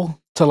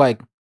cool to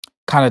like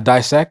kind of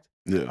dissect.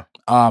 Yeah.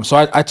 So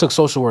I took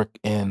social work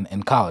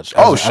in college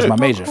as my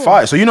major.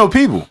 Fire. So you know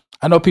people.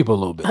 I know people a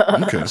little bit.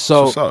 Okay.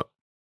 So what's up?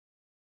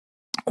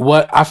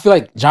 What I feel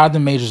like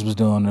Jonathan Majors was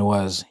doing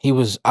was he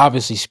was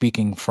obviously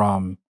speaking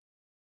from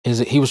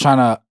he was trying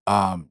to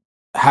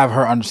have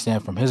her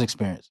understand from his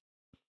experience.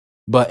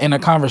 But in a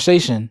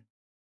conversation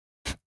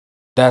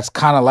that's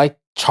kind of like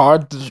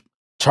charged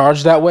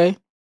that way.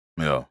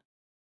 Yeah.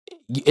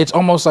 It's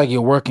almost like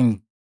you're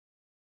working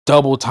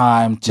double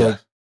time to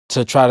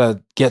try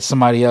to get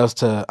somebody else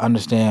to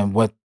understand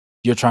what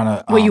you're trying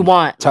to what you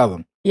want. Tell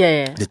them.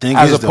 Yeah. The thing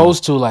as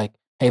opposed to like,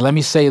 hey, let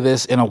me say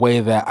this in a way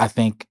that I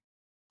think,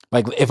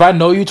 like, if I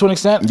know you to an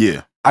extent,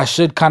 I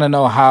should kind of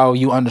know how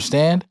you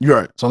understand.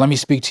 You're right. So let me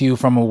speak to you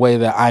from a way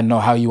that I know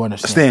how you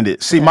understand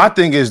it. See, my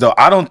thing is though,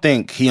 I don't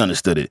think he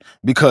understood it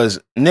because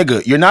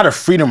nigga, you're not a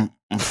freedom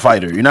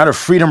fighter. You're not a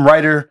freedom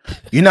writer.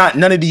 You're not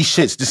none of these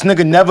shits. This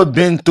nigga never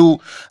been through.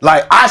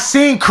 Like I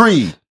seen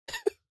Creed.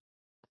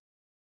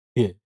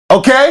 Yeah.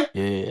 Okay.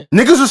 Yeah.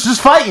 Niggas was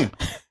just fighting.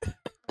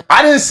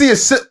 I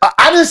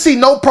didn't see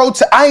no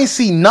protest. I ain't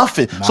see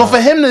nothing. Nah. So for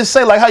him to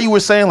say like how you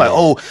were saying like,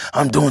 oh,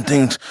 I'm doing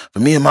things for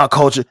me and my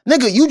culture.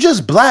 Nigga, you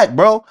just black,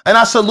 bro. And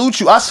I salute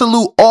you. I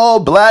salute all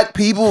black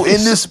people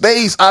in this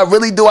space. I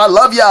really do. I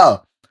love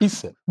y'all.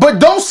 But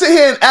don't sit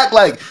here and act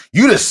like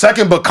you the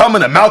second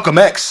becoming a Malcolm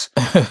X.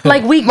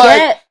 Like we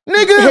get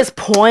his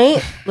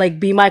point, like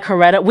be my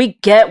Coretta. We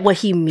get what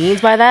he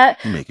means by that.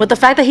 But the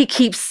fact that he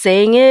keeps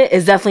saying it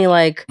is definitely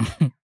like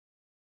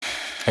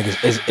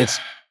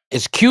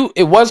it's cute.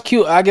 It was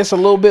cute, I guess, a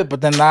little bit,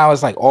 but then now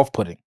it's like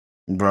off-putting,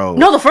 bro.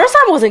 No, the first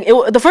time wasn't.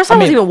 The first time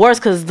was even worse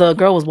because the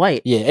girl was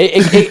white. Yeah,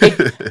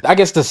 I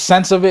guess the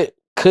sense of it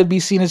could be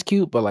seen as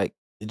cute, but like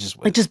it just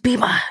like just be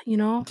my,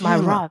 my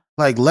rock.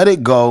 Like let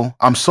it go.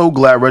 I'm so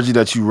glad, Reggie,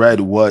 that you read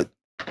what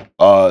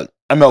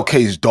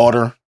MLK's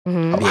daughter,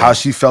 how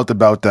she felt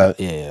about that.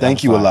 Yeah,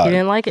 thank you a lot. She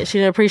didn't like it. She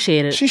didn't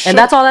appreciate it, and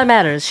that's all that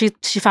matters. She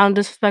found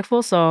it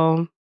disrespectful,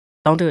 so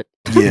don't do it.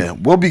 Yeah,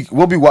 we'll be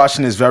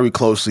watching this very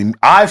closely.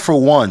 I, for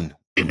one,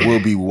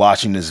 will be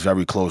watching this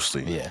very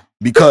closely. Yeah,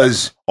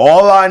 because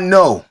all I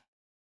know,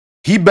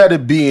 he better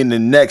be in the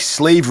next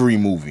slavery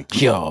movie.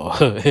 Yo,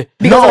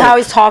 because of how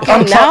he's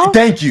talking now.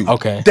 Thank you.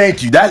 Okay,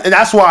 thank you.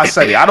 That's why I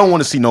said it. I don't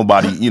want to see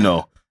nobody,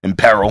 in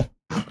peril.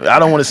 I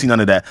don't want to see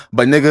none of that.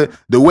 But nigga,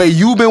 the way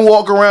you've been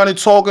walking around and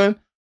talking,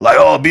 like,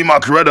 oh, be my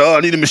Coretta. Oh,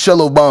 I need a Michelle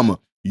Obama.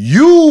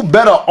 You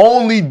better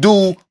only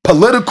do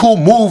political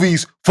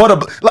movies for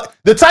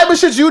the type of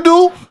shit you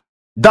do,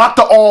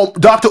 Dr.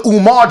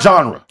 Umar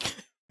genre.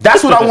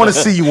 That's what I want to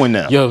see you in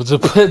now. Yo, to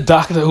put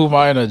Dr.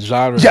 Umar in a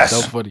genre is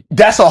so funny.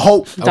 That's a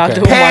hope. Okay.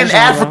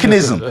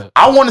 Pan-Africanism.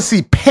 I want to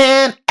see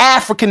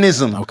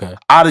Pan-Africanism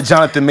out of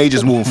Jonathan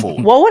Majors moving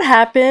forward. What would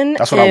happen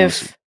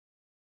if,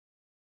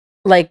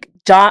 like,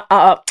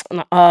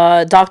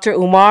 Dr.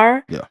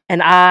 Umar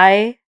and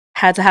I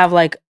had to have,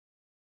 like,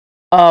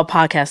 a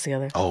podcast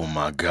together? Oh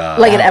my god!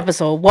 Like an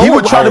episode. He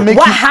would try to make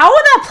how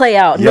would that play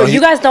out? Yo, you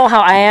guys know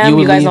how I am.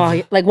 You guys know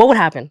how, like what would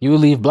happen? You would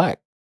leave black.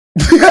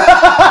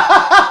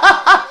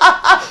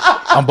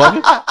 I'm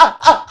bugging.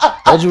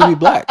 Why'd you leave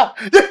black?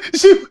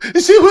 She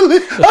would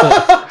leave.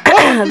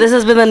 This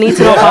has been the Need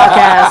to Know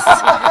podcast.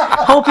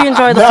 Hope you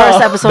enjoyed the first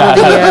episode of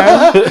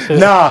the year.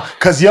 Nah,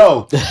 cause he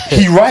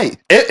right.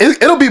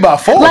 It'll be by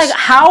force. Like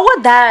how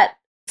would that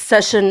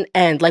session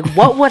end? Like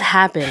what would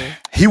happen?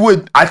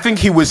 I think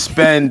he would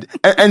spend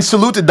and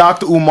salute to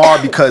Dr.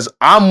 Umar because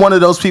I'm one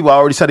of those people, I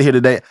already said it here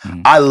today.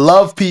 I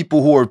love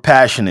people who are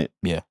passionate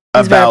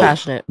about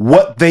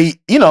what they,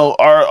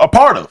 are a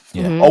part of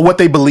or what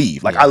they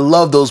believe. Like I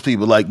love those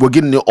people. Like we're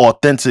getting the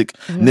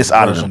authenticness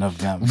out of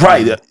them.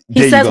 Right.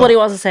 He says what he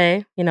wants to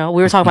say. We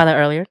were talking about that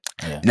earlier.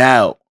 Yeah.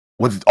 Now,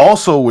 with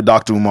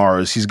Dr. Umar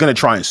is he's going to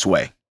try and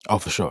sway. Oh,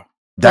 for sure.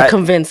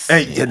 Convince.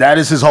 That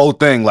is his whole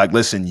thing. Like,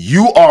 listen,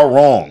 you are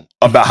wrong.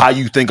 about how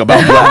you think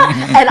about black.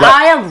 And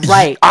I am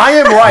right. I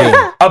am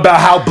right about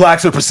how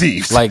blacks are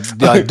perceived. Like,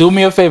 do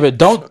me a favor.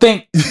 Don't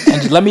think.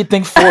 And let me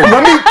think for you.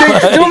 Let me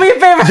think. Do me a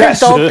favor. Yes.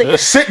 Don't think.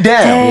 Sit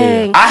down.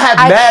 Dang. I have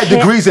mad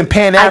degrees in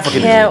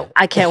Pan-Africanism.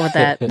 I can't with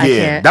that. I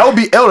can't. That would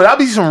be ill. That'd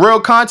be some real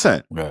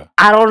content. Yeah.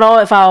 I don't know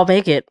if I'll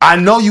make it. I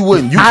know you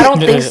wouldn't. I don't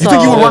think so. You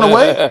think you would run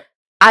away?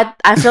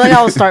 I feel like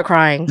I would start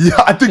crying.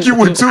 Yeah, I think you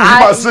would too.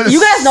 You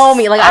guys know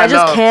me. Like I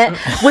just can't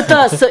with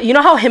you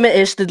know how him and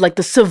Ish did like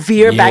the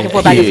severe back and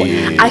forth.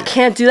 I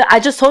can't do that. I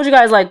just told you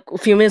guys like a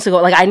few minutes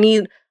ago. Like I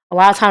need a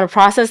lot of time to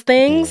process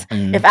things.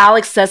 If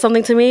Alex says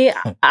something to me,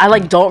 I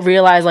like don't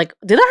realize like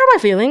did that hurt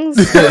my feelings?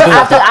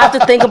 I have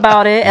to think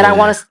about it, and I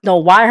want to know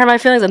why it hurt my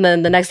feelings, and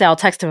then the next day I'll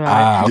text him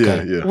about it.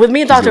 Okay. With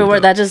me and Dr.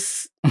 Word, that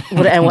just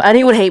would end, and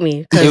he would hate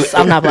me because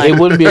I'm not black. It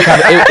wouldn't be a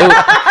kind of.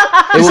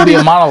 It would be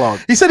a monologue.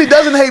 He said he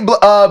doesn't hate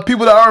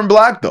people that aren't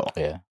black though.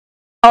 Yeah.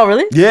 Oh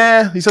really?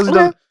 Yeah, he says he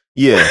doesn't.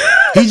 Yeah,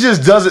 he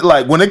just does it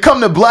like when it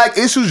come to black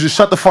issues, just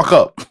shut the fuck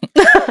up.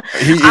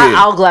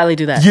 I'll gladly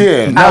do that.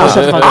 Yeah,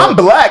 I'm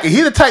black, and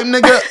he the type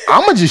nigga.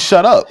 I'ma just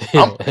shut up.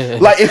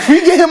 Like if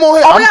we get him on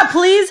here, oh my god,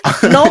 please,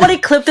 nobody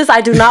clip this.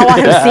 I do not want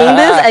him seeing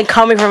this and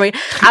coming for me.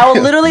 I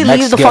will literally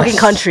leave the fucking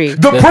country.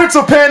 The Prince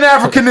of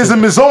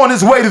Pan-Africanism is on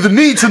his way to the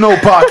Need to Know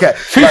podcast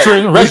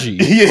featuring Reggie.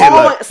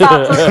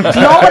 Stop!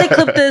 Nobody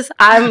clip this.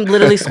 I'm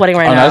literally sweating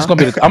right now. It's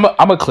gonna be. I'm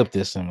gonna clip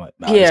this and like.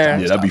 Yeah,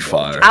 that'd be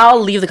fire. I'll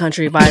leave the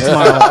country by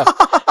tomorrow.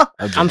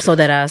 I'm so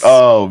dead ass.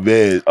 Oh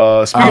man,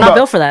 I'm not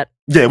built for that.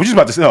 Yeah, we're just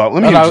about to say.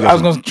 Let me. I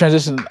was gonna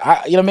transition. You know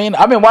what I mean?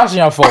 I've been watching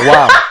y'all for a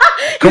while.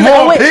 Come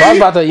on, wait. P. So I was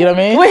about to, you know what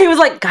I mean? Wait, he was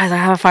like, guys, I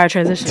have a fire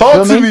transition.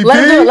 Talk to me,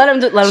 Let him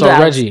do it. So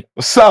Reggie,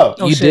 what's up?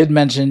 You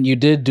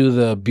did do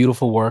the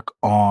beautiful work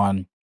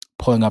on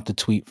pulling up the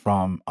tweet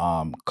from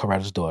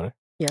Coretta's daughter.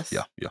 Yes.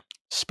 Yeah.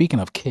 Speaking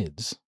of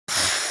kids.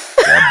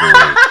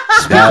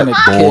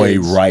 That boy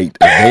right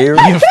there.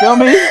 You feel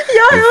me? Yo,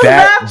 he was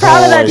that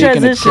proud of that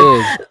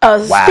transition.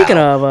 Speaking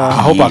of, I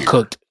hope I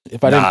cooked.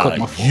 If I didn't cook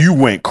my food. You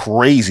went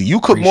crazy. You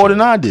cooked more than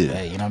I did.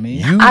 Hey, you know what I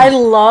mean? I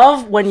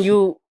love when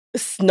you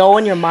know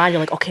in your mind, you're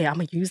like, okay, I'm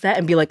going to use that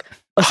and be like,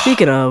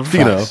 speaking of.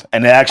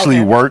 And it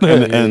actually worked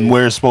and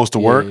where it's supposed to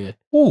work.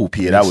 Ooh,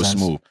 Pierre, that was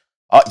smooth.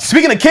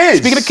 Speaking of kids,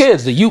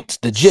 the Utes,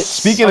 the Jits.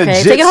 Speaking of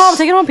Jits. Take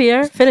it home,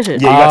 Pierre. Finish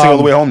it. Yeah, you gotta take it all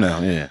the way home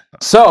now. Yeah.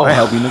 So I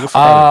help you,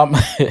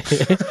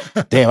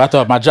 nigga. Damn, I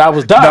thought my job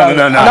was done.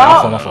 No.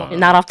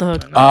 Not off the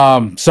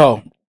hook.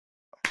 So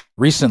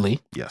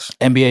recently, yes,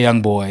 NBA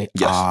YoungBoy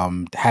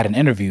had an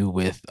interview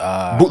with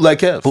Bootleg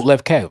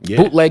Kev. Yeah.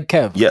 Bootleg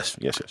Kev. Yes.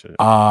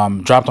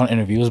 Dropped on an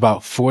interview. It was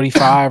about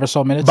 45 or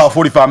so minutes. About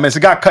 45 minutes.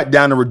 It got cut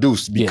down and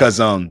reduced because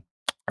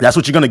that's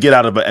what you're gonna get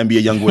out of an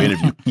NBA YoungBoy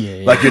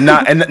interview. Like you're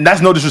not, and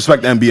that's no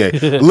disrespect to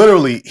NBA.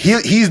 Literally,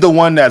 he's the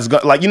one that's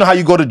like, you know how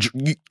you go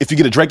to if you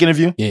get a Drake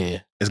interview,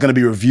 it's gonna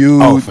be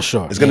reviewed. Oh, for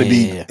sure. It's gonna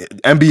be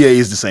NBA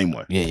is the same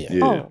way.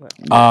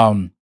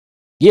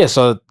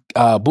 So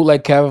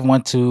Bootleg Kev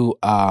went to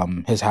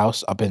his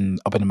house up in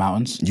the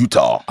mountains,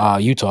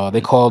 Utah.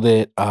 They called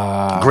it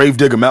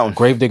Gravedigger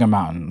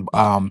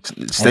Mountain.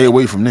 Stay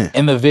away from there.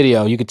 In the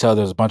video, you could tell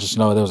there was a bunch of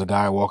snow. There was a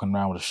guy walking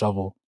around with a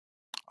shovel.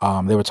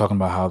 They were talking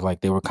about how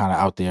like they were kind of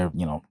out there,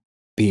 you know,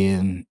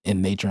 being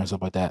in nature and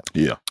stuff like that.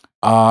 Yeah.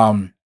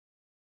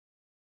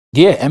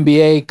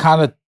 NBA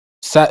kind of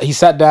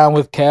sat down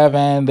with Kev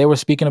and they were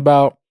speaking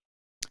about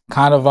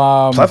kind of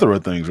plethora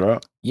of things,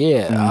 right?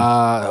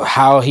 Yeah.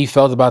 How he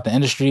felt about the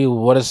industry,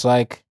 what it's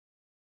like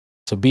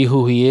to be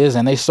who he is,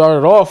 and they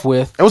started off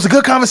with. It was a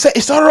good conversation.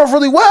 It started off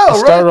really well.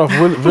 Started off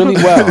really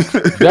well.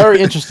 Very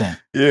interesting.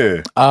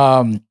 Yeah.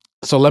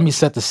 So let me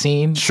set the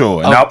scene.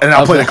 Sure, and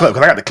I'll play the clip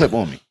because I got the clip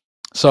on me.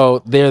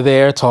 So they're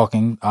there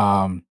talking.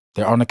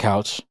 They're on the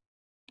couch,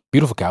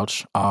 beautiful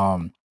couch.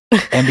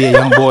 NBA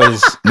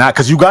YoungBoys, not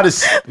because you got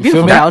to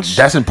beautiful couch.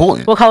 That's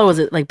important. What color was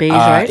it? Like beige,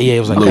 right? Yeah, it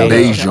was like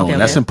beige. Okay.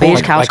 That's important.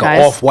 Beige couch, like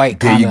an off-white.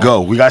 There you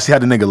go. We gotta see how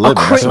the nigga living.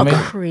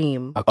 A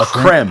cream. A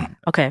creme.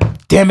 Okay.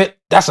 Damn it!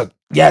 That's a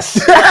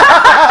yes.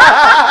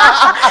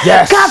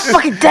 Yes. God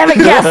fucking damn it!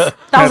 Yes,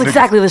 that was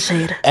exactly the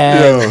shade.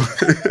 And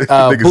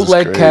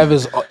Bootleg Kev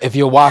is, if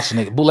you're watching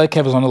it, Bootleg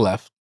Kev is on the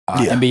left.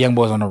 NBA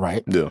YoungBoy's on the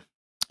right. Yeah.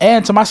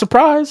 And to my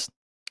surprise,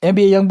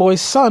 NBA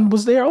YoungBoy's son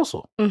was there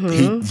also.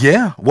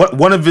 Mm-hmm.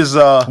 One of his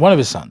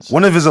sons.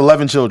 One of his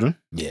 11 children.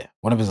 Yeah,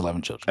 one of his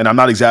 11 children. And I'm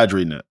not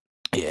exaggerating that.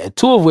 Yeah,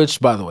 2 of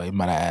which, by the way,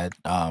 might I add,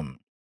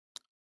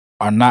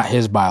 are not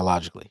his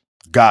biologically.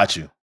 Got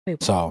you.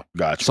 So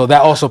got you. So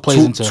that also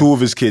plays into 2 of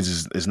his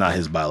kids is not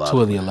his biological.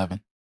 2 of the 11.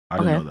 I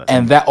didn't know that.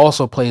 And that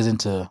also plays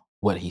into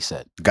what he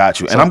said. Got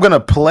you. So, and I'm going to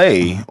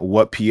play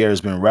what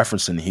Pierre's been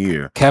referencing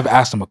here. Kev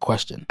asked him a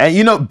question. And,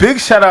 you know, big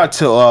shout out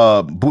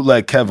to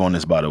Bootleg Kev on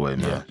this, by the way,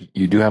 man. Yeah.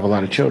 You do have a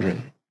lot of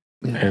children.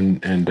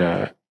 And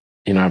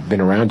you know, I've been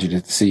around you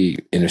to see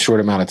in a short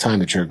amount of time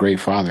that you're a great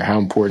father. How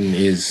important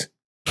is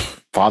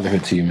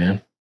fatherhood to you,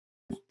 man?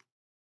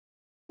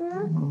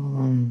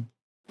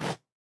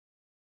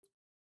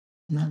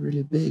 Not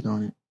really big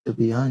on it, to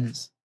be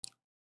honest.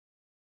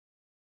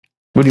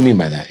 What do you mean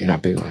by that? You're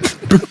not big on it?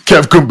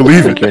 Kev couldn't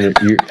believe it.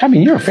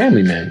 You're a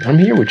family man. I'm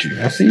here with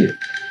you. I see it.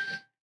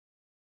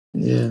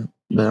 Yeah,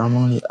 but I'm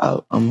only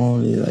out. I'm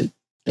only like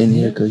in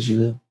here because you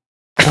live.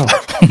 Oh,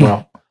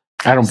 well,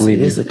 I don't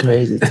believe it's a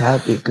crazy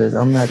topic because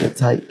I'm not the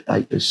type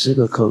like the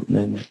sugarcoat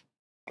nothing.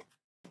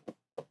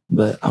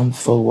 But I'm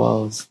 4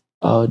 walls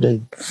all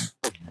day,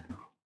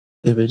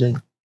 every day.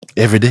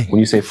 Every day. When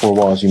you say 4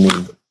 walls, you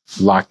mean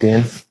locked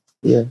in?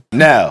 Yeah.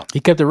 Now he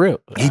kept it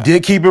real. He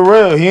did keep it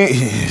real.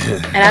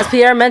 And as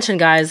Pierre mentioned,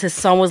 guys, his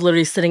son was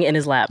literally sitting in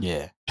his lap.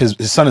 Yeah.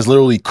 His son is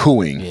literally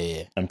cooing.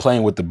 Yeah. And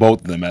playing with the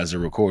both of them as they're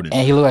recording.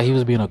 And he looked like he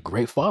was being a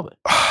great father.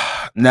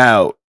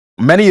 Now,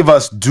 many of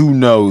us do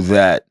know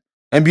that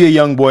NBA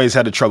YoungBoy has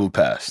had a troubled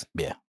past.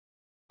 Yeah.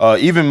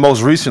 Even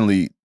most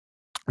recently,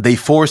 they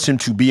forced him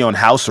to be on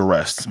house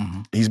arrest.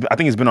 Mm-hmm. I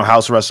think he's been on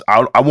house arrest.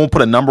 I won't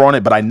put a number on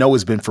it, but I know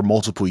it's been for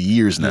multiple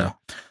years now.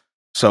 Yeah.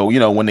 So, you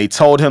know, when they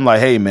told him like,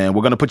 hey, man,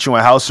 we're going to put you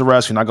on house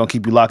arrest. We're not going to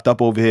keep you locked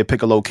up over here.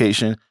 Pick a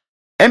location.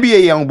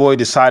 NBA YoungBoy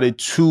decided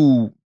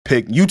to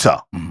pick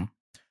Utah. Mm-hmm.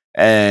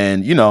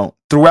 And, you know,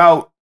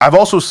 throughout, I've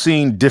also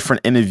seen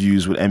different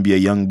interviews with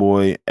NBA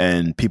YoungBoy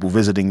and people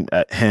visiting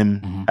at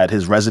him at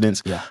his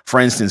residence. Yeah. For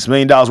instance, $1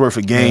 million worth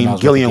of game,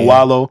 Gillian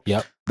Wallow.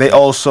 Yep. They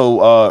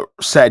also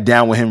sat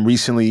down with him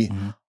recently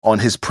on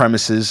his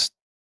premises.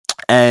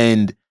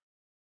 And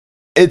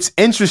it's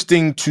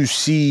interesting to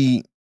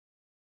see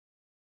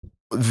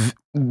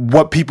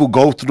what people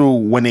go through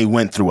when they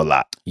went through a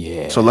lot.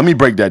 Yeah. So let me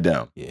break that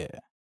down. Yeah.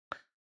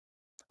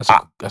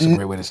 That's a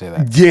great way to say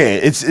that. Yeah,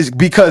 it's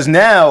because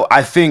now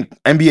I think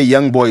NBA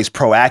YoungBoy is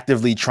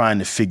proactively trying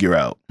to figure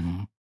out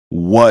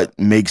what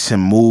makes him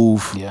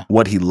move,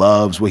 what he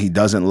loves, what he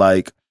doesn't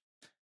like.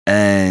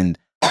 And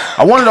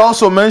I wanted to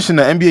also mention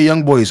that NBA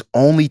YoungBoy is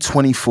only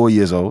 24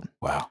 years old.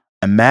 Wow.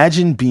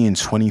 Imagine being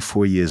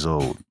 24 years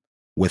old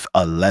with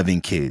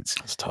 11 kids.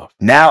 That's tough.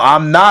 Now,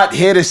 I'm not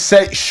here to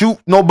shoot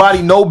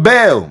nobody no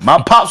bail.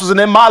 My pops wasn't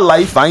in my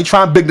life. I ain't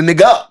trying to big the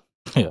nigga up.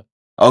 Yeah.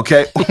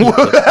 Okay?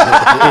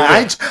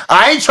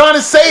 I ain't trying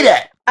to say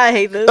that. I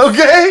hate this.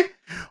 Okay?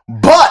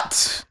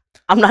 But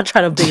I'm not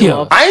trying to big him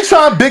up. I ain't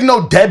trying to big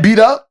no deadbeat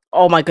up.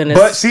 Oh my goodness.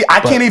 But see,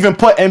 I can't even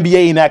put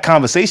NBA in that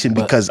conversation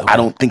because I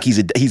don't think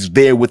he's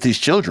there with his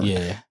children.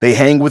 Yeah. They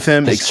hang with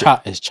him. His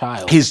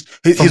child.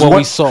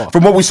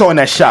 From what we saw in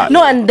that shot.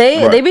 No, and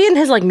they be in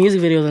his like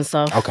music videos and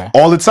stuff. Okay.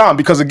 All the time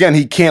because again,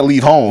 he can't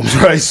leave home,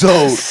 right?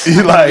 So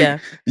he's like,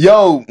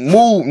 yo,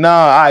 move. Nah,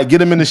 all right,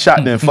 get him in the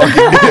shot then. Fuck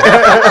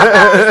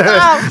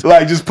it.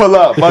 Like, just pull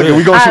up. Fuck it.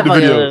 We gonna shoot the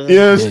video. You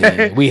know what I'm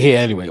saying? We here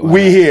anyway.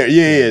 We here.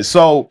 Yeah.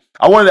 So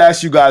I wanted to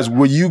ask you guys,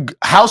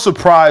 how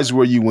surprised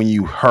were you when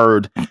you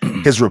heard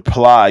his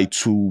reply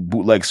to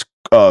Bootleg's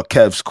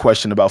Kev's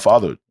question about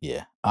fatherhood?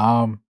 Yeah.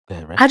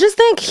 I just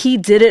think he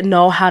didn't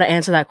know how to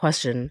answer that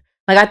question.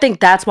 Like, I think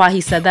that's why he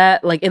said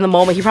that. Like, in the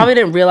moment, he probably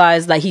didn't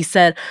realize that he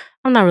said,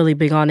 I'm not really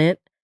big on it.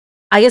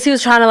 I guess he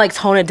was trying to like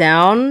tone it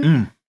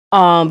down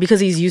because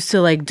he's used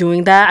to like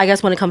doing that, I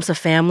guess, when it comes to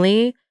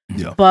family.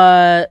 Yeah.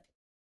 But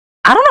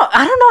I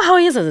don't know how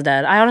he is as a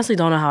dad. I honestly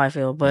don't know how I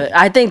feel, but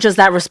I think just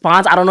that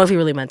response, I don't know if he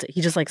really meant it. He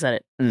just like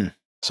said it.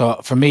 So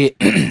for me,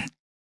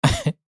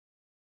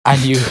 I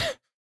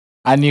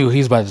knew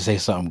he's about to say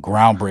something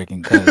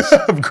groundbreaking because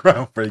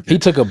he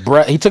took a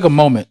breath. He took a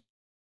moment.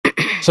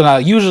 So now,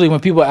 usually when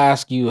people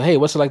ask you, "Hey,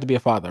 what's it like to be a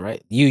father?"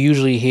 Right? You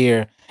usually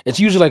hear it's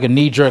usually like a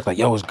knee jerk, like,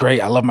 "Yo, it's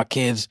great. I love my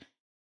kids.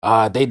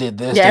 They did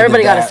this." Yeah,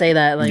 everybody got to say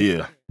that. Like,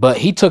 yeah. But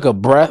he took a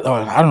breath, or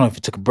I don't know if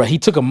he took a breath. He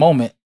took a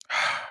moment.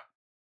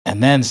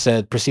 And then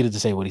proceeded to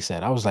say what he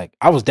said. I was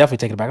definitely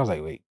taken aback. I was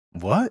like, wait.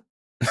 What?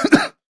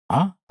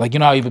 Huh? Like, you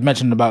know how you've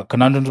mentioned about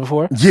conundrums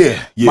before?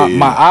 Yeah.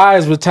 My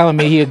eyes were telling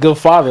me he a good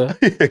father.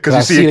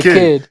 Because you see a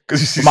kid.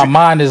 My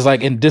mind is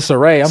like in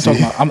disarray.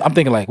 I'm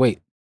thinking like,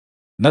 wait,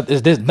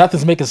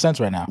 nothing's making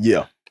sense right now.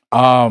 Yeah.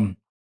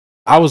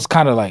 I was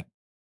kind of like,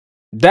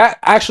 that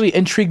actually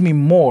intrigued me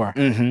more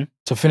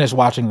to finish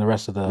watching the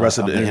rest of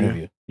the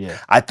interview. Yeah.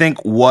 I think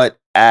what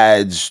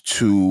adds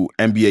to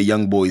NBA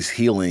YoungBoy's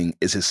healing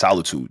is his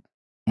solitude.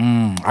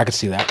 I could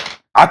see that.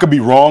 I could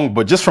be wrong,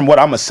 but just from what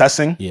I'm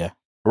assessing,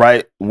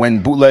 right?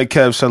 When Bootleg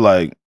Kev said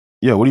like,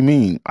 "Yeah, what do you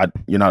mean?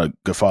 You're not a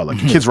good father?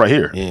 Like, your kid's right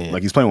here.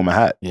 Like he's playing with my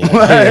hat.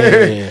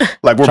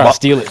 Like we're trying to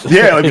steal it.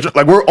 Yeah,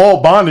 like we're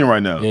all bonding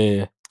right now.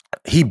 Yeah.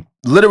 He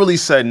literally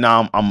said,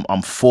 "Nah,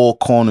 I'm 4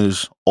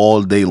 corners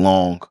all day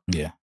long.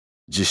 Yeah,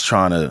 just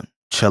trying to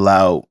chill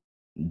out,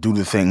 do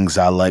the things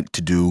I like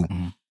to do."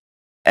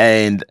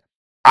 And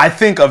I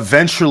think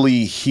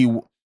eventually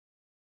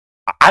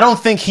I don't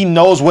think he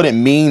knows what it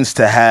means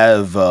to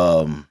have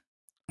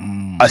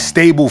a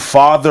stable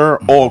father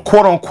or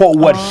quote unquote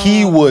what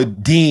he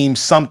would deem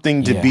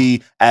something to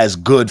be as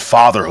good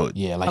fatherhood.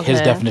 Yeah, like his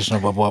definition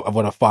of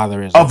what a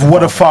father is. Of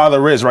what a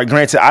father is, right?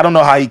 Granted, I don't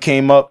know how he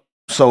came up.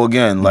 So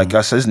again, like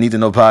I said, it's Need to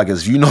Know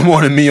podcast. If you know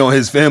more than me on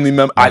his family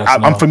member,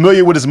 I'm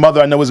familiar with his mother.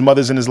 I know his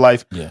mother's in his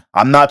life. Yeah,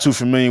 I'm not too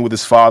familiar with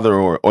his father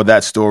or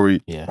that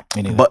story. Yeah,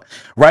 me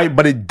neither.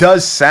 But it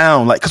does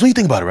sound like, because when you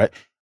think about it, right,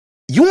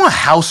 you on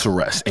house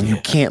arrest and you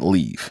can't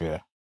leave.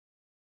 Yeah.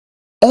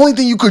 Only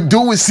thing you could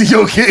do is see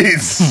your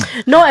kids.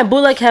 No, and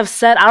Bootleg have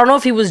said, I don't know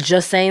if he was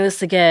just saying this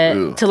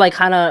to like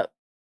kind of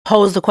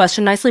posed the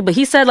question nicely, but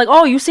he said like,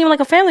 "Oh, you seem like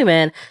a family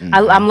man.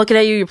 I'm looking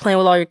at you. You're playing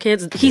with all your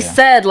kids." He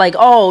said like,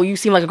 "Oh, you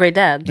seem like a great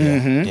dad." He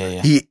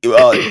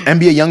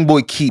NBA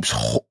YoungBoy keeps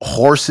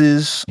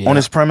horses on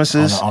his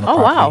premises. On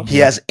wow. He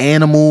has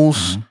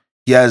animals.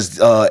 He has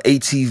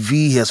ATV.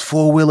 He has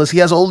 4-wheelers. He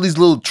has all these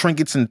little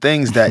trinkets and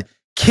things that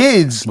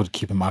kids would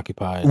keep him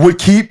occupied.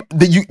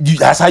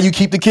 That's how you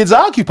keep the kids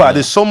occupied.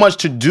 There's so much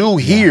to do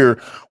here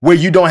where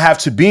you don't have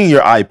to be in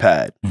your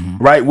iPad,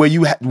 right? Where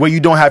you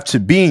don't have to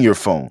be in your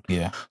phone.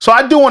 Yeah. So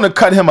I do want to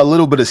cut him a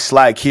little bit of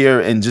slack here,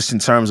 and just in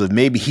terms of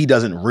maybe he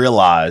doesn't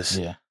realize,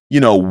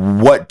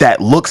 what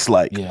that looks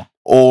like. Yeah.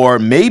 Or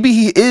maybe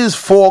he is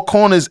 4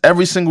 corners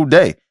every single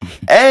day,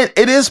 and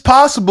it is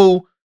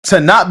possible to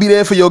not be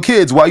there for your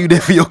kids while you there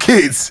for your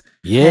kids.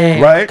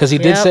 Yeah, right. Because he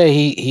did say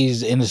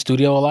he's in the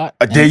studio a lot.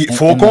 A day,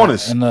 4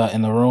 corners in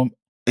the room.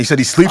 He said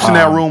he sleeps in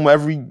that room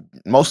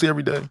mostly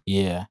every day.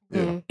 Yeah.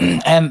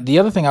 And the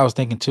other thing I was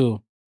thinking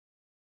too,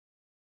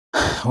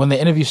 when the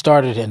interview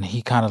started and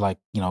he kind of like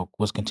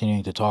was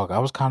continuing to talk, I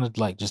was kind of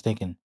like just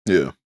thinking,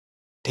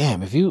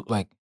 damn, if you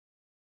like,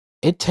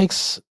 it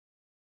takes.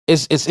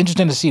 It's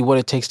interesting to see what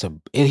it takes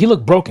to. He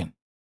looked broken.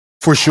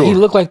 For sure. He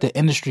looked like the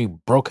industry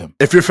broke him.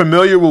 If you're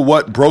familiar with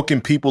what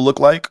broken people look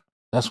like,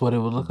 that's what it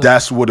would look like.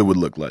 That's what it would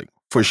look like,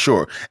 for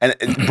sure. And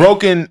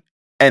broken,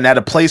 and at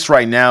a place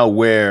right now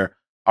where,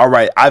 all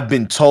right, I've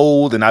been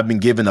told and I've been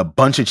given a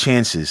bunch of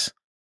chances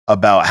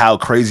about how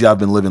crazy I've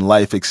been living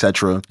life,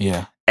 etc.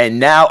 Yeah.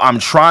 And now I'm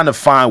trying to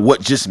find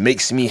what just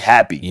makes me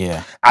happy.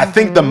 Yeah. I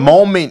think the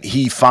moment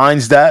he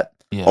finds that,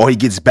 or he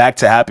gets back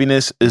to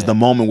happiness, is the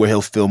moment where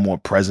he'll feel more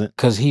present.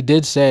 Because he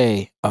did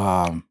say,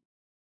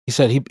 he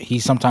said he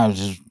sometimes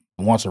just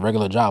wants a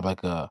regular job,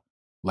 like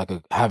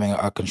having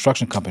a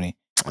construction company.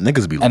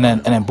 Niggas be and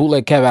then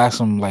Bootleg Kev asked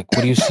him like,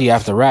 "What do you see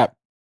after rap?"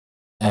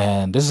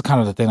 And this is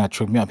kind of the thing that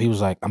tripped me up. He was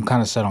like, "I'm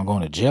kind of set on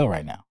going to jail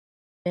right now."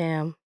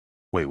 Damn.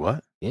 Wait,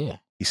 what? Yeah,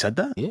 he said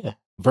that. Yeah,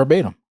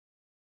 verbatim.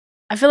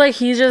 I feel like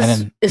he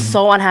just is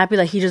so unhappy.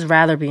 Like he just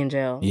rather be in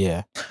jail.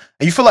 Yeah,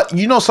 and you feel like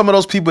some of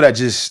those people that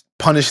just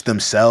punish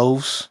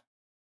themselves,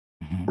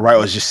 right,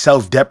 or just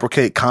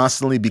self-deprecate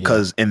constantly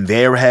because in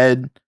their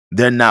head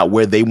they're not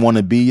where they want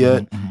to be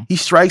yet. He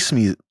strikes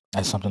me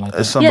as something like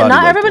that. Yeah,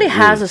 not everybody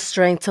has a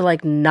strength to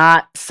like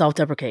not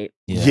self-deprecate.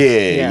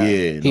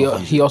 Yeah.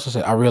 He also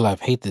said, "I real life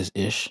hate this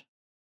ish,"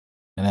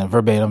 and then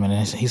verbatim, and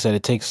then he said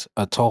it takes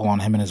a toll on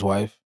him and his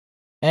wife,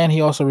 and he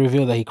also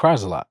revealed that he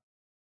cries a lot.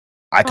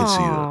 I could see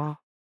that.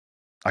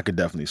 I could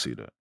definitely see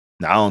that.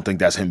 Now I don't think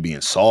that's him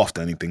being soft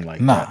or anything like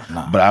that.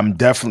 Nah. But I'm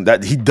definitely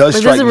that he does. But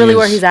strike this is really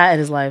where he's at in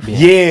his life.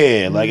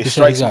 Yeah, like it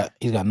strikes.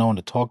 He's got no one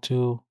to talk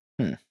to.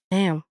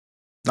 Damn.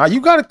 Now you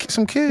got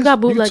some kids. You got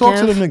Bootleg talk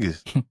to them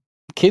niggas.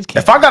 Kids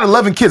can't. If I got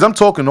 11 kids, I'm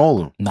talking to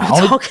all of them.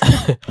 Nah,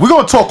 we're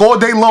gonna talk all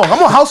day long.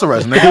 I'm on house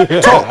arrest,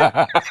 nigga.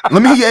 Talk.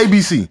 Let me hear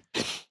ABC.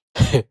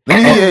 Let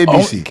me hear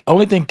ABC.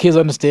 Only thing kids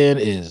understand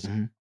is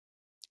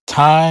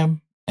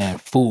time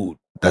and food.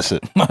 That's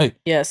it.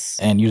 Yes.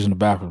 And using the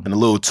bathroom. And the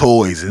little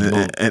toys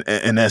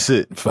and that's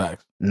it.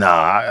 Facts.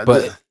 Nah.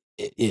 But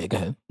yeah, go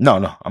ahead.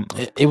 No.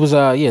 It was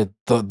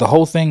the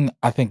whole thing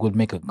I think would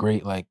make a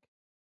great like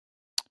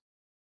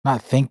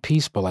not think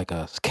piece, but like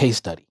a case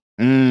study.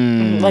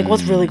 Like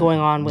what's really going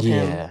on with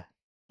him.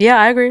 Yeah,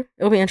 I agree.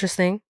 It'll be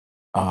interesting.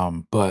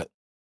 But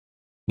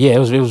yeah, it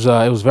was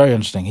very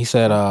interesting. He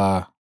said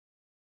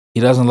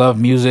he doesn't love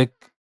music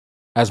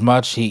as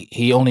much.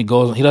 He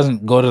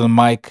doesn't go to the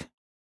mic.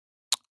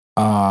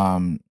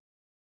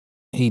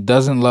 He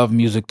doesn't love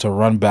music to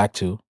run back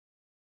to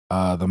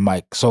the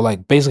mic. So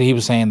like basically he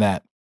was saying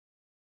that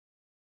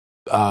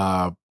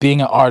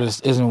being an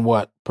artist isn't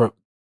what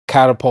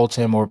catapults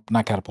him, or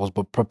not catapults,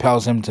 but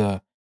propels him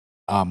to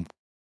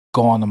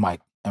go on the mic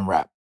and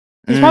rap.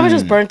 He's probably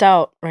just burnt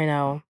out right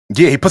now.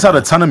 Yeah, he puts out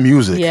a ton of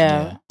music.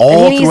 Yeah.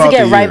 All he needs throughout to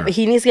get the year.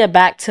 He needs to get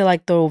back to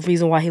like the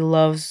reason why he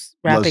loves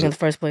rapping in the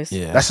first place.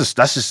 Yeah. That's just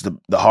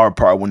the hard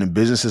part when the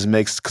businesses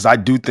mix, because I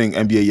do think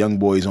NBA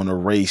YoungBoy is on a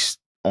race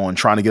on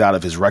trying to get out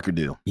of his record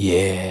deal.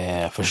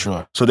 Yeah, for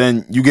sure. So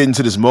then you get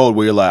into this mode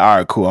where you're like, all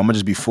right, cool. I'm gonna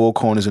just be 4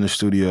 corners in the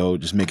studio,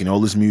 just making all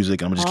this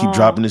music, and I'm gonna just keep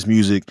dropping this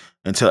music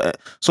until.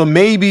 So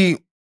maybe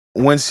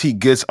once he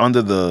gets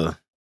under the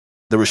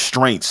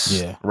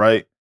restraints,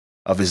 right,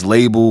 of his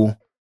label,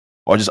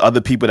 or just other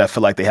people that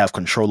feel like they have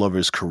control over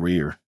his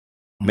career,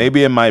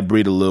 maybe it might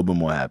breed a little bit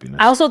more happiness.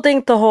 I also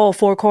think the whole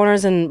 4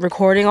 corners and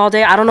recording all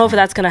day, I don't know if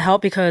that's gonna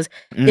help, because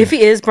if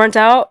he is burnt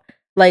out,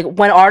 like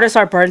when artists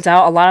are burnt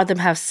out, a lot of them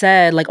have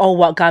said like, oh,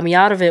 what got me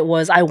out of it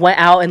was I went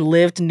out and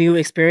lived new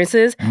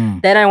experiences.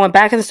 Then I went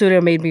back in the studio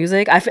and made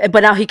music. But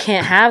now he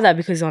can't have that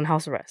because he's on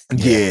house arrest.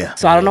 Yeah.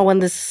 So I don't know when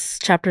this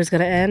chapter is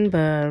going to end,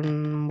 but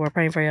we're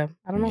praying for you.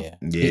 I don't know.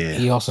 Yeah.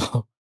 He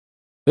also,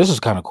 this is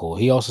kind of cool.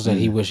 He also said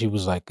he wished he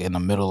was like in the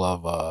middle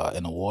of,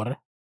 in the water.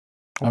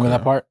 Remember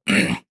that part?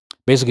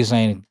 Basically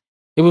saying,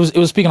 it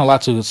was speaking a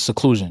lot to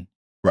seclusion.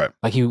 Right.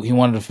 Like he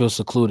wanted to feel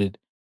secluded,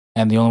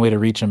 and the only way to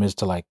reach him is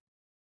to like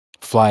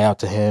fly out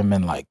to him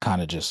and like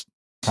kind of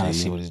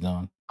see what he's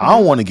doing. I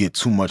don't want to get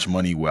too much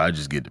money where I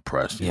just get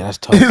depressed. Yeah, that's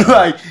tough.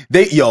 Like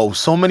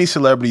so many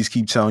celebrities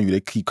keep telling you, they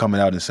keep coming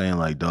out and saying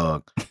like,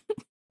 dog,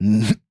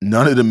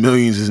 none of the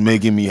millions is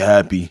making me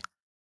happy.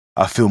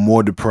 I feel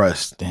more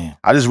depressed. Damn.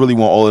 I just really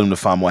want all of them to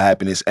find more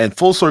happiness. And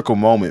full circle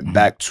moment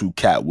back to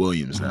Cat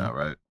Williams now,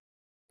 right?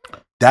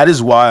 That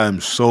is why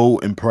I'm so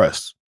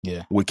impressed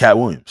with Cat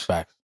Williams.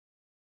 Facts.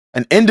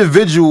 An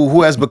individual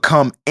who has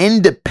become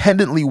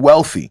independently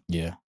wealthy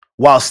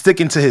while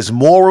sticking to his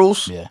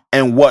morals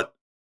and what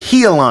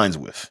he aligns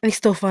with. And he's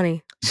still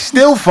funny.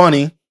 Still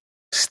funny.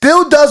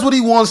 Still does what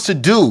he wants to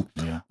do,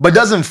 but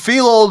doesn't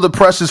feel all the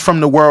pressures from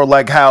the world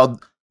like how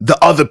the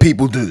other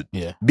people do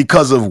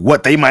because of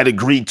what they might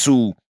agree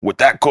to with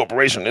that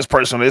corporation, this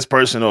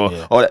person, or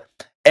that.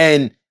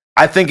 And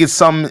I think it's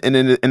something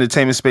in the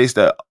entertainment space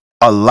that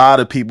a lot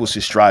of people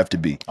should strive to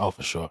be. Oh,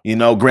 for sure. You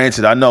know,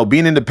 granted, I know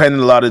being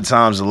independent a lot of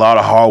times is a lot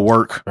of hard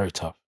work. Very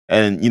tough.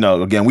 And, you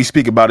know, again, we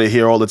speak about it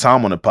here all the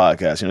time on the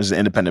podcast. You know, it's an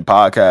independent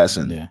podcast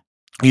and,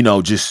 you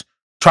know, just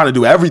trying to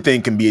do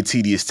everything can be a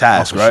tedious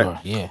task, right? Sure.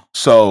 Yeah.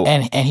 So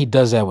and he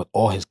does that with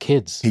all his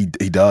kids. He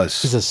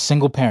does. He's a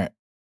single parent.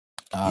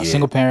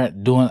 Single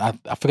parent doing,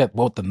 I forget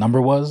what the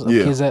number was of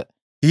kids that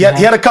he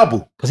had a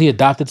couple. Because he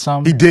adopted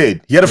some. He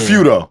did. He had a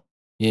few though.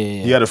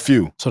 Yeah. He had a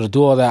few. So to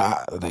do all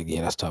that,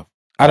 that's tough.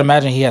 I'd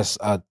imagine he has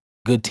a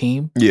good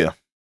team. Yeah.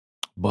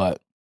 But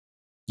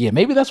yeah,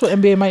 maybe that's what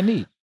NBA might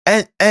need.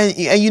 And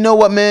you know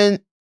what, man?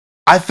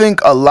 I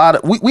think a lot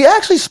of we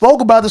actually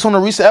spoke about this on a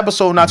recent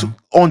episode,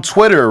 on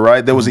Twitter,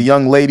 right? There was a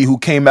young lady who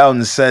came out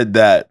and said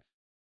that,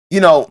 you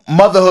know,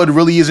 motherhood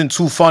really isn't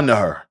too fun to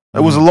her.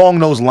 It was along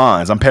those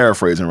lines. I'm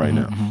paraphrasing right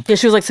now. Yeah,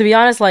 she was like, to be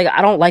honest, like,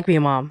 I don't like being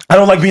a mom. I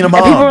don't like being a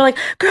mom. And people were like,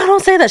 girl,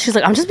 don't say that. She's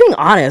like, I'm just being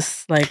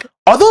honest. Like,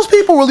 are those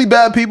people really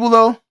bad people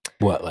though?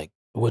 What, like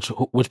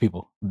which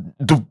people?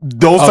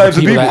 Those types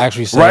of people that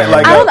actually say right?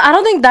 Like, I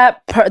don't think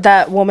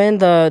that woman,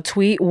 the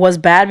tweet was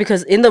bad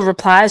because in the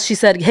replies she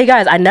said, "Hey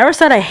guys, I never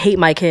said I hate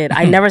my kid.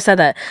 I never said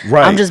that.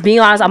 Right. I'm just being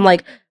honest. I'm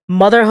like,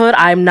 motherhood,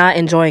 I'm not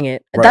enjoying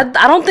it. Right.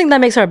 That I don't think that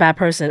makes her a bad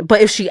person.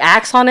 But if she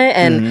acts on it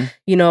and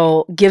you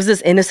know gives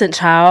this innocent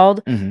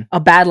child a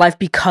bad life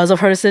because of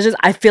her decisions,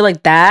 I feel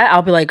like that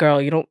I'll be like,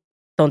 girl, you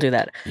don't do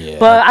that. Yeah.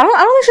 But I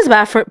don't think she's a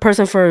bad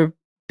person for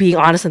being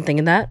honest and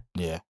thinking that.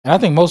 Yeah, and I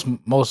think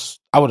most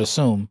I would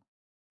assume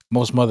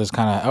most mothers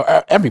kind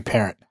of, every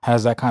parent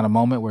has that kind of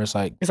moment where it's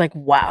like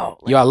wow,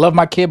 yo, I love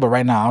my kid, but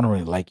right now I don't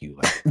really like you.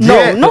 Like, no,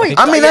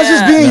 I mean that's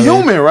just being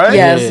human, right?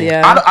 Yes,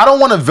 yeah. I don't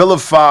want to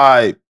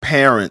vilify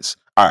parents.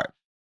 All right,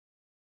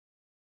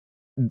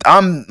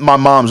 I'm my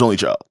mom's only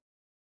child,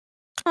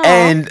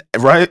 and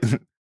right.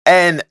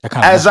 And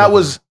as I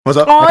was, what's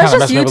up? Oh, it's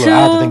just you two.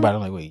 I have to think about it.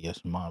 Like, wait, yes,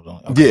 mom's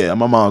only. Okay. Yeah,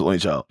 my mom's only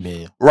child.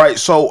 Yeah. Right.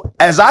 So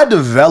as I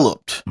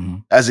developed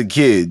as a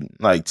kid,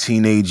 like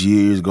teenage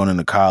years, going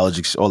into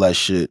college, all that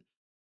shit,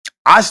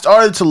 I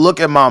started to look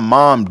at my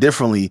mom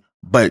differently,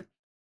 but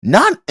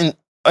not in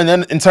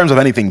terms of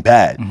anything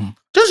bad.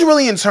 Just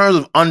really in terms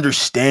of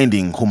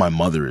understanding who my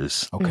mother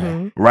is.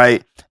 Okay.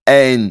 Right.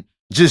 And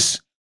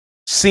just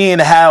seeing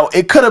how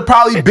it could have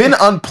probably been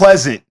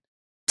unpleasant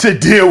to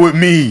deal with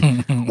me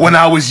when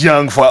I was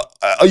young for,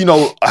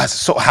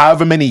 so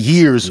however many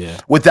years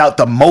without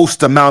the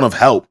most amount of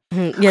help.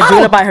 Yeah,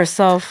 doing it by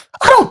herself.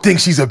 I don't think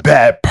she's a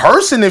bad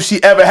person if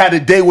she ever had a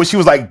day where she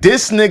was like,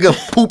 this nigga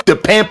pooped the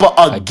pamper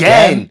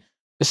again.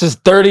 This is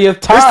 30th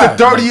time. It's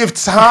the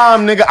 30th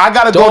time, nigga. I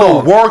gotta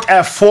go to work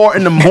at 4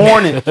 a.m.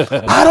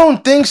 I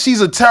don't think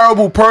she's a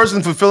terrible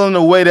person for feeling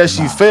the way that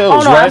she feels. Oh,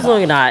 no, right?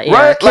 absolutely not. Yeah,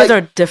 right? Kids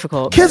are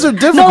difficult. Kids are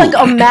difficult. No,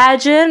 like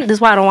imagine, this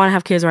is why I don't want to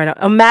have kids right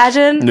now.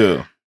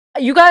 Imagine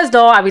you guys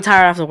know I be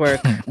tired after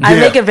work. I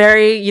make it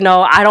very,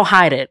 I don't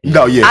hide it.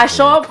 No, yeah. I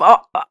show up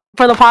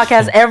for the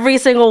podcast every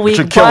single week,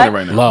 but you're killing it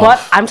right now.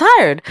 But I'm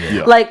tired.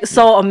 Yeah. Like,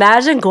 so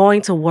imagine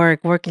going to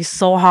work, working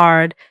so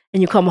hard,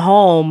 and you come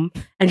home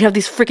and you have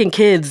these freaking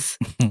kids.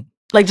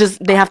 Like,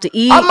 just they have to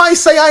eat. I might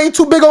say I ain't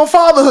too big on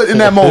fatherhood in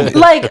that moment.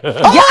 Like,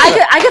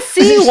 I could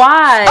see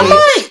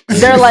why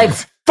they're like,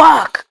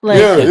 fuck. Like,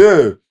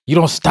 yeah. You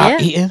don't stop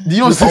eating. You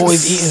don't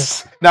always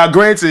eating. Now,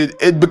 granted,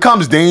 it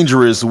becomes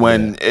dangerous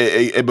when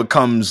it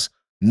becomes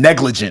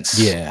negligence.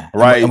 Yeah.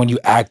 Right. And when you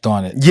act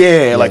on it.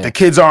 Yeah. Like the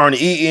kids aren't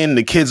eating,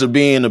 the kids are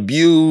being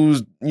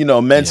abused,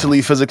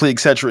 mentally, physically,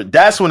 etc.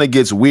 That's when it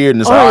gets weird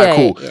and it's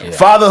cool. Yeah.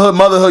 Fatherhood,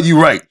 motherhood,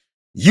 you right.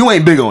 You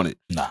ain't big on it.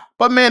 Nah.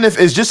 But man, if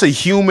it's just a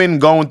human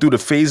going through the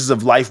phases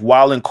of life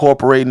while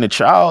incorporating a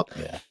child,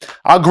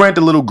 I'll grant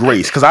a little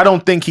grace because I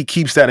don't think he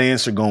keeps that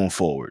answer going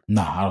forward.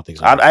 No, I don't think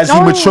so. As he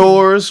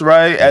matures,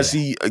 right? As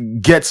he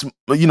gets,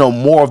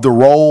 more of the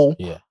role.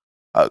 Yeah.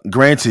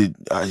 Granted,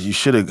 you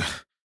should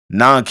have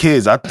 9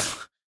 kids. I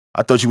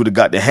thought you would have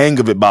got the hang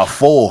of it by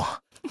 4.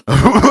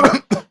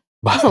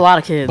 That's a lot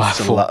of kids.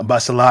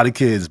 That's a lot of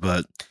kids,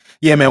 but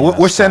yeah, man,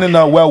 we're sending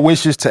well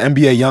wishes to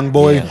NBA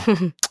YoungBoy.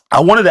 Yeah. I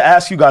wanted to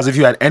ask you guys if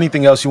you had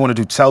anything else you wanted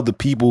to tell the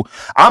people.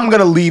 I'm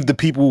gonna leave the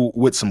people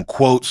with some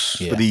quotes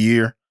for the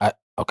year.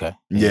 Okay.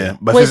 Yeah.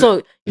 But wait,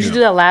 so you should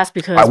do that last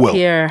because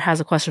Pierre has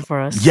a question for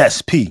us.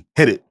 Yes, P.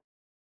 Hit it.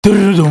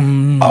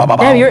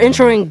 Damn, you're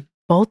introing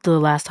both the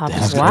last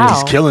topics. Wow,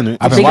 he's killing it.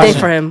 Big day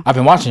for him. I've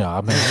been watching y'all.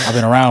 I've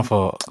been around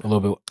for a little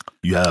bit.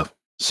 You have.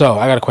 So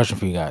I got a question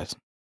for you guys.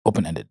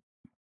 Open ended.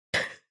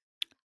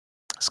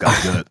 This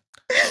guy's good.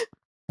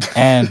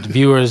 And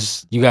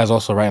viewers, you guys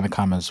also write in the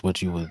comments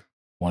what you would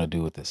want to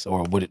do with this,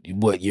 or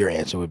what your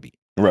answer would be.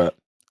 Right.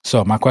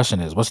 So my question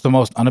is, what's the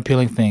most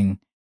unappealing thing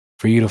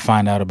for you to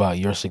find out about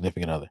your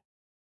significant other?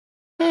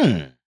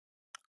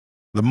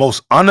 The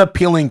most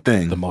unappealing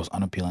thing. The most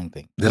unappealing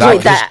thing. That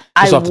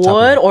I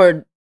would,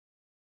 or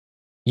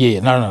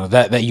yeah, no,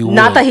 that you would.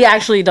 Not that he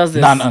actually does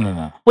this.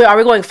 No. Wait, are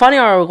we going funny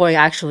or are we going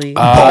actually?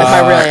 That's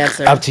my real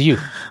answer. Up to you.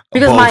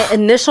 Because my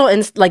initial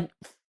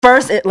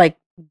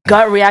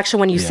gut reaction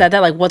when you said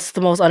that, like, what's the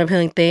most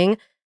unappealing thing?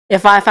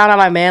 If I found out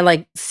my man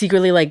like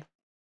secretly like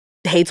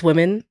hates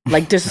women,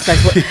 like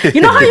disrespects.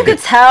 You know how you could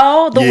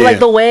tell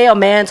the way a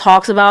man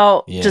talks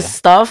about just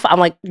stuff. I'm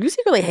like, you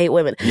secretly hate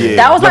women. Yeah.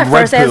 That was my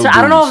first answer.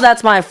 I don't know if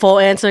that's my full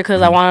answer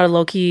because I wanted to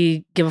low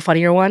key give a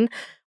funnier one,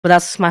 but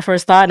that's my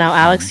first thought. Now,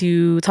 Alex,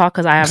 you talk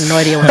because I have no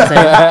idea what to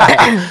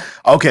say.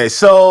 Okay,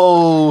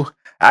 so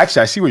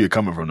actually, I see where you're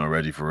coming from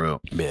already, for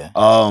real. Yeah.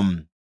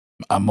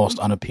 Most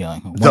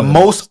unappealing. The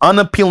most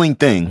unappealing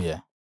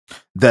thing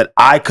that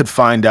I could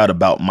find out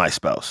about my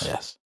spouse.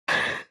 Yes.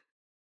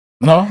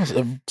 No,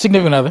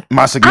 significant other.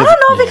 My significant. I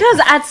don't know because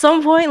at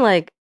some point,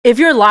 like, if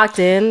you're locked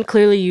in,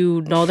 clearly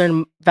you know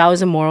their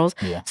values and morals.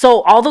 Yeah.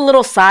 So all the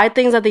little side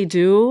things that they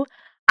do,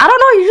 I don't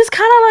know. You just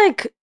kind of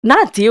like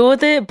not deal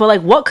with it, but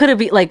like, what could it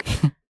be like?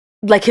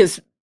 Like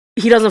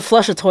he doesn't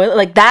flush a toilet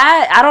like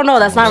that. I don't know.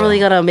 That's not really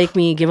gonna make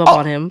me give up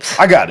on him.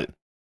 I got it.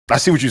 I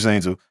see what you're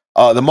saying too.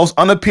 The most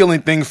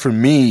unappealing thing for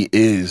me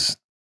is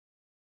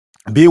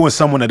being with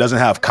someone that doesn't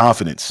have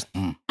confidence.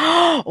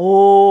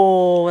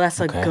 Oh, that's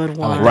a good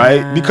one.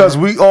 Right? Because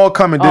we all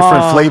come in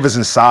different flavors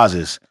and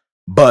sizes.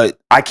 But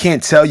I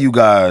can't tell you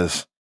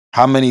guys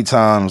how many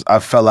times I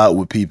fell out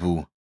with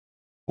people,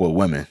 or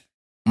women,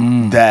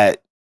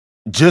 that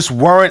just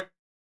weren't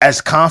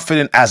as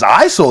confident as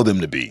I saw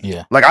them to be.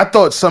 Yeah. Like, I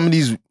thought some of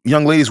these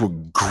young ladies were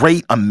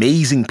great,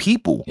 amazing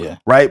people. Yeah.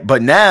 Right?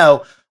 But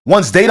now,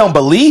 once they don't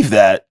believe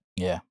that,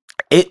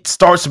 it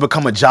starts to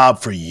become a job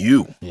for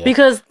you. Yeah.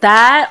 Because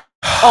that,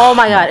 oh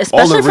my God,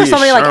 especially for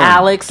somebody like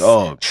Alex,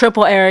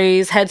 triple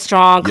Aries,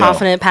 headstrong,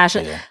 confident,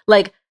 passionate. Yeah.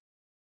 Like,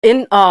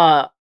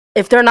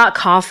 if they're not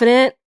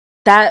confident,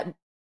 that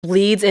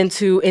bleeds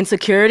into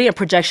insecurity and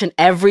projection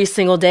every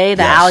single day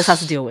that Alex has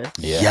to deal with.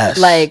 Yeah. Yes.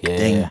 Like,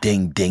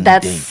 ding.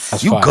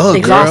 That's you good,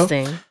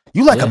 exhausting. Girl.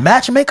 You like a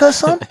matchmaker or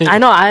something? I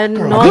know. I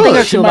know a thing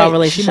or two about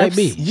relationships.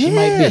 She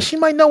might be. She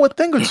might know a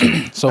thing or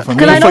two. So for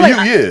me,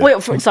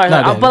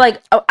 but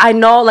like I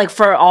know, like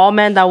for all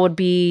men, that would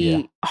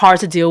be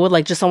hard to deal with.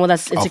 Like just someone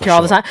that's insecure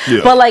all the time.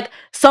 Yeah. But like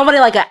somebody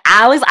like an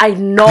Alex, I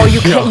know you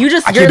can't. You're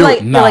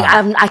like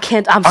I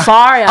can't. I'm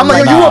sorry. I'm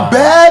like, you a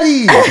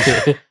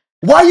baddie.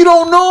 Why you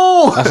don't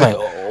know? That's like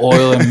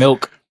oil and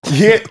milk.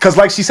 Yeah, because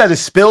like she said, it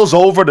spills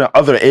over to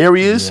other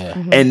areas,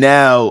 and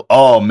now,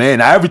 oh man,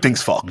 now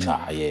everything's fucked.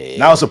 Nah, yeah.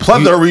 Now it's a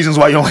plethora of reasons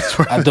why you only.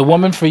 The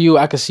woman for you,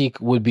 I could see,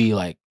 would be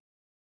like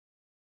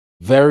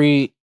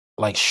very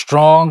like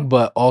strong,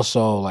 but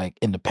also like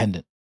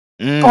independent.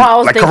 I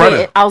was like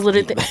thinking. I was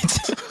literally thinking.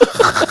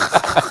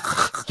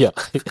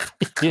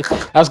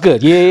 That's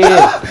good.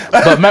 Yeah.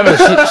 But remember,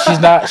 she's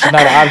not an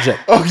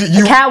object.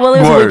 Okay, Cat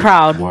Williams will be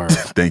proud. Word.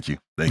 Thank you.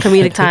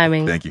 Comedic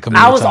timing. Thank you.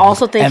 I was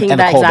also thinking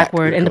that exact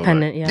word,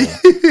 independent.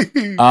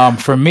 Yeah.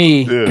 For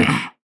me,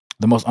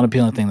 the most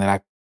unappealing thing that I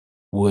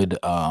would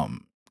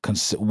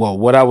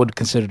what I would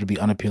consider to be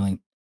unappealing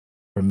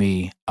for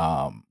me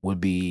would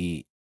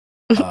be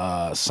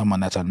someone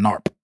that's a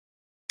NARP.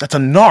 That's a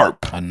NARP.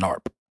 A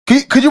NARP.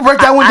 Could you break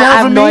that one down for me?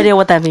 I have no idea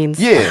what that means.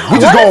 Yeah, we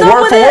just going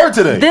word for word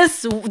today.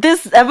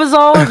 This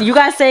episode, you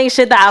guys saying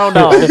shit that I don't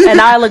know, and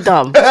now I look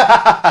dumb.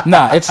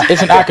 Nah, it's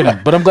an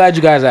acronym, but I'm glad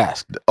you guys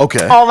asked.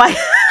 Okay. Oh my.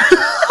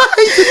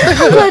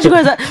 I'm glad you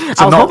guys asked.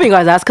 I was hoping you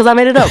guys asked because I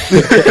made it up.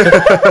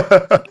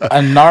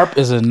 A NARP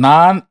is it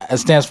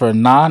stands for a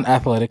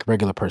non-athletic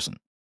regular person.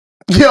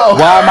 Yo.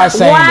 Why am I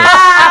saying this?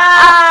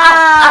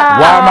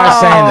 Why am I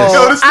saying this?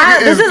 Yo,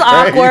 this is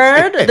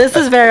awkward. This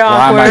is very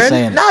awkward. Why am I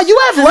saying this? Nah, you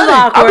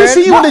athletic. I've been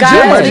seeing you in the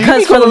gym, Reggie.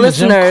 Because for the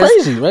listeners,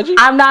 crazy, Reggie.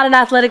 I'm not an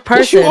athletic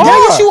person.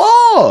 Yes, you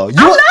are.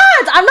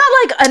 I'm not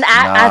like an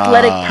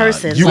athletic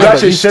person. You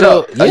got your shit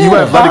up. You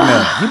athletic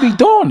now. You be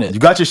doing it. You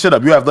got your shit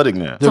up. You athletic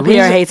now. So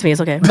Pierre hates me. It's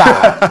okay.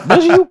 Nah,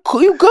 Reggie, you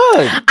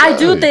good. I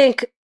do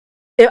think.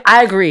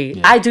 I agree.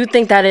 Yeah. I do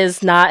think that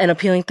is not an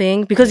appealing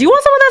thing because you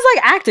want someone that's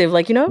like active,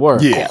 like, you know?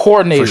 Word. Yeah,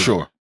 coordinated. For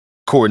sure.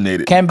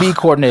 Coordinated. Can be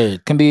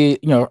coordinated. Can be,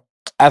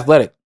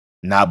 athletic.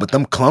 Nah, but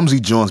them clumsy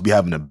joints be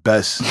having the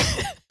best.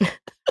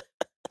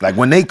 Like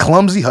when they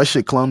clumsy, her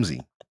shit clumsy.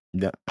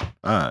 Yeah. All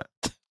right.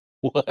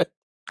 What?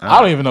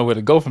 I don't even know where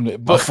to go from there.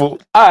 But all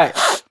right.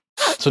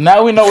 So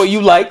now we know what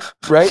you like,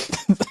 right?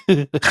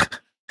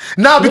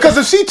 Nah, because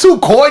if she too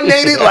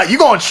coordinated, like you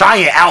gonna try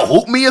and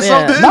out-hoop me or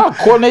something? No,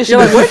 coordination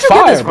is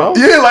fire, bro.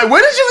 Yeah, like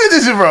where did you get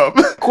this shit from?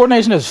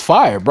 Coordination is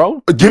fire,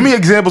 bro. Give me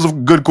examples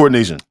of good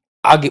coordination.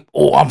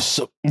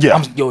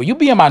 You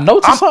be in my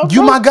notes or something?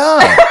 You my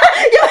guy.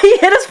 he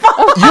hit his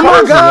phone.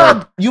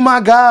 You my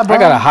guy, bro. I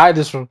gotta hide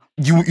this from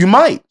you.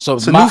 Might. So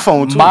it's a new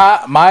phone too.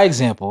 My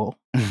example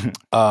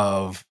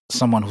of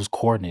someone who's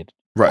coordinated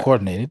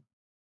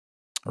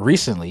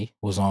recently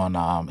was on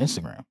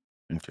Instagram.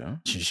 Okay.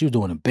 She was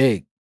doing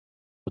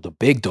with a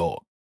big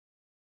dog.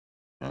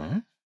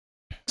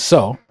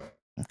 So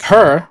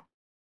her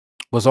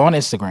was on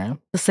Instagram.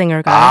 The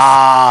singer,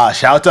 guys.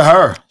 Shout out to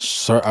her.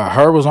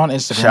 Her was on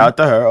Instagram. Shout out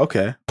to her.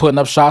 Okay. Putting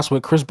up shots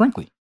with Chris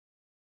Brinkley.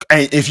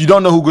 And if you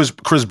don't know who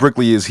Chris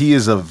Brinkley is, he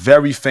is a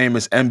very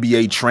famous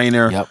NBA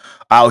trainer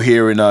out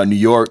here in New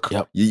York.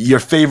 Your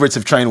favorites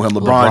have trained with him: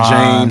 LeBron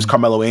James,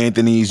 Carmelo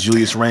Anthony's,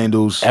 Julius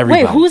Randle's.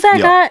 Everybody. Wait, who's that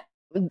guy?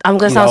 I'm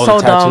gonna sound so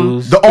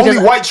dumb. The only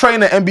white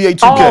trainer in NBA 2K.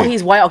 Oh,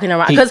 he's white. Okay, never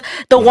mind. Because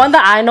the one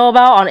that I know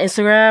about on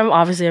Instagram,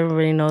 obviously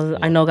everybody knows.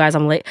 I know, guys.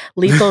 I'm late.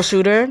 Lethal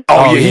Shooter.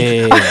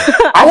 Yeah.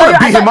 I want to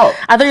beat him up.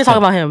 I thought you were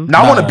talking about him.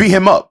 Now I want to beat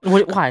him up.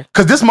 Why?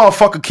 Because this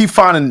motherfucker keep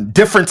finding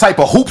different type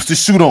of hoops to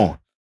shoot on.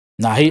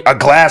 A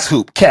glass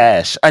hoop,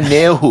 cash. A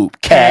nail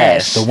hoop,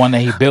 cash. The one that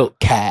he built,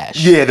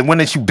 cash. Yeah, the one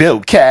that you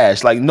built,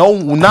 cash. Like not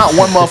one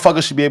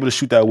motherfucker should be able to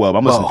shoot that well.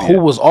 I'm listening to who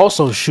was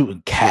also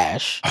shooting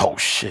cash? Oh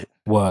shit.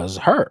 Was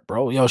her,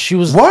 bro. Yo, she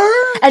was.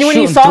 Word? And when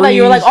you saw that,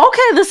 you were like,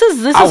 okay, this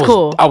is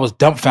cool. I was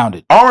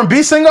dumbfounded.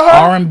 R&B singer her?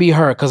 R&B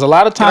her. Because a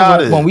lot of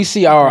times when we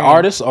see our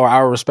artists or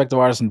our respective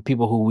artists and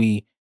people who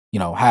we,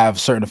 have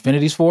certain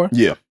affinities for,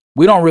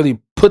 we don't really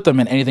put them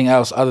in anything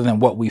else other than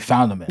what we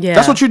found them in. Yeah.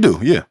 That's what you do,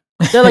 yeah.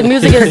 They're like,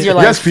 music is your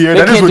life. Yes, Pierre,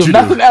 that is what you do.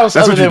 Nothing else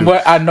other than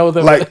what I know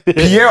them. Like,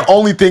 Pierre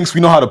only thinks we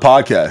know how to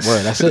podcast.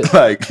 Word, that's it.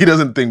 Like, he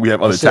doesn't think we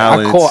have other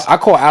talents. I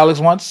called Alex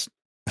once.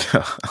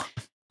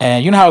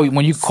 And you know how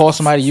when you call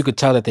somebody, you could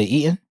tell that they're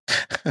eating?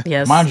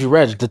 Yes. Mind you,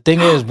 Reg, the thing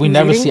is, we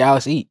never see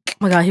Alex eat. Oh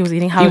my God, he was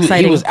eating. How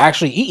exciting. He was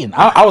actually eating.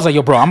 I was like,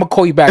 yo, bro, I'm going to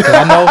call you back because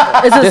I know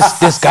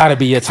this got to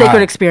be your time.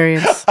 Sacred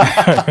experience.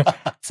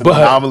 It's an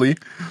anomaly.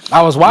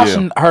 I was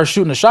watching her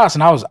shooting the shots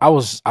and I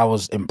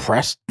was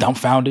impressed,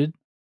 dumbfounded,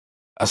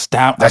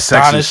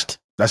 astonished.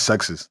 That's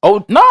sexist.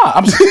 Oh, nah.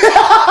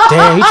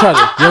 Damn, you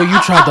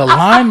tried to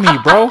line me,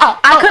 bro.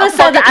 I could have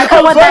said that. I could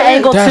have went that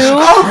angle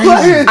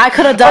too. I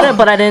could have done it,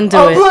 but I didn't do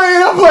it.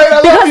 I'm playing.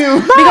 I love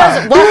you.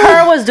 Because what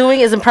her was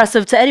doing is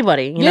impressive to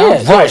anybody. You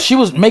know? Right. She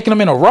was making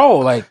them in a row.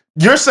 Like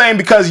you're saying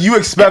because you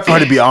expect for her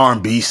to be an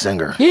R&B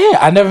singer. Yeah,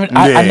 I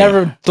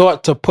never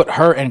thought to put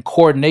her in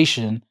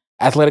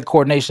athletic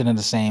coordination in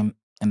the same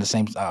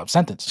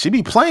sentence. She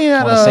be playing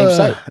on the same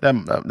site.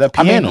 That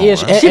piano. I mean,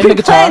 she be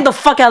playing the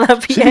fuck out of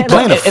that piano. She be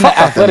playing the fuck in the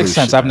athletic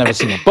sense. I've never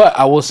seen it, but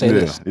I will say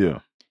this. Yeah.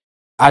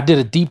 I did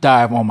a deep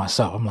dive on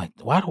myself. I'm like,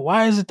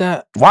 why is it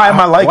that? Why am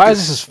I like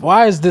this?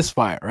 Why is this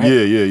fire? Right?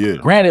 Yeah.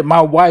 Granted,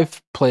 my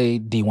wife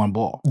played D1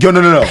 ball. Yo,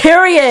 no.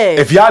 Period.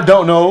 If y'all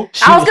don't know,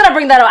 I was gonna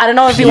bring that up. I don't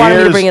know if you wanted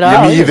me to bring it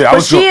up. Me either.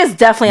 But she is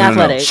definitely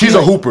athletic. No. She's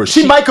a hooper.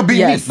 She might could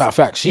be me. Not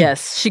fact.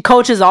 She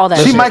coaches all that.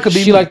 She might could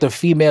be. She like the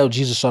female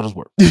Jesus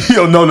Shuttlesworth.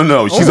 Yo,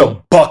 no. She's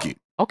a bucket.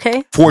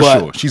 Okay. For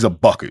sure. She's a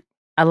bucket.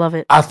 I love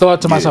it. I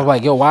thought to myself,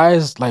 like, yo, why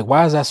is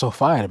that so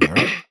fire to me,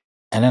 right?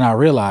 And then I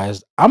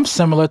realized I'm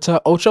similar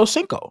to Ocho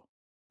Cinco.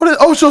 What is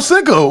Ocho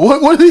Cinco?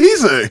 What did he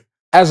say?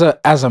 As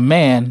a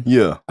man,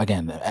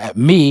 again,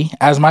 me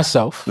as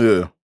myself,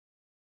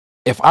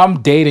 if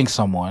I'm dating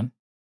someone,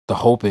 the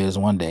hope is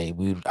one day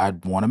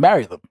I'd want to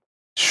marry them.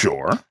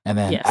 Sure. And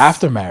then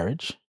after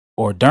marriage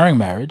or during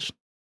marriage,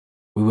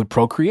 we would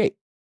procreate.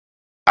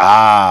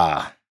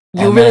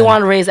 You really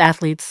want to raise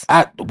athletes?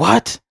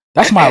 What?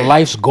 That's my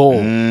life's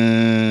goal.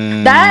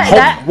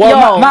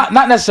 Not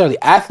necessarily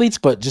athletes,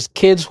 but just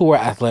kids who are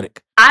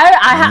athletic.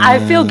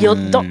 I feel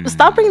guilty. Don't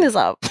stop bringing this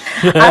up.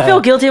 I feel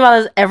guilty about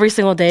this every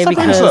single day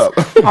because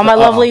on my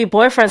lovely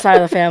boyfriend side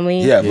of the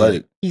family,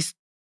 athletic. He's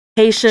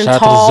Haitian,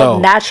 tall,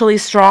 naturally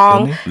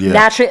strong.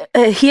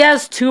 He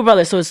has two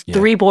brothers, so it's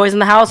 3 boys in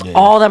the house.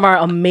 All of them are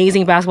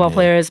amazing basketball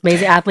players,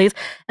 amazing athletes.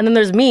 And then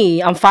there's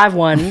me. I'm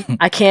 5'1".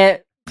 I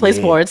can't play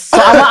sports, so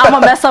I'm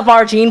gonna mess up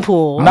our gene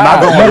pool. You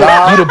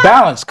to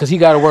balance because he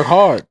got to work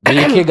hard.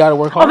 Your kid got to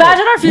work hard.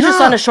 Imagine our future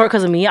son is short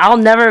because of me. I'll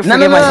never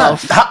forgive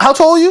myself. How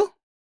tall are you?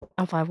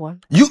 I'm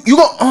 5'1". You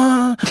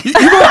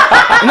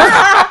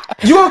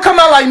gonna come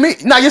out like me?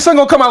 Nah, your son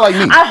gonna come out like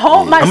me. I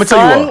hope my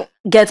son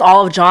gets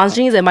all of John's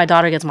genes and my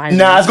daughter gets my genes.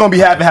 Nah, it's gonna be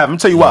half and half. I'm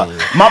tell you what.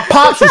 My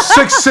pops was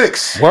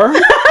 6'6".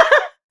 Word?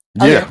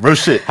 Yeah, real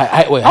shit.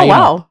 Wait, oh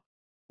wow.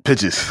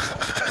 Pitches.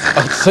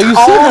 So you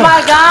oh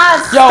my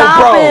God!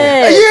 Stop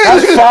it.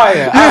 That's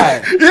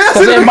fire.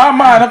 Because in my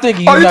mind, I'm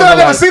thinking. You thought I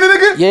never seen a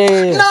nigga?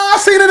 Yeah. Nah, I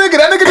seen a nigga.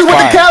 That nigga just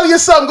went to Cali or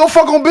something. Go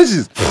fuck on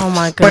bitches. Oh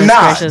my God. But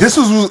nah, this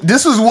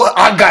was what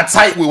I got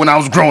tight with when I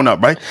was growing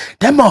up, right?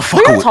 That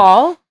motherfucker. You're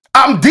tall.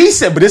 I'm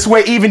decent, but this is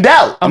where it evened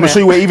out. I'm gonna show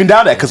you where it evened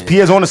out at because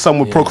Pierre's on to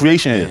something with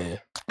procreation here.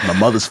 My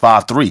mother's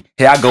 5'3".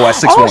 Here I go at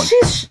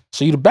 6'1".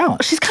 So you to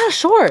balance. She's kind of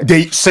short.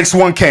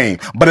 6'1" came,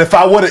 but if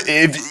I would have,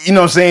 if you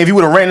know what I'm saying, if you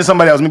would have ran into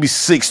somebody else, maybe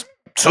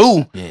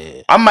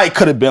 6'2", I might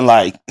could have been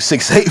like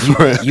 6'8"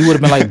 for real. You would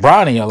have been like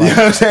Bronny. You know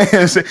what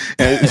I'm saying?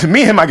 To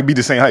me and him, I could be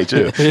the same height.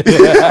 Yeah.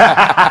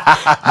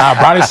 Nah,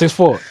 Bronny's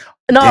 6'4".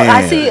 No,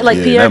 I see like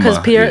Pierre, because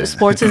Pierre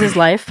sports is his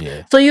life.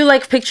 So you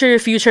like picture your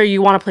future.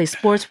 You want to play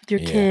sports with your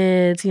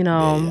kids, you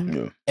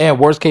know. And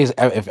worst case,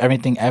 if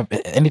anything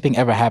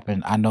ever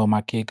happened, I know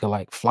my kid could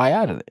like fly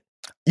out of it.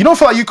 You don't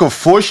feel like you can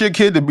force your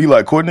kid to be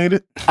like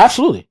coordinated?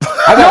 Absolutely.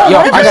 I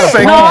got a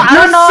plan. I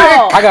don't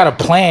know. I got a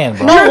plan,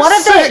 bro. No, what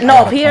if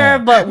they Pierre,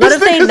 but what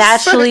if they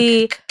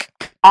naturally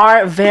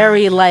are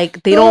very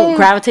like they don't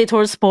gravitate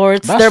towards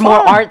sports? They're more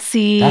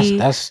artsy.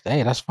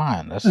 That's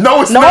fine. No, it's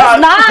not. It's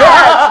not.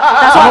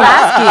 That's what I'm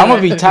asking. I'm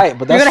gonna be tight,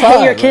 but that's you're gonna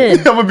hate your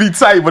kid. I'm gonna be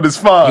tight, but it's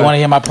fine. You want to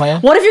hear my plan?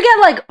 What if you get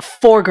like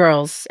 4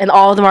 girls and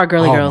all of them are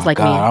girly girls like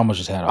me? I almost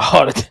just had a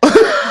heart attack.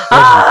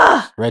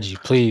 Reggie,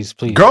 please.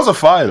 Girls are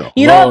fire though.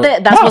 You know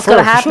that's what's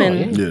gonna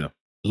happen. Sure. Yeah.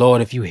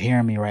 Lord, if you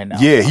hear me right now.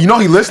 Yeah, you know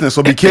he listening,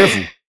 so be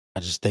careful. I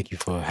just thank you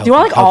for helping. Do you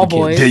want like all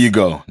boys? There you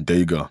go.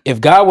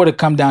 If God were to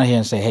come down here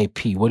and say, "Hey,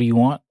 P, what do you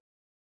want?"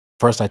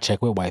 First, I check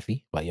with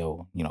wifey, like,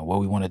 "Yo, you know what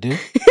we want to do."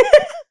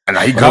 And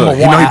he good.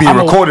 You know he being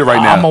recorded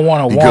right now. I'm a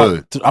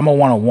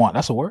want.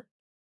 That's a word.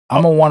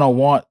 I'm a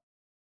want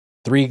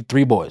 3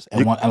 boys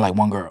and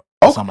one girl.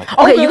 Oh, something like that.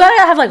 Okay, you gotta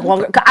have like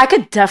one. I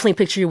could definitely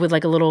picture you with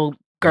like a little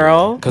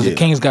girl, because the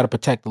king's got to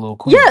protect the little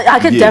queen. Yeah,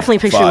 I could definitely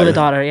picture you with a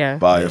daughter. Yeah,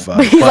 fire.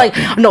 But he's like,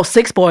 no,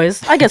 6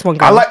 boys. I guess one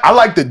girl. I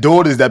like the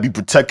daughters that be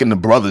protecting the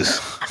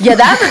brothers. Yeah,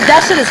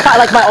 that shit is fire.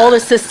 Like my older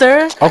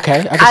sister.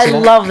 Okay, I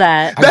love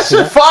that. That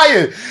shit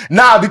fire.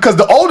 Nah, because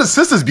the older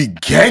sisters be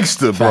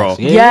gangster, bro.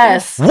 Yeah.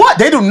 Yes. What?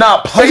 They do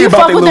not play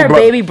about their little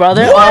baby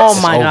brother. What?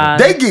 Oh my god.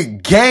 They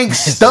get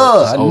gangster.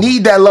 I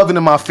need that loving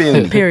in my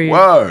family. Period.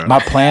 Word. My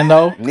plan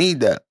though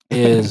need that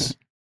is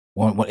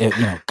when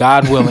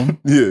God willing,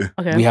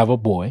 okay, we have a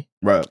boy.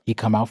 Right. He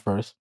come out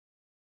first.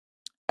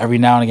 Every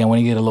now and again, when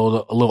he get a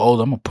little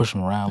older, I'm gonna push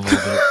him around a little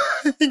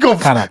bit. He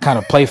gonna kind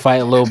of play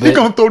fight a little bit. He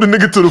gonna throw the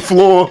nigga to the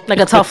floor. Like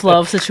a tough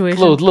love situation.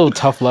 little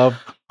tough love.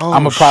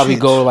 I'm gonna probably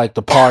go to like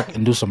the park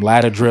and do some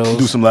ladder drills. And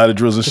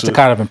just shit. to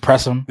kind of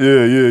impress him.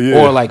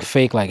 Yeah. Or like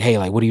fake, like, hey,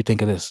 like, what do you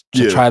think of this?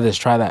 So try this,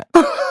 try that.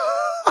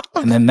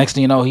 And then next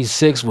thing you know, he's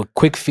 6 with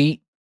quick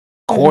feet,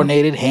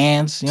 coordinated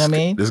hands. You know what I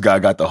mean? This guy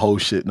got the whole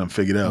shit and I'm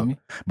figured out.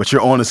 But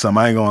you're on to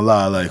something. I ain't gonna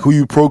lie. Like who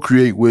you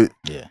procreate with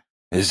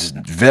is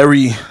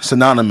very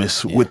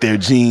synonymous with their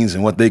genes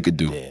and what they could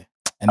do. Yeah.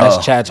 And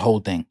that's Chad's whole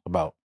thing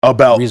about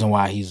the reason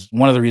why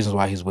one of the reasons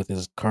why he's with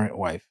his current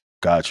wife.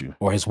 Got you.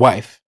 Or his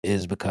wife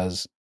is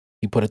because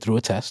he put her through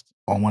a test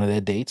on one of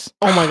their dates.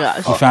 Oh my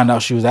gosh. He found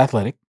out she was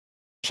athletic.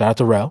 Shout out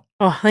to Rel.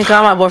 Oh, thank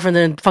God my boyfriend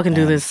didn't fucking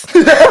do this.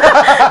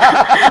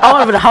 I would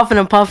have been huffing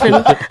and puffing.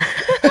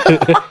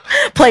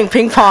 Playing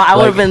ping pong. I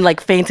would have been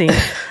like fainting.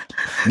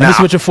 Let me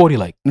see what you're 40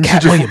 like.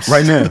 Cat Williams.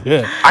 Right now.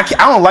 Yeah. I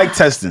don't like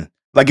testing.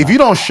 Like if you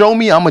don't show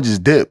me, I'ma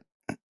just dip.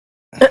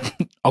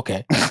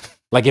 Okay.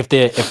 Like if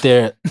they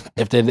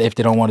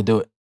don't want to do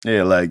it.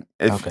 Yeah, like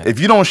if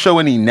you don't show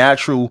any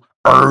natural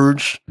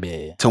urge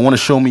to want to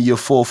show me your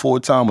full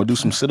forward time or do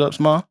some sit-ups,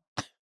 man,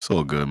 it's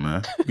all good,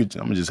 man. I'm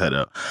gonna just head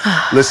out.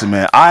 Listen,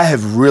 man, I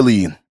have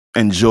really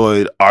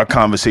enjoyed our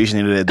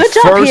conversation today. Good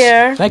job,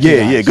 Pierre. Thank you,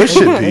 yeah, good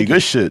shit, P.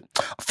 Good shit.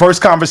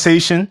 First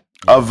conversation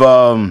of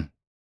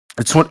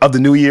the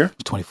new year,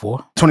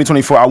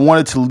 2024. I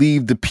wanted to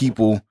leave the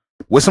people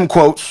with some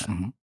quotes.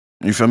 Mm-hmm.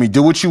 You feel me?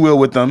 Do what you will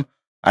with them.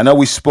 I know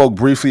we spoke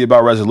briefly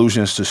about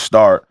resolutions to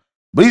start,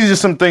 but these are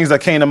just some things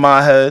that came to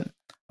my head.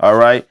 All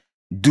right.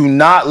 Do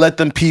not let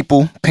them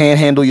people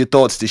panhandle your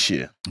thoughts this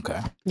year. Okay.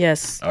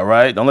 Yes. All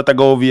right. Don't let that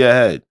go over your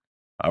head.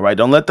 All right.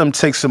 Don't let them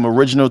take some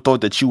original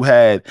thought that you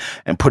had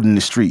and put in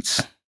the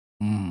streets.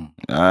 All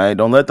right.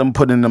 Don't let them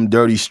put in them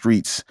dirty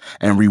streets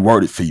and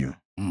reword it for you.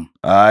 All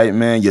right,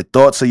 man. Your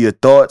thoughts are your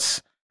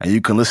thoughts. And you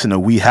can listen to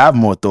We Have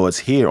More Thoughts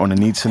here on the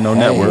Need to Know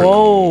Network.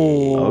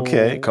 Whoa.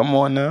 Okay, come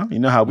on now. You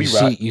know how we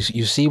rock. You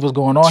see what's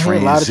going on here? A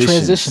lot of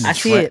transitions. I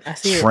see it.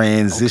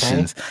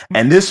 Transitions. Okay.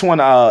 And this one,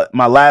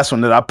 my last one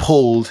that I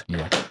pulled,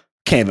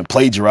 can't even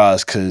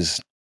plagiarize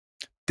because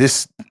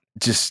this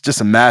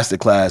just a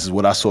masterclass is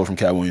what I saw from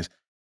Cat Williams.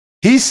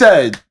 He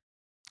said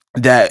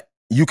that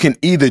you can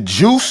either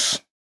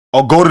juice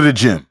or go to the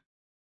gym.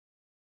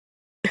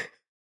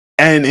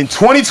 And in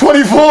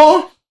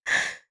 2024...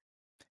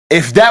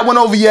 if that went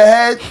over your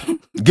head,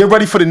 get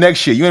ready for the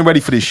next year. You ain't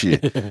ready for this year.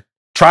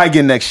 Try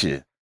again next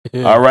year.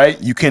 All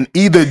right? You can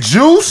either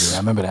juice I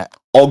remember that.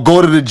 or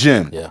go to the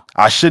gym. Yeah.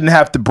 I shouldn't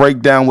have to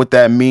break down what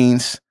that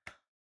means.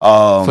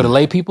 For the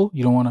lay people,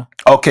 you don't want to?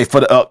 Okay,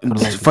 because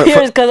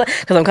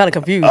I'm kind of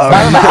confused. Because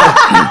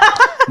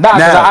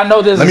I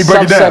know there's a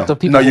subset of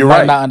people who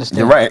might not understand.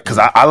 You're right, because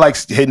I like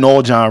hitting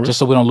all genres. Just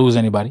so we don't lose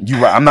anybody. You're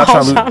right. I'm not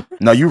trying to lose.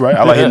 No, you're right.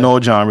 I like hitting all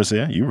genres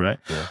here. You're right.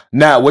 Yeah.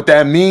 Now, what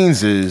that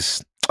means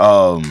is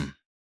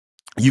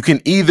you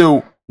can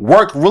either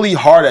work really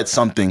hard at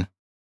something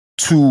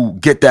to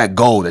get that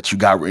goal that you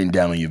got written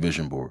down on your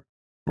vision board,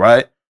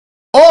 right?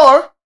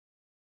 Or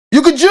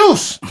you could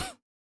juice,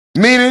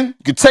 meaning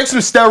you could take some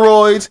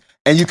steroids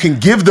and you can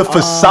give the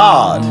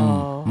facade,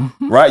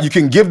 right? You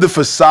can give the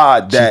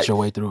facade that your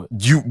way through it.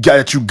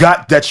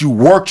 that you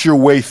worked your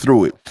way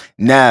through it.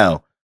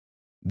 Now,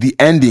 the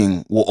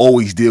ending will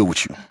always deal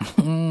with you.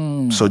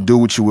 So do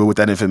what you will with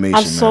that information.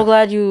 I'm so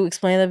glad you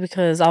explained that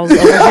because I was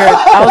over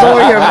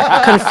here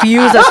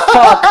confused as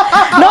fuck.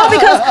 No,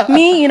 because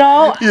me,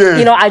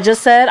 I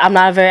just said I'm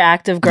not a very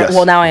active girl. Yes.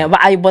 Well, now I am, but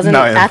I wasn't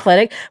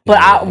athletic.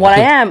 But what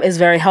I am is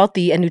very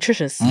healthy and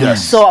nutritious.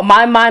 Yes. So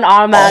my mind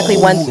automatically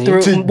went to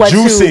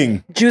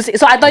juicing.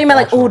 So I thought you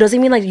meant like, does it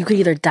mean like you could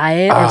either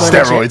diet or go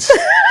steroids?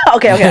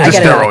 Okay, I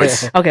get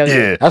steroids. it. Okay.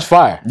 Yeah, that's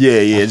fire.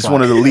 Yeah. Just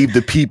wanted to leave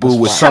the people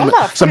with some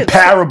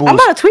parables. I'm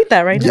about to tweet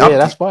that right now. Yeah,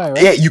 that's fire.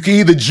 Right? Yeah, you can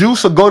either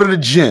juice or go to the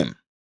gym.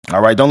 All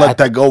right, don't let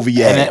that go over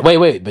your head.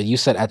 Wait, but you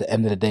said at the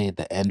end of the day,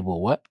 the end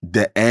will what?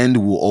 The end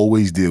will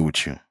always deal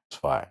with you. It's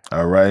fire.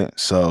 All right,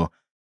 so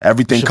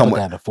everything come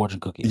with the fortune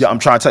cookies. Yeah, I'm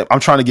trying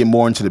to get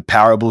more into the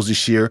parables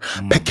this year.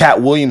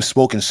 Cat Williams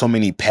spoke in so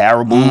many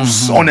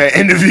parables on that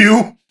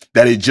interview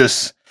that it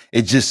just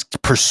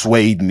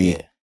persuaded me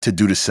to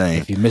do the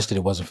same. If you missed it,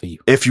 it wasn't for you.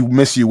 If you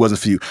missed it, it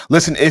wasn't for you.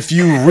 Listen, if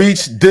you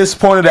reached this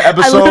point of the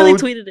episode, I literally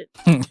tweeted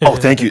it. Oh,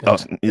 thank you. Oh,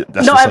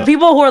 and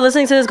people who are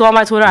listening to this, go on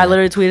my Twitter. I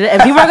literally tweeted it,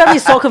 and people are gonna be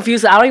so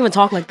confused. I don't even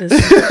talk like this.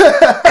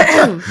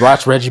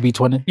 Watch Reggie be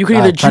trending. You can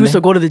either juice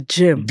or go to the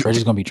gym.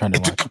 Reggie's gonna be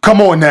trending.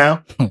 Come on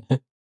now.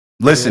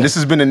 Listen, this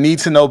has been a Need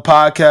to Know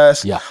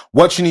podcast. Yeah.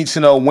 What you need to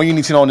know, when you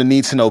need to know on the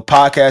Need to Know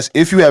podcast.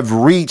 If you have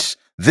reached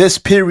this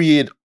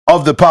period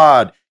of the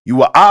pod,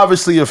 you are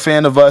obviously a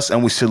fan of us,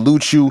 and we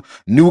salute you.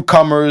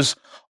 Newcomers,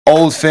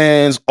 old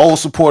fans, old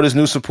supporters,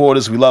 new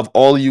supporters. We love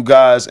all of you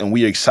guys, and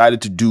we are excited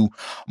to do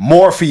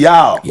more for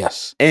y'all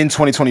in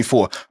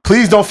 2024.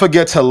 Please don't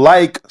forget to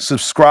like,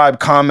 subscribe,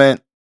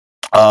 comment.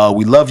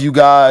 We love you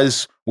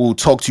guys. We'll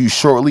talk to you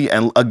shortly.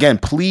 And again,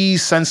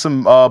 please send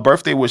some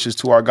birthday wishes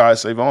to our guy,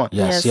 Savon.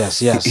 Yes.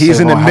 He's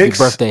in the mix.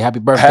 Happy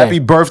birthday. Happy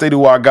birthday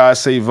to our guy,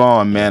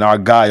 Savon, man. Our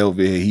guy over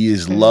here. He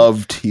is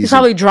loved. He's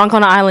probably drunk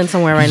on an island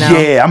somewhere right now.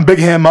 Yeah, I'm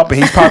bigging him up, and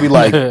he's probably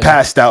like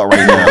passed out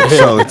right now.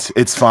 So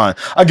it's fine.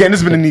 Again, this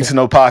has been the Need to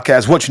Know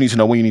podcast. What you need to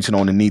know, when you need to know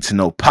on the Need to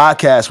Know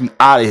podcast. We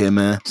out of here,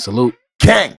 man. Salute. Gang.